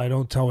 I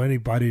don't tell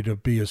anybody to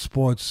be a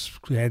sports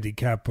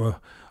handicapper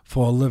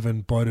for a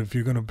living, but if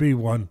you're going to be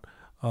one,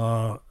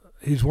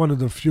 he's one of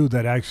the few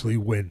that actually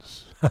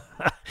wins.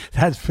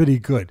 That's pretty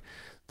good.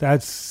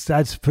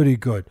 That's pretty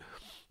good.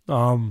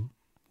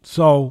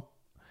 So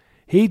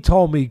he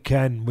told me,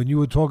 Ken, when you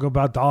were talking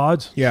about the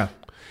odds, yeah,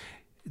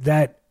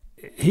 that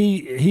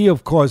he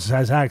of course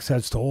has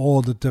access to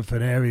all the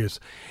different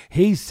areas.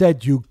 He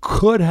said you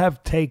could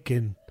have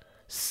taken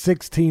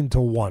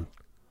 16-1.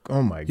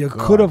 Oh my God! You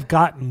could have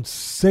gotten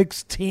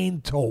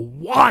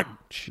 16-1.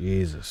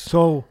 Jesus.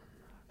 So,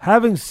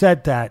 having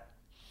said that,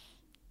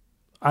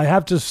 I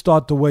have to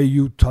start the way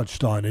you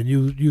touched on, and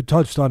you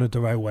touched on it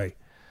the right way.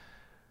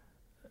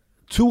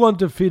 2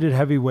 undefeated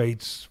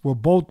heavyweights were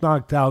both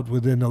knocked out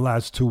within the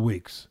last 2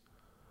 weeks.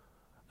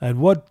 And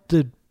what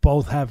did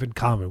both have in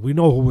common? We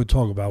know who we're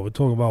talking about. We're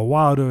talking about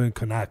Wilder and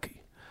Kownacki.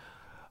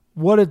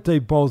 What did they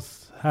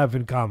both have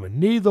in common?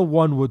 Neither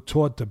one were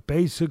taught the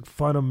basic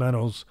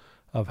fundamentals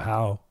of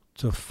how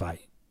to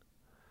fight.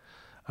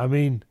 I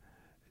mean,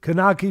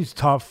 Kownacki's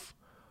tough,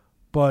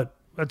 but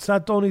that's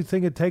not the only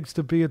thing it takes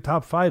to be a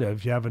top fighter,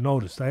 if you haven't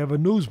noticed. I have a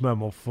news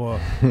memo for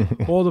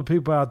all the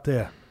people out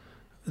there.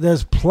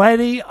 There's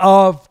plenty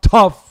of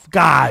tough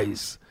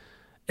guys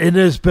in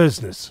this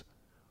business.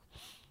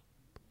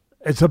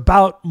 It's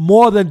about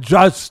more than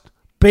just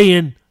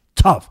being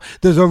tough.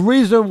 There's a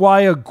reason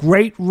why a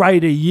great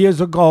writer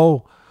years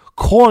ago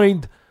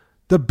coined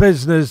the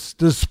business,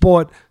 the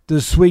sport,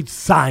 the sweet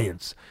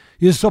science.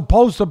 You're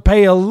supposed to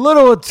pay a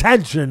little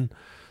attention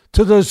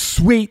to the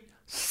sweet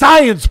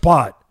science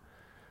part,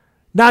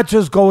 not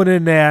just going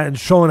in there and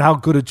showing how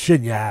good a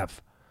chin you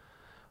have.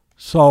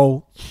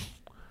 So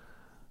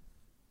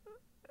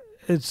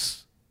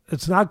it's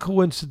not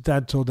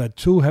coincidental that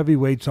 2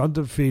 heavyweights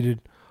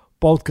undefeated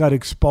both got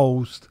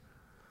exposed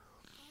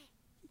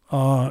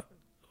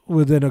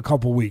within a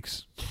couple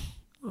weeks.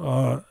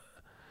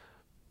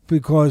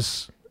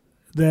 because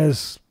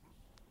there's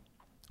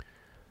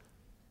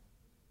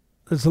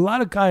a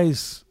lot of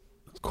guys,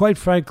 quite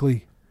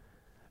frankly,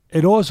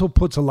 it also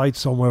puts a light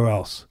somewhere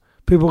else.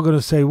 People are going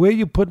to say, where are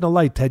you putting a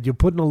light, Ted? You're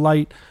putting a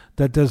light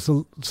that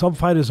some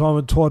fighters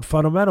aren't taught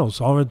fundamentals,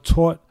 aren't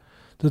taught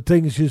the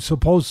things you're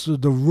supposed to,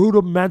 the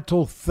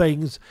rudimental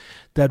things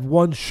that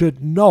one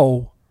should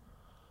know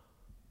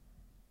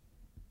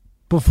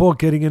before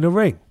getting in the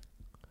ring.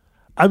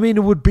 I mean,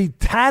 it would be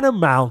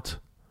tantamount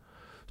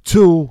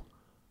to,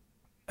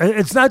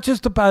 it's not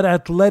just about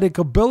athletic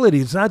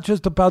ability. It's not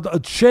just about a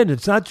chin.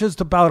 It's not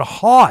just about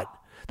heart.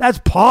 That's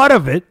part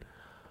of it.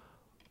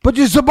 But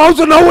you're supposed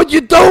to know what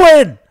you're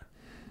doing.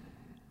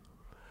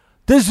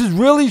 This is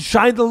really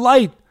shine the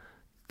light.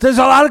 There's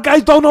a lot of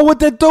guys don't know what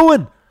they're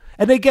doing.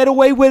 And they get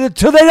away with it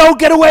till they don't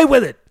get away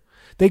with it.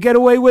 They get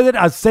away with it,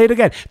 I'll say it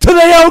again, till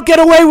they don't get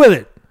away with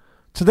it.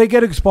 Till they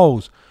get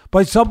exposed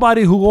by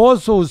somebody who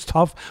also is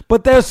tough,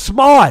 but they're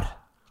smart.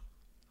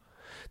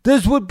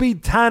 This would be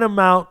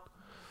tantamount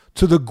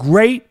to the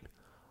great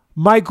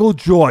Michael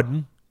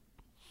Jordan,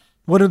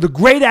 one of the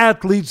great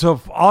athletes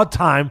of our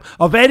time,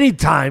 of any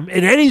time,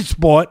 in any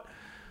sport,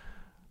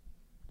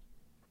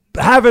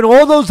 having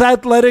all those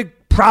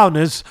athletic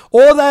prowess,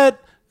 all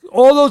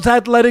those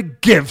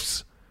athletic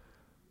gifts,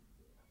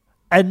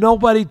 and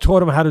nobody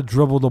taught him how to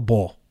dribble the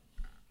ball.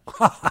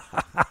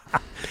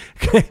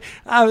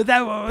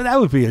 That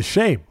would be a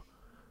shame.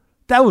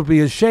 That would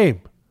be a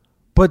shame.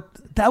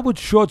 But that would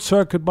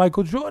short-circuit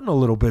Michael Jordan a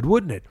little bit,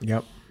 wouldn't it?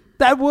 Yep.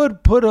 That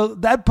would put a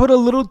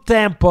little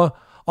damper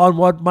on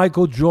what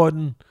Michael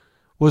Jordan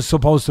was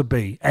supposed to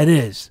be and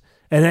is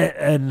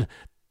and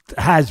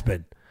has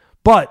been.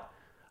 But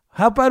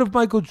how about if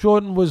Michael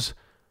Jordan was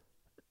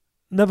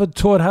never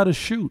taught how to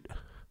shoot?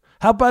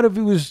 How about if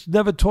he was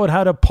never taught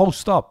how to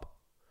post up?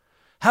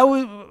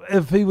 How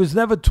if he was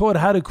never taught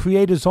how to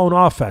create his own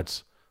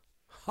offense?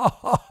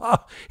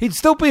 He'd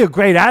still be a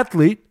great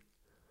athlete.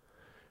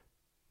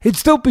 He'd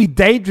still be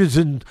dangerous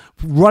in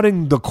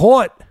running the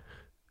court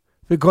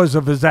because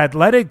of his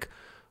athletic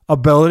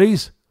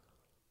abilities.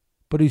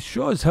 But he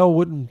sure as hell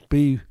wouldn't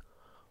be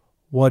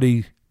what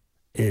he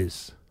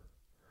is.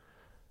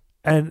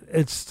 And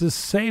it's the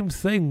same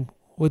thing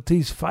with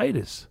these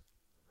fighters.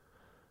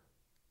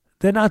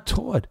 They're not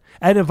taught.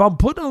 And if I'm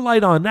putting a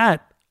light on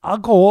that, I'll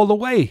go all the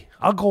way.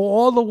 I'll go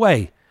all the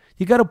way.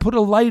 You got to put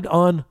a light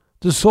on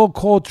the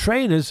so-called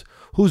trainers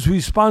whose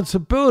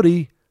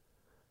responsibility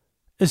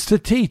is to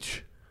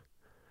teach.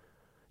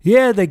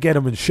 Yeah, they get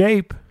them in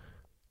shape.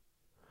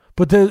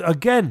 But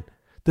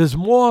there's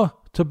more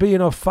to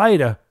being a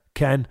fighter,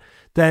 Ken,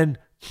 than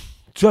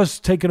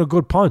just taking a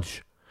good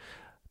punch.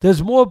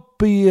 There's more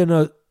being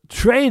a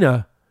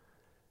trainer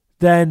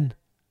than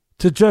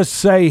to just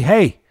say,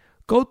 hey,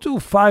 go do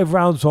 5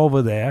 rounds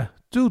over there,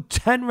 do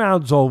 10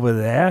 rounds over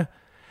there,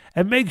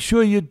 and make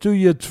sure you do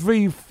your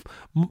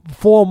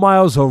 3-4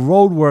 miles of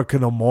road work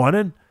in the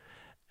morning,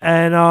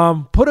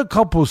 and put a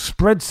couple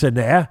sprints in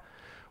there.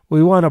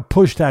 We want to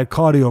push that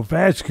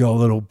cardiovascular a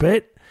little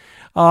bit.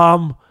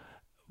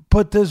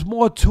 But there's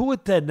more to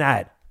it than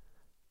that.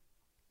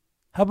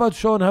 How about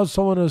showing how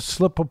someone will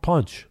slip a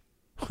punch?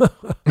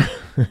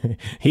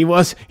 He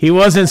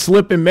wasn't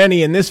slipping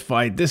many in this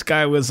fight. This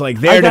guy was like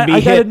there to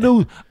be hit.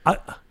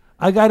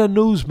 I got a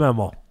news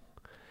memo.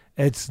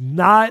 It's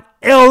not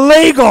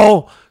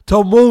illegal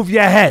to move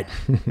your head.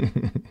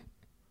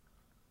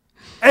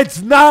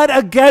 It's not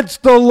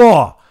against the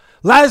law.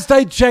 Last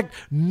I checked,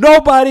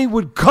 nobody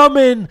would come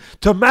in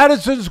to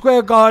Madison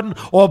Square Garden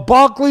or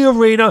Barclays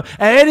Arena or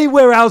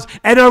anywhere else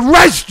and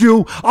arrest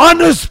you on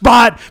the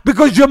spot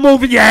because you're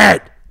moving your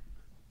head.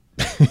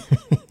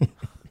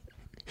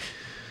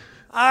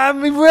 I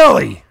mean,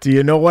 really. Do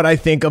you know what I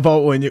think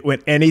about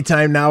when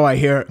anytime now I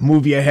hear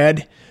move your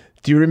head?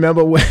 Do you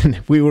remember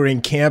when we were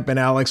in camp and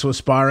Alex was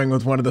sparring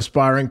with one of the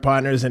sparring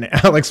partners and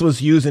Alex was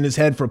using his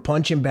head for a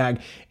punching bag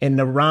and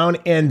the round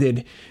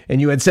ended and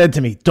you had said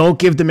to me, don't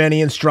give them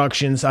any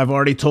instructions. I've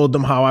already told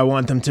them how I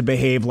want them to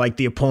behave like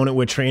the opponent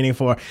we're training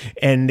for.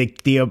 And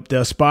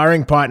the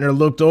sparring partner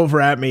looked over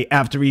at me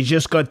after he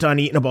just got done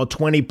eating about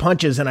 20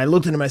 punches and I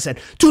looked at him and I said,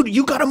 dude,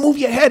 you got to move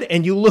your head.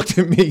 And you looked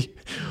at me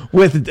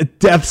with a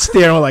death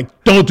stare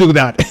like, don't do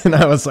that. And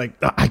I was like,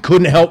 I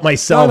couldn't help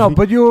myself. No,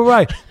 but you were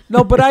right.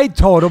 No, but I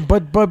told him,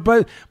 but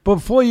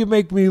before you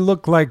make me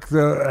look like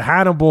the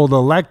Hannibal the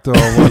Lecter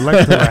or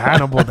Lecter the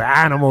Hannibal the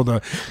animal,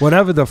 the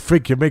whatever the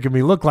freak you're making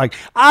me look like,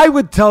 I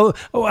would tell,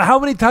 how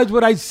many times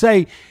would I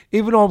say,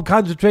 even though I'm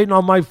concentrating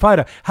on my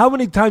fighter, how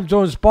many times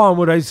during sparring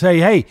would I say,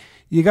 hey,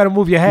 you got to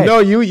move your head? No,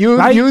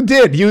 you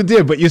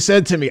did, but you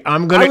said to me, I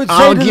would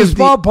say to the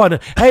sparring partner,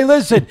 hey,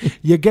 listen,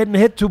 you're getting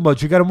hit too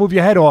much. You got to move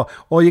your head, or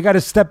you got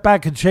to step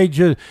back and change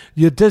your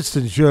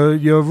distance,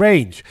 your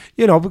range,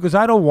 because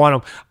I don't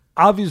want them.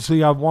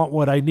 Obviously, I want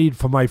what I need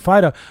for my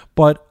fighter,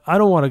 but I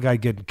don't want a guy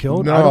getting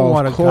killed. No, I don't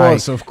want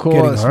of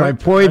course. My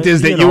point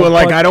is that you were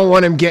like, I don't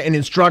want him getting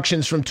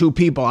instructions from 2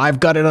 people. I've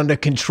got it under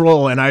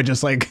control, and I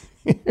just like...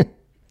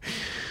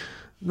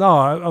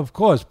 No, of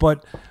course,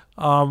 but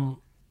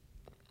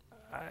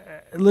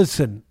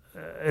listen,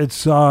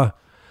 it's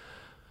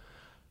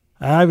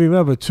I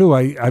remember too.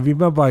 I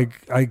remember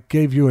I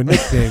gave you a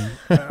nickname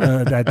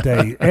that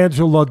day,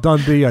 Angelo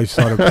Dundee. I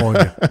started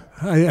calling you.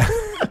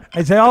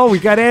 I say, oh, we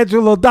got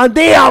Angelo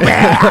Dundee over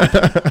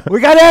here.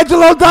 We got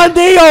Angelo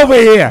Dundee over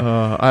here.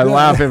 I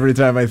laugh every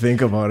time I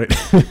think about it.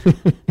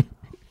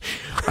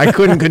 I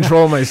couldn't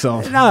control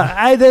myself.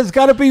 No, there's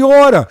got to be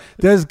order.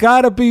 There's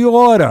got to be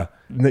order.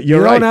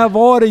 You're right. Don't have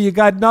order, you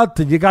got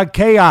nothing. You got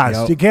chaos.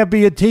 Yep. You can't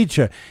be a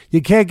teacher.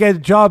 You can't get a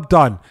job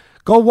done.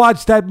 Go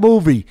watch that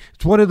movie.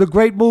 It's one of the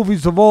great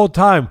movies of all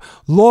time.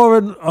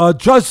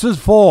 Justice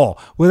Fall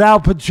with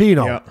Al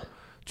Pacino. Yep.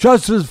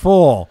 Justice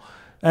Fall.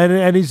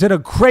 And he's in a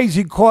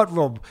crazy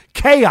courtroom.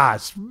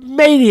 Chaos.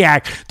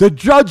 Maniac. The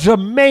judge a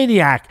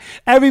maniac.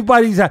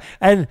 Everybody's...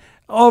 And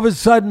all of a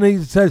sudden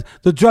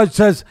the judge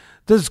says,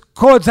 this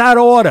court's out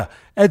of order.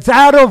 It's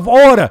out of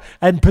order.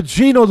 And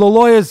Pacino, the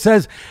lawyer,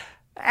 says...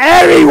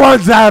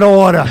 Everyone's out of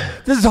order.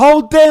 This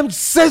whole damn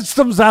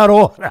system's out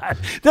of order.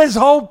 This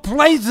whole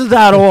place is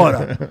out of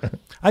order.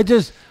 I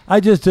just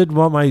didn't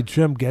want my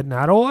gym getting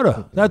out of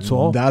order. That's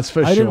all. That's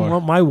for sure. I didn't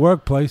want my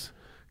workplace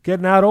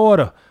getting out of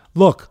order.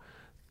 Look,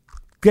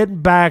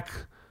 getting back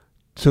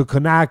to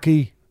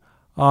Kanaki,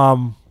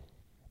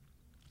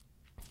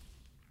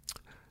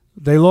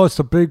 they lost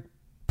a big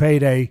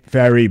payday.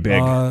 Very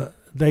big.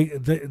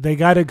 They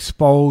got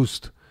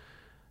exposed.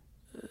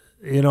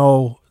 You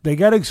know, they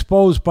got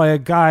exposed by a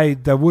guy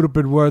that would have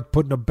been worth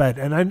putting a bet.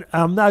 And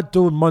I'm not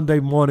doing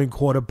Monday morning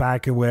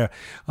quarterbacking where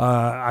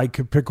I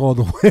could pick all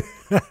the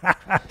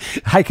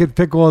I could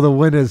pick all the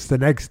winners the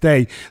next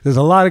day. There's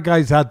a lot of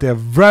guys out there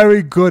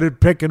very good at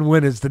picking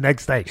winners the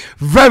next day.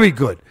 Very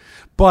good.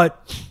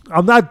 But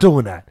I'm not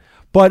doing that.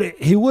 But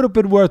he would have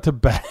been worth a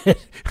bet.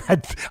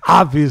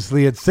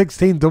 Obviously, at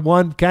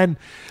 16-1, Ken,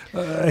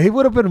 he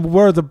would have been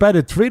worth a bet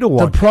at 3-1.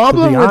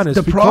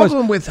 The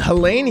problem with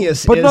Hellenius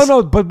is... But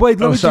wait,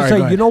 let me just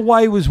say, you know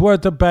why he was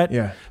worth a bet?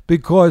 Yeah.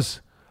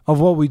 Because of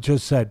what we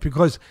just said.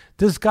 Because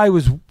this guy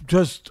was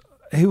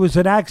he was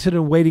an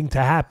accident waiting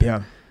to happen.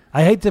 Yeah.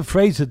 I hate to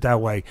phrase it that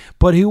way,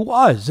 but he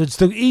was. It's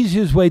the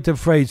easiest way to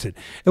phrase it.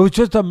 It was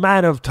just a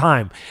matter of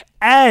time.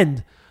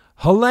 And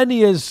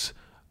Hellenius...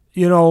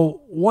 You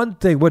know, one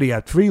thing, what do you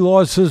have? 3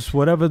 losses,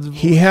 whatever.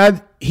 He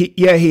had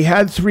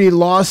 3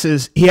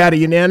 losses. He had a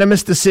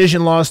unanimous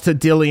decision loss to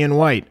Dillian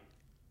White.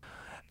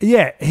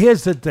 Yeah,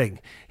 here's the thing.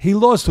 He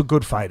lost to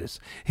good fighters.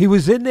 He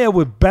was in there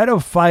with better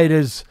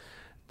fighters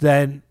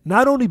than,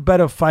 not only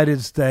better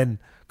fighters than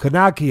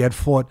Kanaki had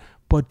fought,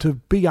 but to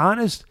be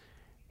honest,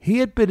 he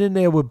had been in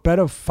there with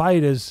better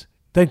fighters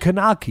than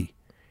Kanaki.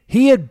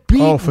 He had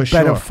beaten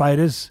better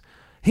fighters.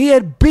 He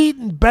had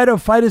beaten better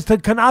fighters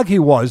than Kanaki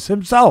was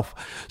himself.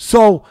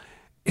 So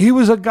he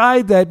was a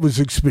guy that was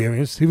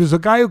experienced. He was a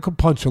guy who could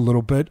punch a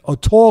little bit, a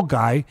tall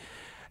guy,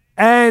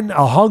 and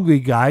a hungry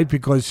guy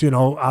because, you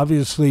know,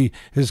 obviously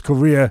his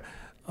career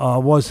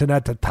wasn't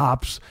at the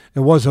tops.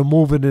 It wasn't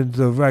moving in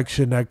the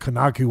direction that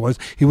Kanaki was.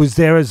 He was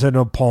there as an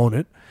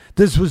opponent.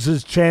 This was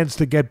his chance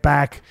to get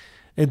back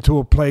into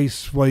a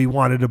place where he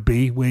wanted to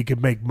be, where he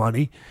could make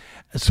money.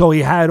 So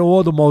he had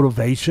all the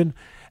motivation.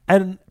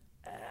 And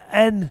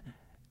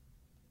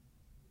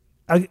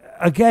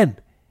again,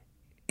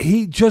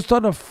 he just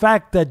on the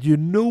fact that you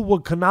knew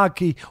what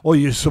Kanaki, or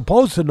you're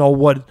supposed to know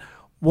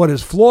what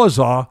his flaws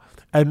are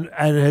and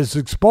his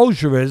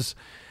exposure is,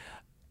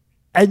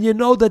 and you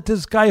know that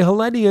this guy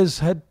Hellenius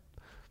had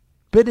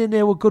been in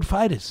there with good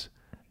fighters,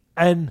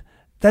 and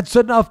that's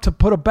enough to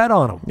put a bet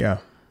on him. Yeah,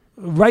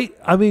 right.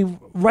 I mean,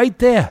 right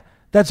there,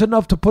 that's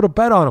enough to put a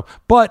bet on him.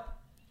 But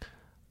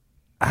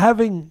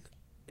having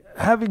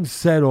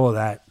said all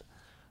that,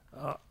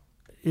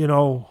 you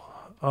know.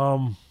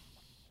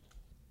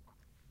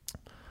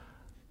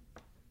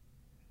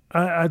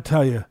 I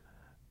tell you,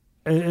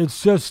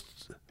 it's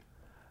just,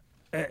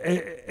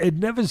 it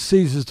never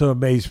ceases to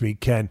amaze me,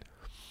 Ken,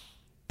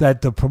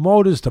 that the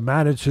promoters, the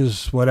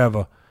managers,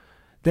 whatever,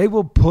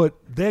 they'll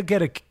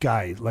get a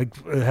guy like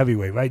a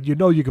heavyweight, right? You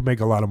know you can make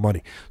a lot of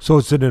money. So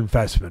it's an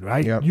investment,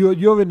 right? Yep.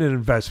 You're in an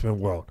investment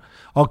world.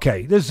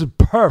 Okay, this is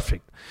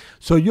perfect.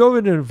 So you're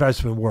in an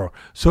investment world.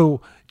 So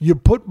you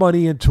put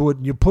money into it,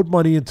 and you put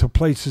money into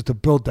places to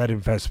build that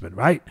investment,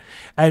 right?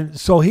 And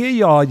so here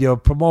you are, you're a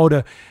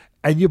promoter,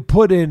 and you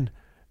put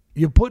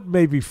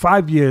maybe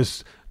 5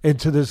 years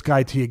into this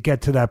guy till you get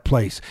to that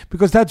place,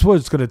 because that's what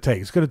it's going to take.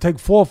 It's going to take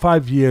 4 or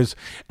 5 years,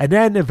 and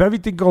then if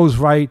everything goes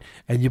right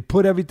and you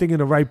put everything in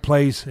the right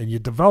place and you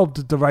developed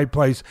it the right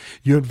place,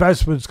 your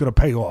investment's going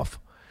to pay off.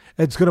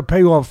 It's going to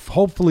pay off,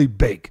 hopefully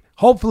big.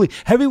 Hopefully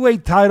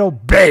heavyweight title,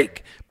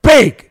 big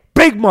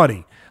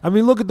money. I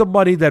mean, look at the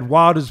money that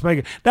Wilder's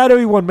making. Not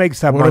everyone makes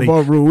that money. What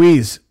about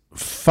Ruiz?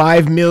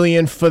 $5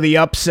 million for the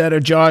upset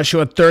of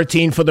Joshua,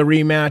 13 for the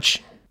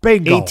rematch.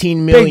 Bingo.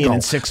 18 million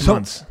in 6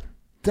 months.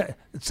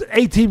 It's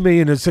 18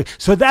 million in 6.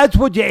 So that's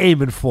what you're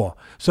aiming for.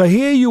 So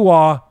here you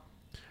are,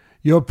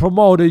 you're a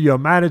promoter, you're a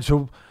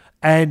manager,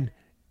 and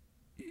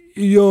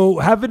you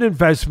have an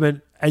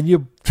investment, and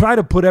you try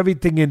to put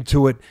everything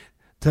into it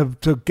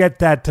to get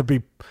that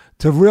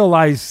to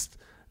realize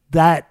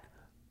that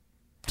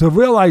to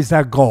realize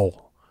that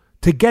goal,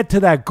 to get to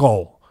that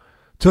goal,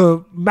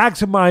 to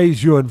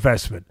maximize your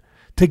investment,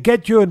 to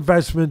get your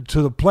investment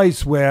to the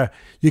place where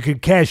you can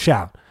cash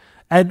out.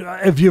 And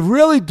if you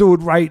really do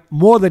it right,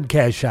 more than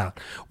cash out,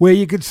 where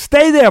you can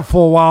stay there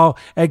for a while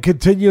and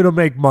continue to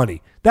make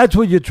money. That's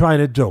what you're trying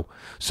to do.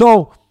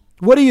 So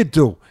what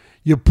do?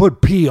 You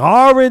put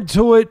PR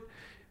into it.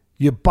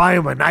 You buy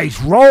them a nice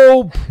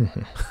robe.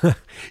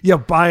 You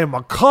buy them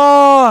a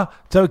car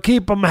to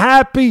keep them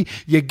happy.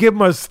 You give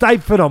them a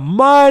stipend of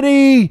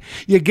money.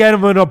 You get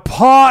them an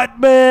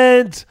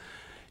apartment.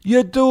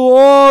 You do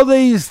all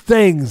these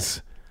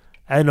things.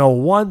 And the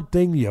one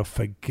thing you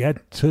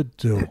forget to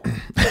do,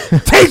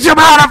 teach them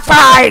how to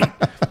fight.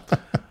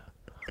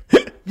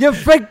 You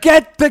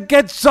forget to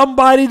get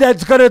somebody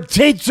that's going to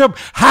teach them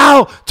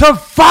how to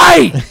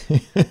fight.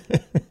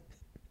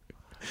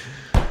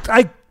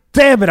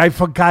 Damn it, I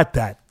forgot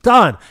that.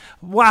 Done.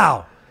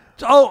 Wow.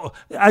 Oh,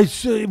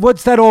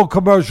 what's that old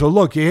commercial?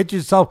 Look, you hit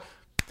yourself.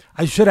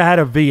 I should have had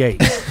a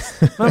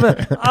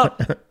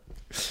V8.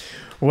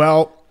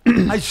 Well,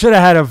 I should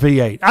have had a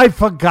V8. I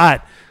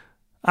forgot.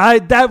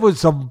 That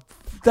was a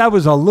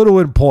little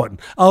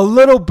important. A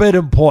little bit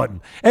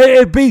important.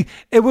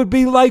 It would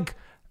be like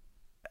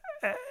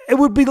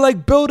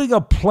building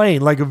a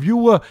plane. Like if you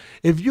were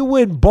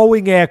in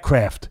Boeing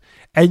aircraft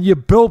and you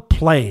built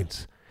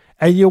planes.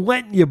 And you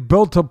went and you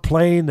built a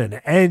plane,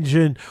 an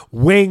engine,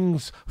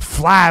 wings,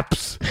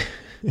 flaps.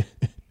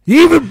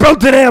 You even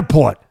built an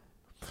airport.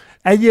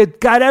 And you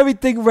got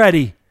everything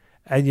ready.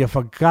 And you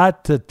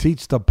forgot to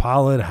teach the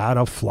pilot how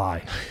to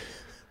fly.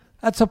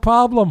 That's a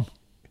problem.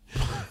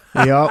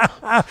 Yep.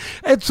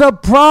 It's a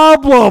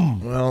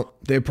problem. Well,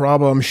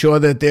 I'm sure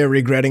that they're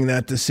regretting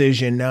that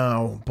decision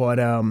now. But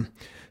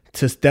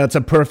that's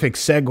a perfect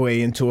segue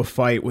into a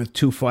fight with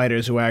two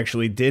fighters who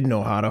actually did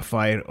know how to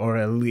fight, or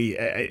at least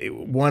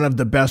one of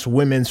the best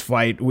women's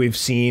fight we've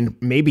seen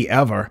maybe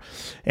ever.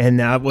 And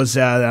that was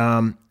at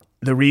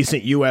the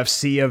recent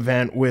UFC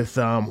event with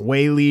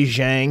Weili,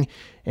 Zhang,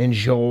 and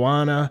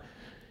Joanna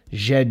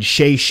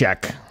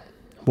Jedrzejczyk.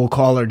 We'll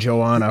call her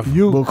Joanna.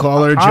 We'll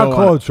call her Joanna. I'll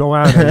call her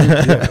Joanna.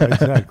 Yeah,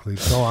 exactly.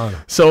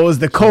 Joanna. So it was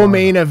the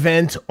co-main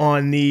event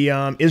on the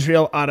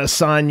Israel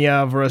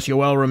Adesanya versus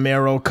Yoel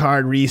Romero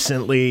card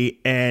recently,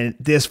 and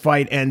this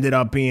fight ended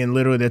up being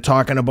literally, they're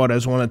talking about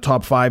as one of the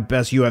top 5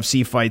 best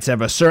UFC fights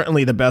ever.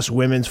 Certainly the best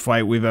women's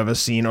fight we've ever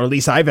seen, or at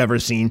least I've ever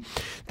seen.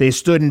 They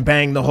stood and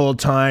banged the whole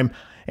time,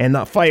 and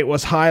the fight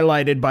was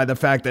highlighted by the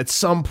fact that at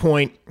some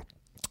point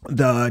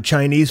the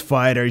Chinese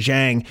fighter,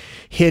 Zhang,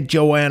 hit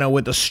Joanna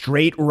with a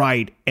straight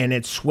right, and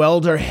it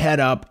swelled her head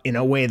up in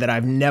a way that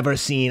I've never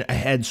seen a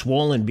head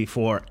swollen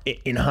before.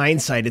 In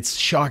hindsight, it's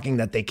shocking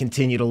that they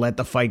continue to let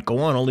the fight go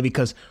on, only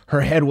because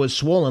her head was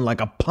swollen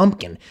like a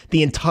pumpkin.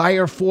 The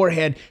entire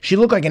forehead, she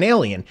looked like an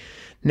alien.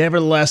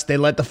 Nevertheless, they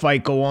let the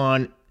fight go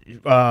on.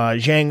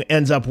 Zhang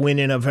ends up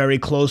winning a very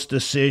close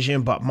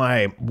decision, but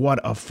what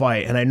a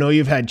fight. And I know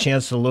you've had a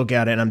chance to look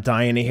at it, and I'm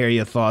dying to hear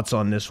your thoughts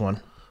on this one.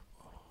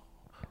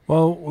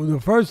 Well, the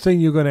first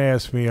thing you're going to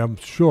ask me, I'm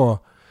sure,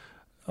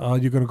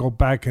 you're going to go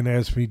back and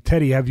ask me,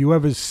 Teddy, have you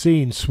ever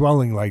seen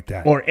swelling like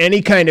that? Or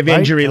any kind of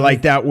injury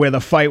like that where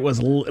the fight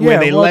was, where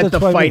they let the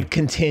fight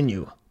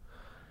continue.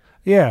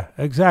 Yeah,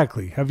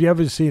 exactly. Have you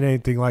ever seen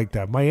anything like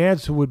that? My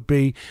answer would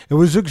be, it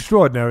was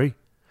extraordinary,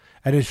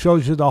 and it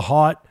shows you the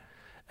heart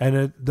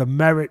and the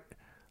merit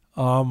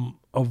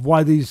of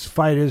why these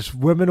fighters,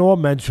 women or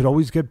men, should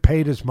always get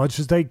paid as much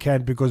as they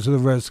can because of the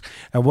risk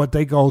and what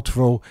they go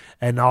through,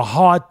 and the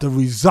heart, the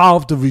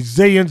resolve, the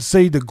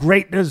resiliency, the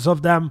greatness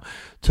of them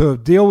to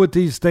deal with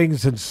these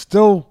things and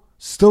still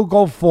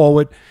go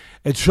forward.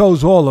 It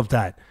shows all of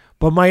that.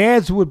 But my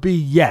answer would be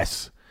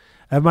yes.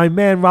 And my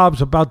man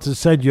Rob's about to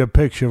send you a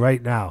picture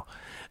right now.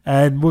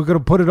 And we're going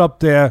to put it up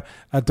there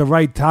at the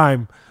right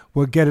time.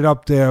 We'll get it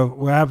up there.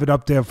 We'll have it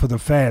up there for the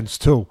fans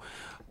too.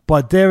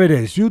 But there it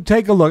is. You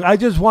take a look. I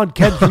just want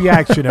Ken's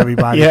reaction,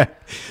 everybody. Yeah,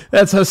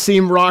 that's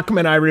Hasim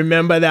Rockman. I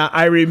remember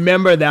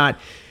that.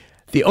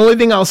 The only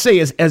thing I'll say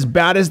is, as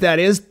bad as that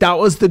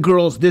was the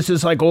girl's, this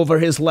is like over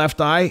his left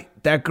eye.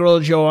 That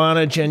girl,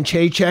 Joanna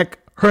Jedrzejczyk,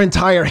 her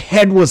entire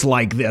head was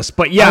like this.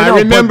 But yeah, I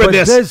remember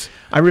this.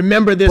 I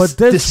remember this But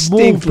this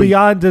distinctly. moved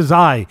beyond his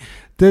eye.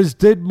 This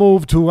did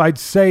move to, I'd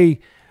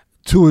say,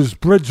 to his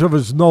bridge of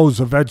his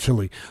nose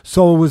eventually.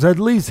 So it was at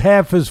least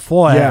half his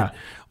forehead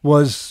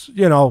was,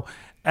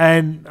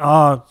 and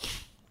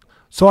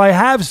so I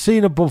have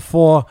seen it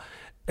before.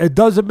 It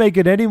doesn't make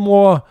it any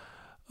more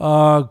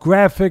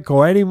graphic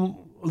or any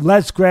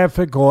less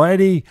graphic or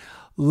any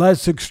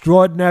less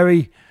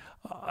extraordinary.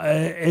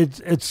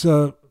 It's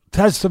a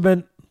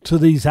testament to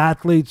these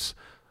athletes,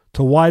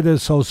 to why they're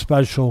so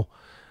special,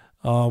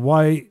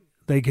 why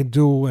they can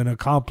do and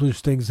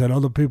accomplish things that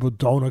other people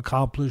don't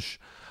accomplish,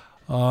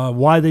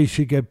 why they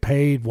should get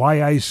paid,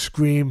 why I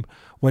scream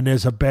when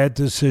there's a bad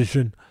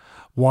decision,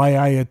 why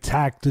I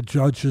attack the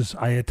judges,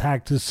 I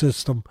attack the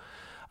system,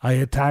 I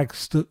attack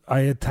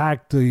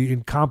the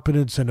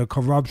incompetence and the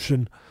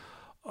corruption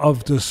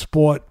of the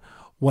sport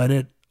when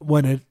it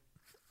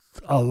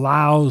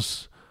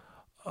allows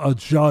a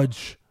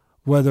judge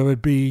whether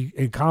it be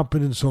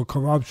incompetence or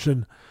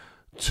corruption,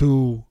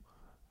 to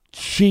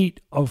cheat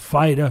a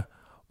fighter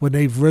when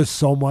they've risked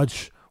so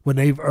much, when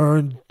they've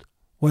earned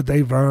what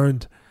they've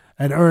earned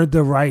and earned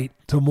the right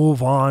to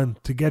move on,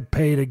 to get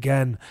paid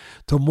again,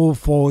 to move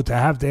forward, to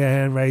have their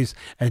hand raised,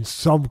 and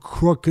some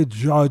crooked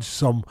judge,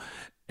 some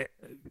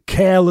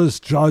careless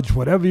judge,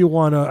 whatever you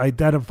want to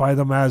identify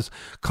them as,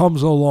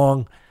 comes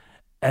along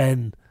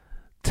and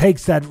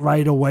takes that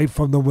right away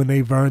from them when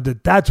they've earned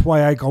it. That's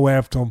why I go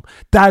after them.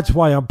 That's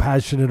why I'm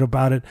passionate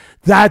about it.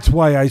 That's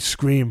why I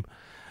scream,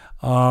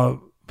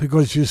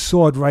 because you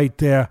saw it right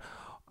there.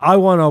 I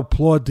want to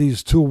applaud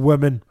these two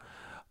women.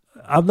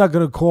 I'm not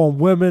going to call them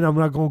women. I'm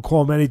not going to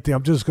call them anything.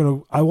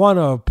 I want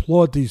to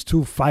applaud these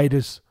two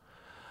fighters.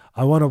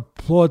 I want to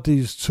applaud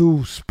these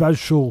two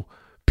special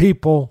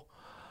people.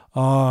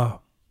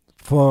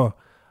 For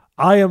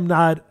I am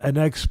not an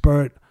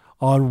expert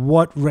on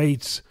what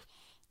rates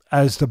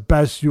as the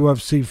best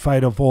UFC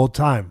fight of all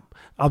time.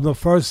 I'm the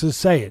first to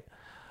say it.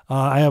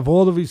 I have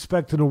all the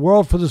respect in the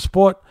world for the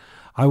sport.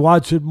 I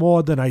watch it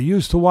more than I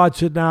used to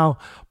watch it now,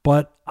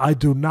 but I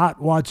do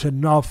not watch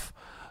enough,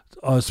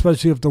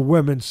 especially of the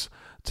women's,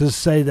 to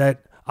say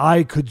that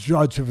I could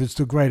judge if it's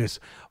the greatest.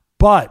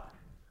 But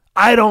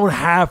I don't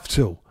have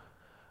to.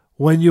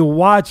 When you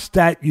watch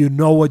that, you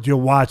know what you're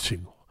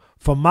watching.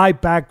 From my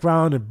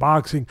background in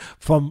boxing,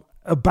 from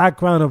a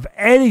background of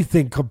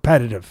anything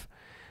competitive,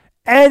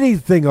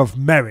 anything of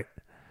merit,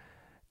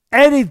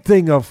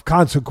 anything of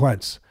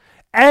consequence,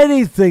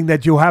 anything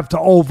that you have to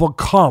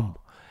overcome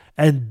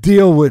and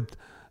deal with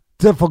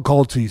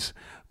difficulties,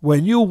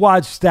 when you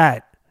watch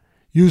that,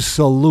 you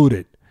salute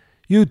it.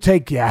 You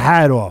take your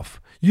hat off.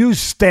 You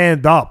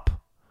stand up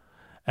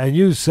and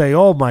you say,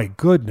 oh my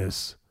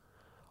goodness,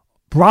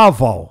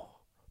 bravo,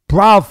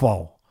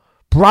 bravo,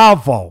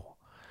 bravo.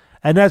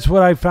 And that's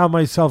what I found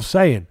myself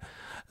saying.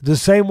 The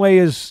same way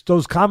as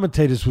those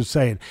commentators were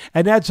saying.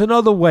 And that's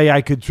another way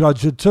I could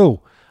judge it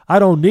too. I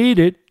don't need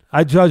it.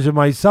 I judge it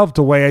myself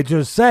the way I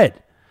just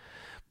said.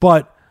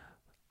 But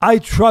I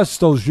trust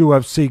those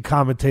UFC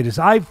commentators.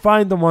 I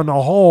find them on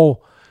the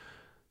whole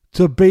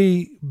to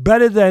be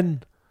better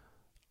than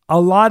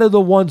a lot of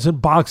the ones in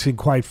boxing,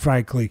 quite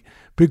frankly.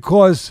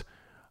 Because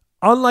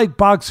unlike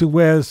boxing,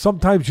 where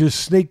sometimes you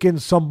sneak in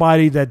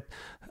somebody that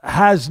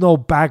has no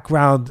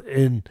background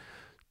in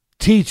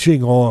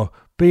teaching or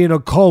being a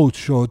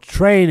coach or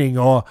training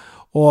or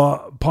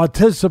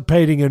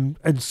participating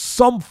in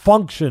some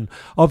function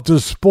of the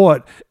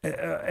sport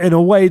in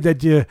a way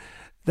that you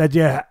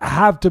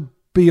have to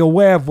be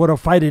aware of what a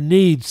fighter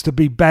needs to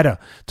be better,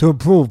 to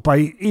improve,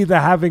 by either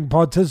having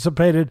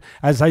participated,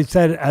 as I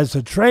said, as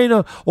a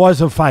trainer or as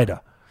a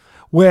fighter,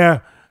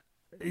 where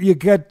you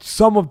get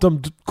some of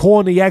them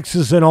calling the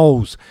X's and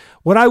O's.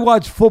 When I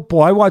watch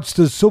football, I watch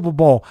the Super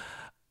Bowl,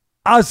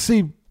 I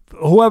see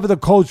whoever the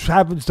coach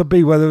happens to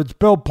be, whether it's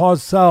Bill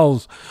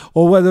Parcells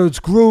or whether it's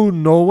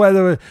Gruden or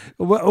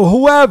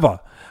whoever,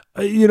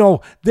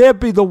 they'll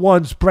be the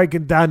ones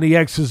breaking down the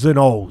X's and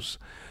O's.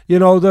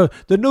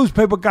 The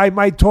newspaper guy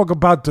might talk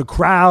about the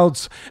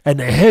crowds and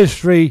the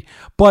history,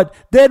 but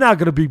they're not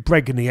going to be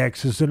breaking the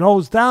X's and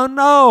O's down.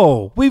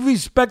 No, we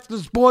respect the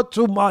sport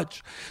too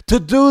much to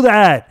do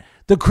that.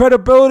 The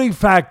credibility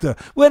factor.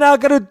 We're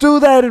not going to do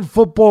that in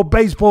football,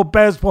 baseball,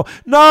 basketball.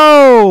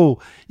 No,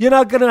 you're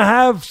not going to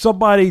have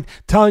somebody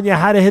telling you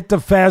how to hit the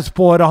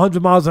fastball at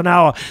 100 miles an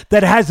hour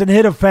that hasn't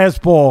hit a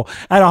fastball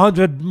at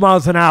 100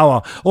 miles an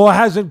hour or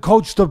hasn't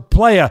coached a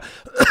player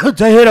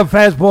to hit a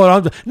fastball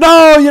at 100.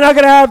 No, you're not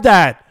going to have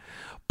that.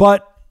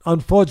 But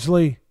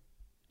unfortunately,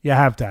 you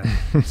have that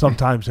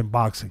sometimes in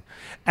boxing.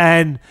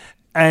 And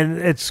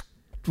it's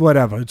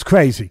whatever. It's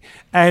crazy.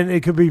 And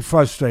it can be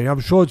frustrating. I'm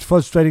sure it's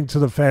frustrating to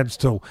the fans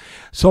too.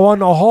 So on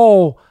the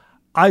whole,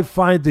 I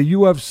find the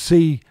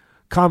UFC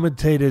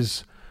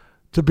commentators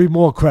to be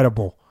more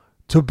credible,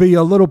 to be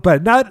a little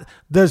better.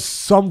 There's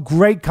some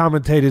great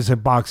commentators in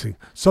boxing,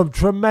 some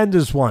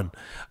tremendous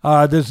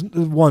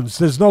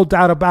there's no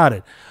doubt about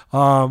it.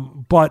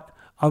 But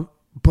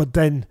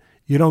then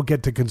you don't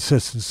get the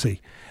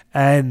consistency.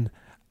 And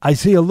I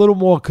see a little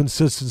more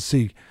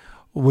consistency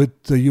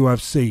with the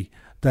UFC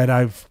that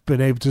I've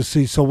been able to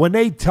see. So when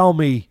they tell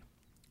me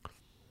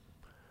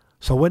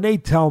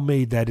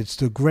that it's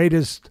the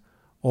greatest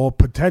or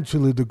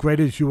potentially the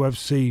greatest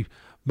UFC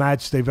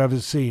match they've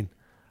ever seen,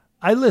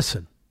 I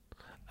listen.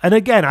 And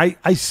again,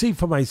 I see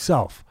for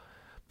myself,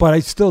 but I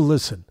still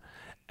listen.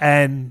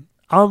 And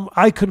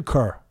I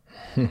concur.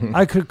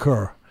 I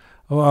concur.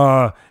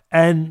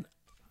 And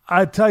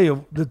I tell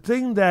you, the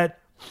thing that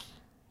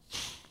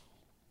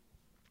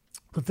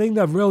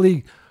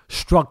really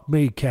struck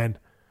me, Ken,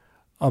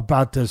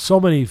 about there's so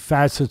many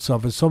facets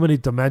of it, so many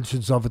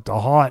dimensions of it, the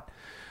heart,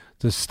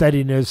 the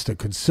steadiness, the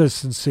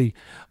consistency,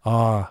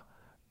 all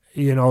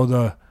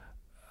of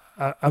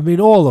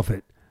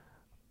it.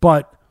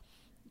 But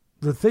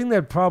the thing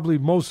that probably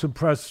most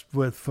impressed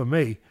with for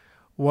me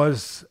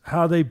was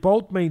how they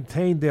both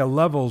maintained their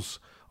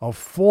levels of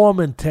form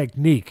and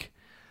technique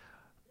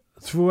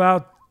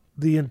throughout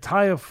the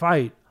entire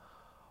fight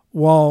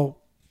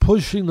while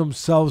pushing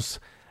themselves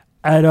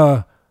at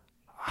a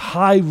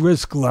high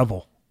risk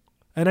level.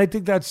 And I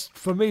think that's,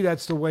 for me,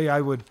 that's the way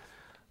I would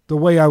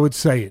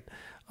say it.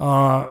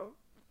 I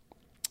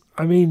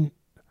mean,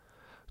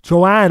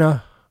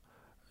 Joanna,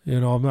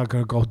 I'm not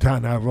going to go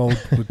down that road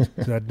with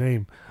that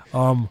name.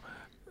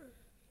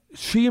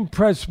 She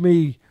impressed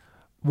me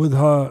with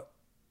her.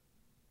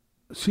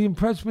 She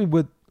impressed me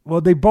with,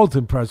 well, they both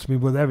impressed me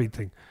with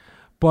everything.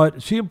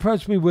 But she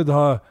impressed me with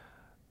her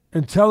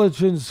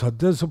intelligence, her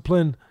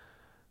discipline,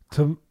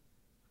 to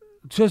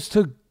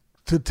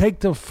take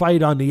the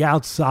fight on the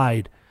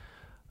outside,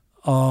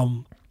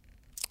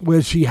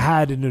 where she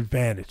had an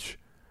advantage.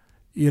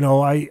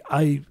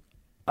 I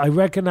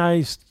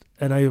recognized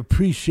and I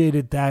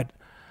appreciated that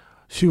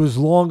she was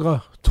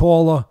longer,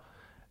 taller,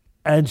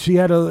 and she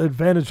had an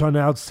advantage on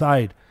the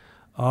outside,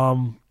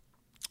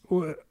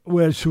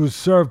 where she was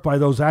served by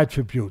those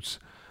attributes.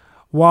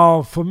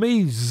 While for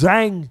me,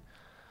 Zhang,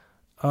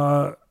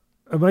 am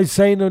I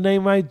saying her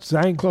name right?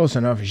 Zhang? Close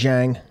enough.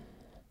 Zhang.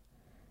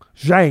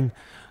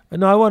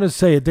 No, I want to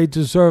say it. They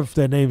deserve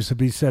their names to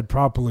be said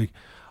properly.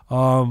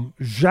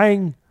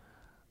 Zhang,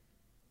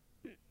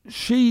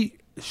 she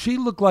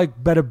looked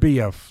like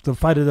Beterbiev, the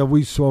fighter that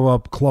we saw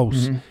up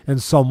close in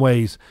some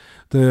ways,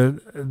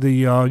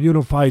 the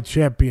unified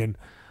champion.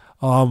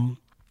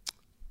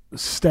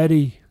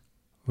 Steady,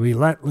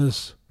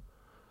 relentless,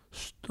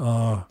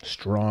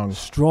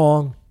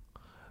 strong,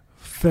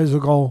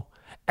 physical.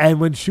 And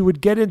when she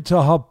would get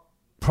into her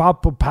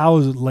proper power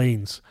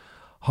lanes,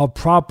 her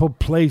proper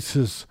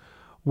places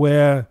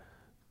where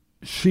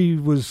she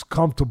was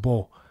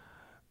comfortable,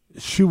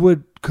 she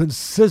would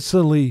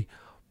consistently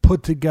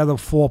put together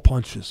 4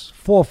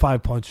 or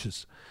 5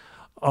 punches,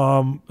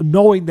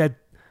 knowing that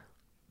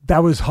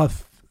was her,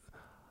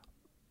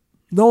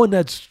 knowing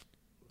that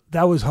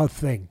was her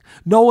thing,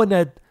 knowing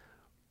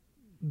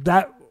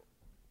that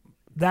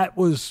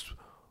was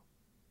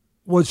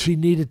what she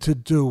needed to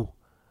do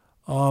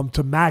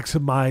to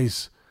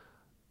maximize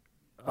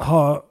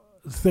her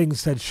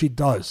things that she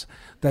does,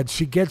 that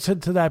she gets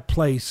into that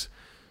place,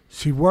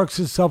 she works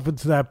herself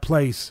into that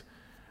place,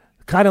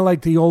 kind of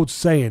like the old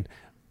saying,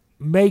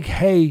 make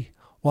hay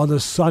while the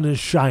sun is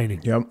shining.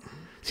 Yep.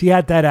 She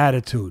had that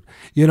attitude.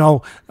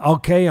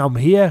 Okay, I'm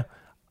here.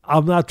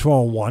 I'm not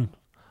throwing one.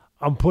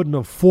 I'm putting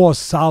the 4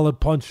 solid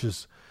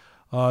punches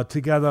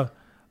together.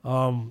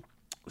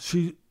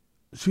 She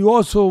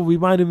also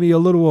reminded me a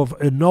little of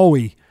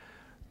Inoue,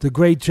 the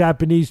great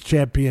Japanese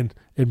champion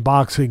in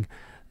boxing.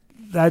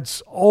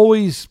 That's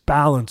always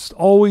balanced,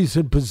 always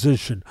in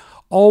position,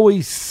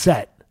 always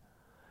set,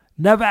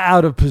 never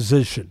out of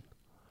position.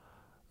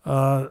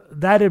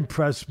 That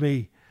impressed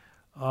me.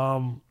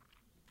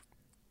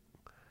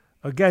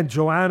 Again,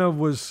 Joanna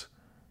was...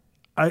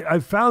 I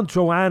found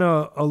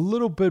Joanna a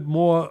little bit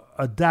more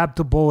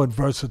adaptable and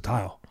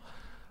versatile.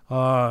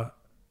 And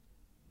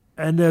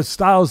their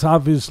styles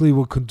obviously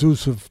were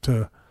conducive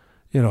to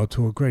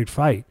a great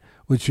fight,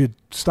 which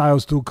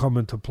styles do come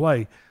into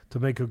play to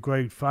make a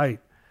great fight.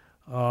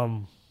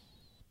 It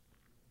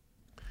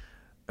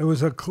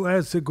was a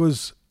classic.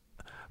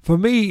 For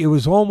me, it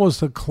was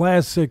almost a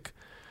classic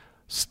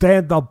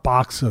stand-up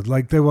boxer.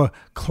 Like they were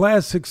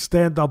classic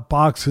stand-up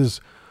boxers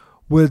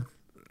with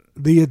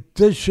the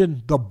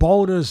addition, the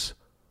bonus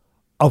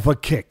of a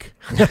kick.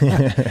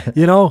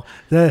 The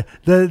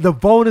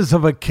bonus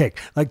of a kick.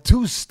 Like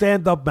 2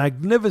 stand-up,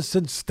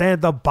 magnificent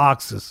stand-up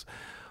boxers.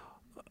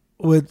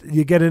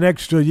 You get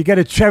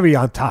a cherry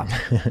on top.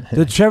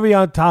 The cherry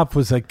on top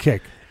was a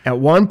kick. At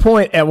one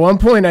point,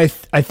 I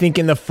think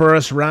in the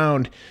first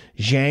round,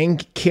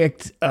 Zhang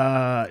kicked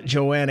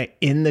Joanna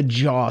in the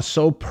jaw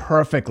so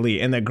perfectly,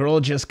 and the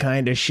girl just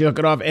kind of shook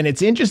it off. And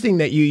it's interesting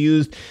that you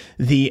used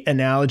the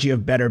analogy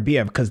of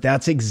Beterbiev, because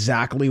that's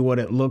exactly what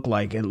it looked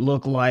like. It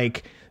looked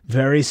like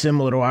very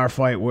similar to our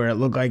fight, where it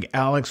looked like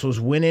Alex was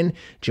winning.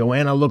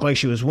 Joanna looked like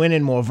she was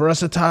winning, more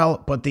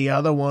versatile, but the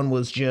other one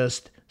was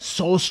just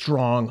so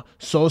strong,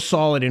 so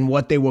solid in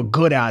what they were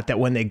good at, that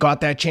when they got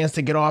that chance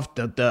to get off,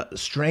 the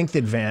strength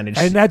advantage.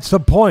 And that's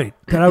the point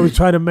that I was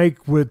trying to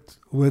make with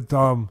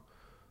Zhang.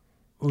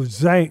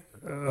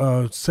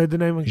 Say the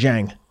name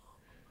again. Zhang.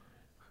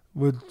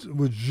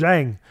 With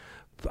Zhang,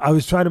 I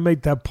was trying to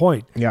make that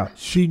point. Yeah.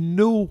 She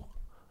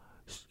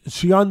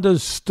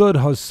understood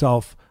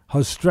herself,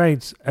 her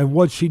strengths, and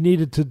what she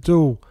needed to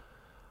do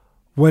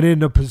when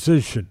in a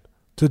position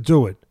to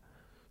do it.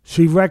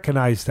 She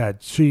recognized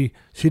that. She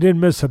didn't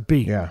miss a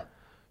beat. Yeah.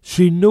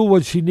 She knew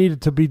what she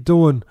needed to be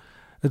doing.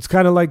 It's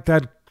kind of like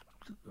that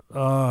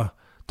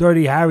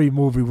Dirty Harry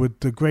movie with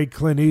the great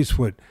Clint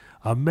Eastwood.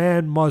 A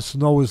man must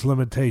know his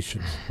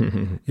limitations.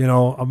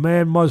 A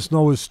man must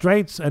know his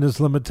strengths and his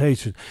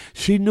limitations.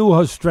 She knew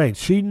her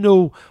strengths. She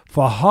knew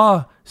for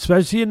her,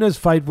 especially in this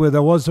fight where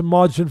there wasn't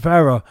margin for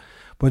error,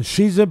 when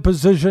she's in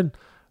position,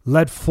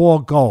 let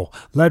 4 go.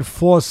 Let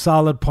 4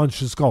 solid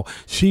punches go.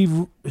 She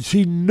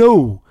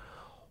knew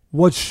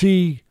what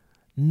she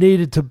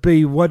needed to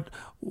be, what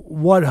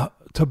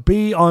to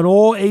be on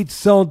all 8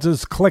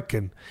 cylinders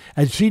clicking.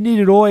 And she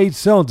needed all 8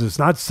 cylinders,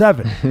 not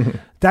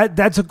 7,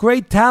 that's a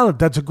great talent.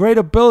 That's a great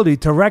ability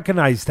to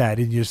recognize that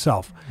in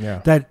yourself.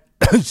 Yeah. That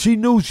she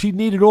knew she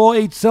needed all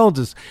 8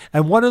 cylinders,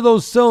 and one of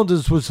those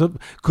cylinders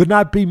could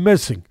not be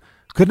missing.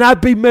 Could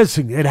not be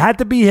missing. It had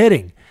to be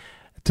hitting.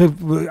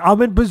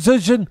 I'm in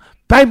position.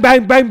 Bang,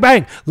 bang, bang,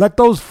 bang. Let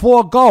those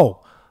 4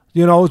 go.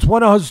 It's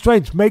one of her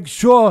strengths. Make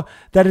sure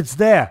that it's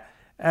there.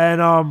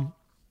 And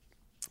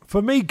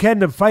for me, Ken,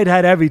 the fight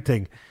had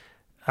everything.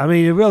 I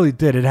mean, it really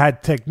did. It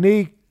had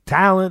technique,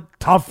 talent,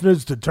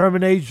 toughness,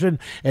 determination.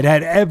 It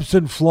had ebbs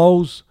and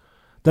flows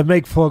that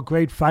make for a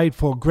great fight,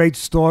 for a great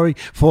story,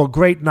 for a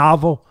great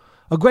novel.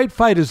 A great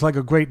fight is like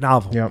a great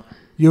novel. Yep.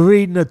 You're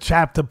reading it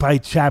chapter by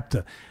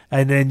chapter,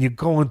 and then you're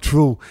going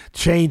through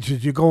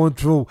changes. You're going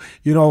through,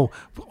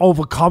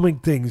 overcoming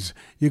things.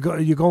 You're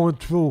going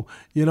through,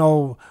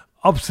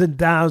 ups and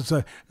downs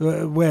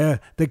where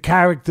the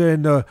character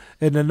in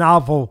the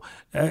novel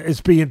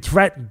is being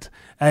threatened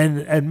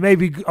and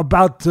maybe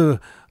about to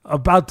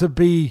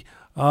be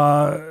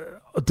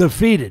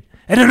defeated,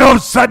 and then all of a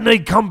sudden they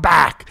come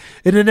back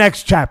in the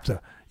next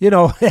chapter. It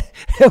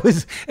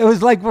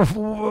was like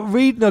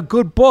reading a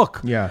good book.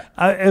 Yeah,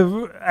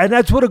 and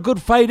that's what a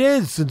good fight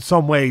is in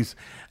some ways.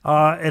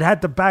 It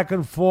had the back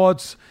and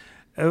forths.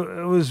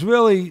 It was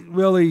really,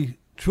 really,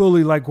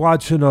 truly like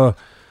watching a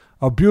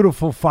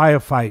beautiful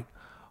firefight.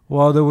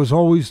 Well, there was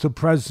always the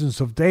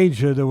presence of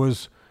danger. There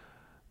was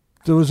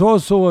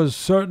also a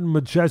certain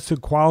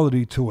majestic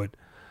quality to it,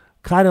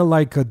 kind of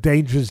like a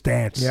dangerous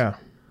dance. Yeah.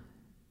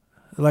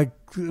 Like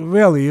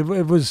really, it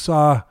was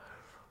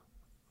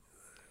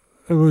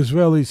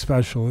really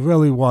special. It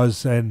really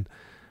was, and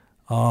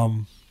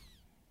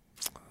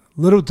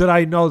little did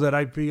I know that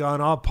I'd be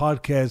on our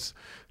podcast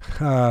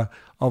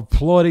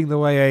applauding the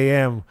way I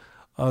am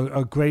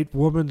a great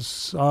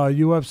women's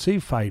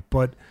UFC fight.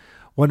 But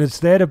when it's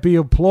there to be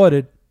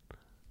applauded,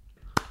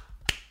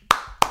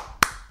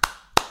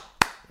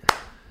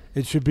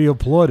 it should be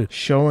applauded.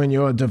 Showing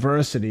your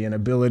diversity and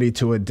ability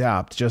to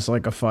adapt, just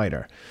like a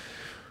fighter.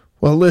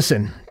 Well,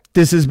 listen,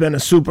 this has been a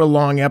super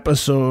long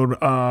episode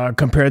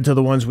compared to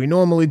the ones we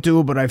normally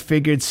do, but I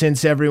figured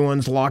since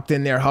everyone's locked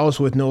in their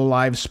house with no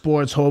live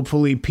sports,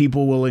 hopefully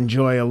people will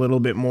enjoy a little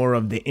bit more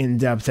of the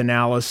in-depth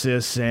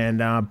analysis and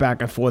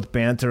back and forth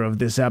banter of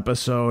this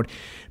episode.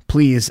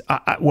 Please,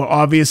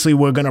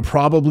 we're going to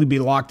probably be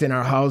locked in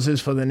our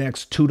houses for the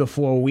next 2 to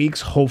 4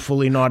 weeks,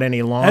 hopefully not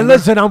any longer. And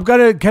listen,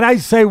 can I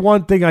say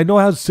one thing? I know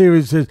how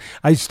serious it is.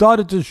 I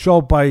started the show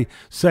by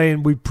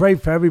saying we pray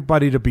for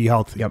everybody to be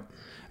healthy. Yep.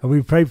 And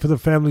we pray for the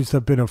families that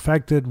have been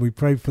affected. We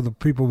pray for the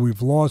people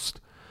we've lost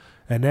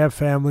and their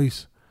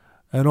families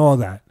and all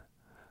that.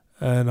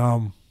 And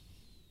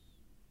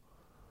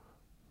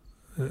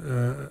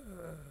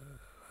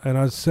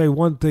I'd say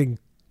one thing,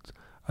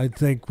 I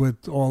think,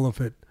 with all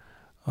of it,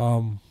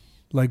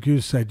 like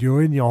you said,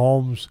 you're in your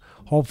homes.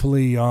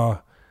 Hopefully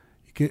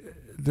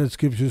this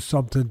gives you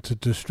something to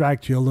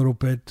distract you a little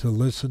bit, to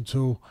listen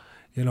to,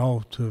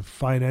 to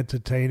find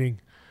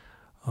entertaining.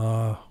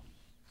 And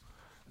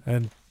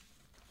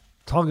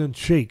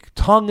tongue-in-cheek.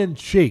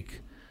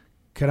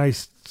 Can I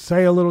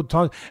say a little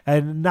tongue?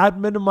 And not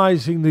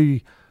minimizing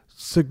the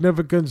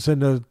significance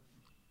and the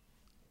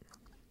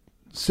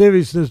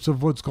seriousness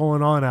of what's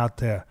going on out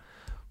there.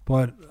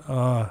 But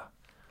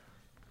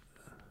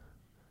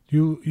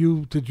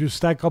did you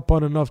stack up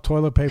on enough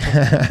toilet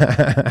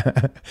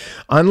paper?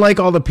 Unlike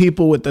all the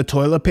people with the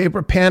toilet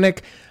paper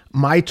panic,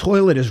 my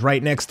toilet is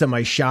right next to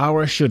my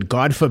shower.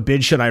 God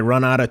forbid, should I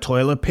run out of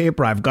toilet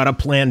paper, I've got a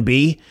plan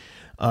B.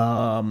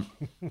 Okay,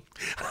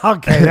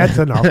 that's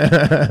enough.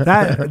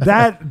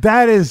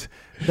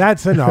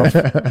 That's enough.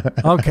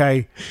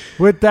 Okay,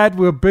 with that,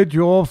 we'll bid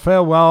you all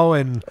farewell,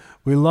 and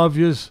we love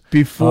yous.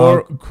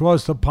 Before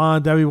cross the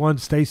pond, everyone,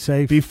 stay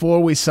safe. Before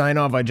we sign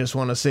off, I just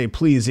want to say,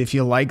 please, if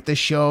you like the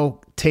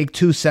show, take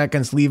 2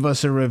 seconds, leave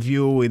us a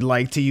review. We'd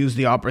like to use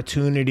the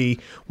opportunity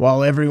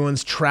while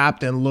everyone's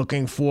trapped and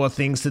looking for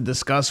things to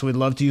discuss. We'd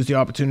love to use the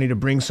opportunity to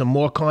bring some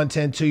more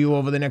content to you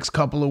over the next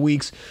couple of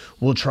weeks.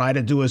 We'll try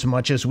to do as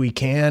much as we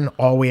can.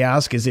 All we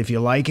ask is if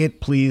you like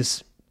it,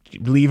 please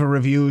leave a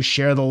review,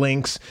 share the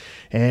links,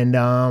 and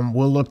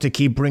we'll look to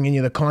keep bringing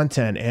you the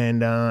content.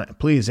 And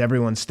please,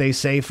 everyone, stay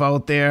safe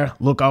out there.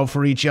 Look out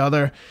for each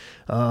other.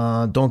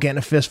 Don't get in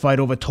a fist fight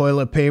over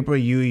toilet paper.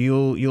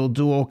 You'll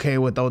do okay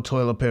without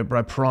toilet paper,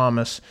 I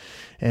promise.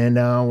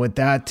 And with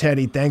that,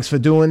 Teddy, thanks for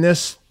doing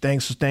this.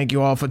 Thank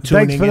you all for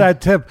tuning in.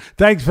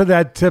 Thanks for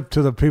that tip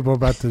to the people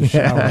about the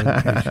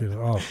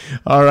shower.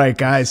 All right,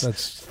 guys.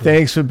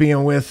 Thanks for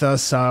being with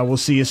us. We'll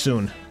see you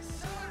soon.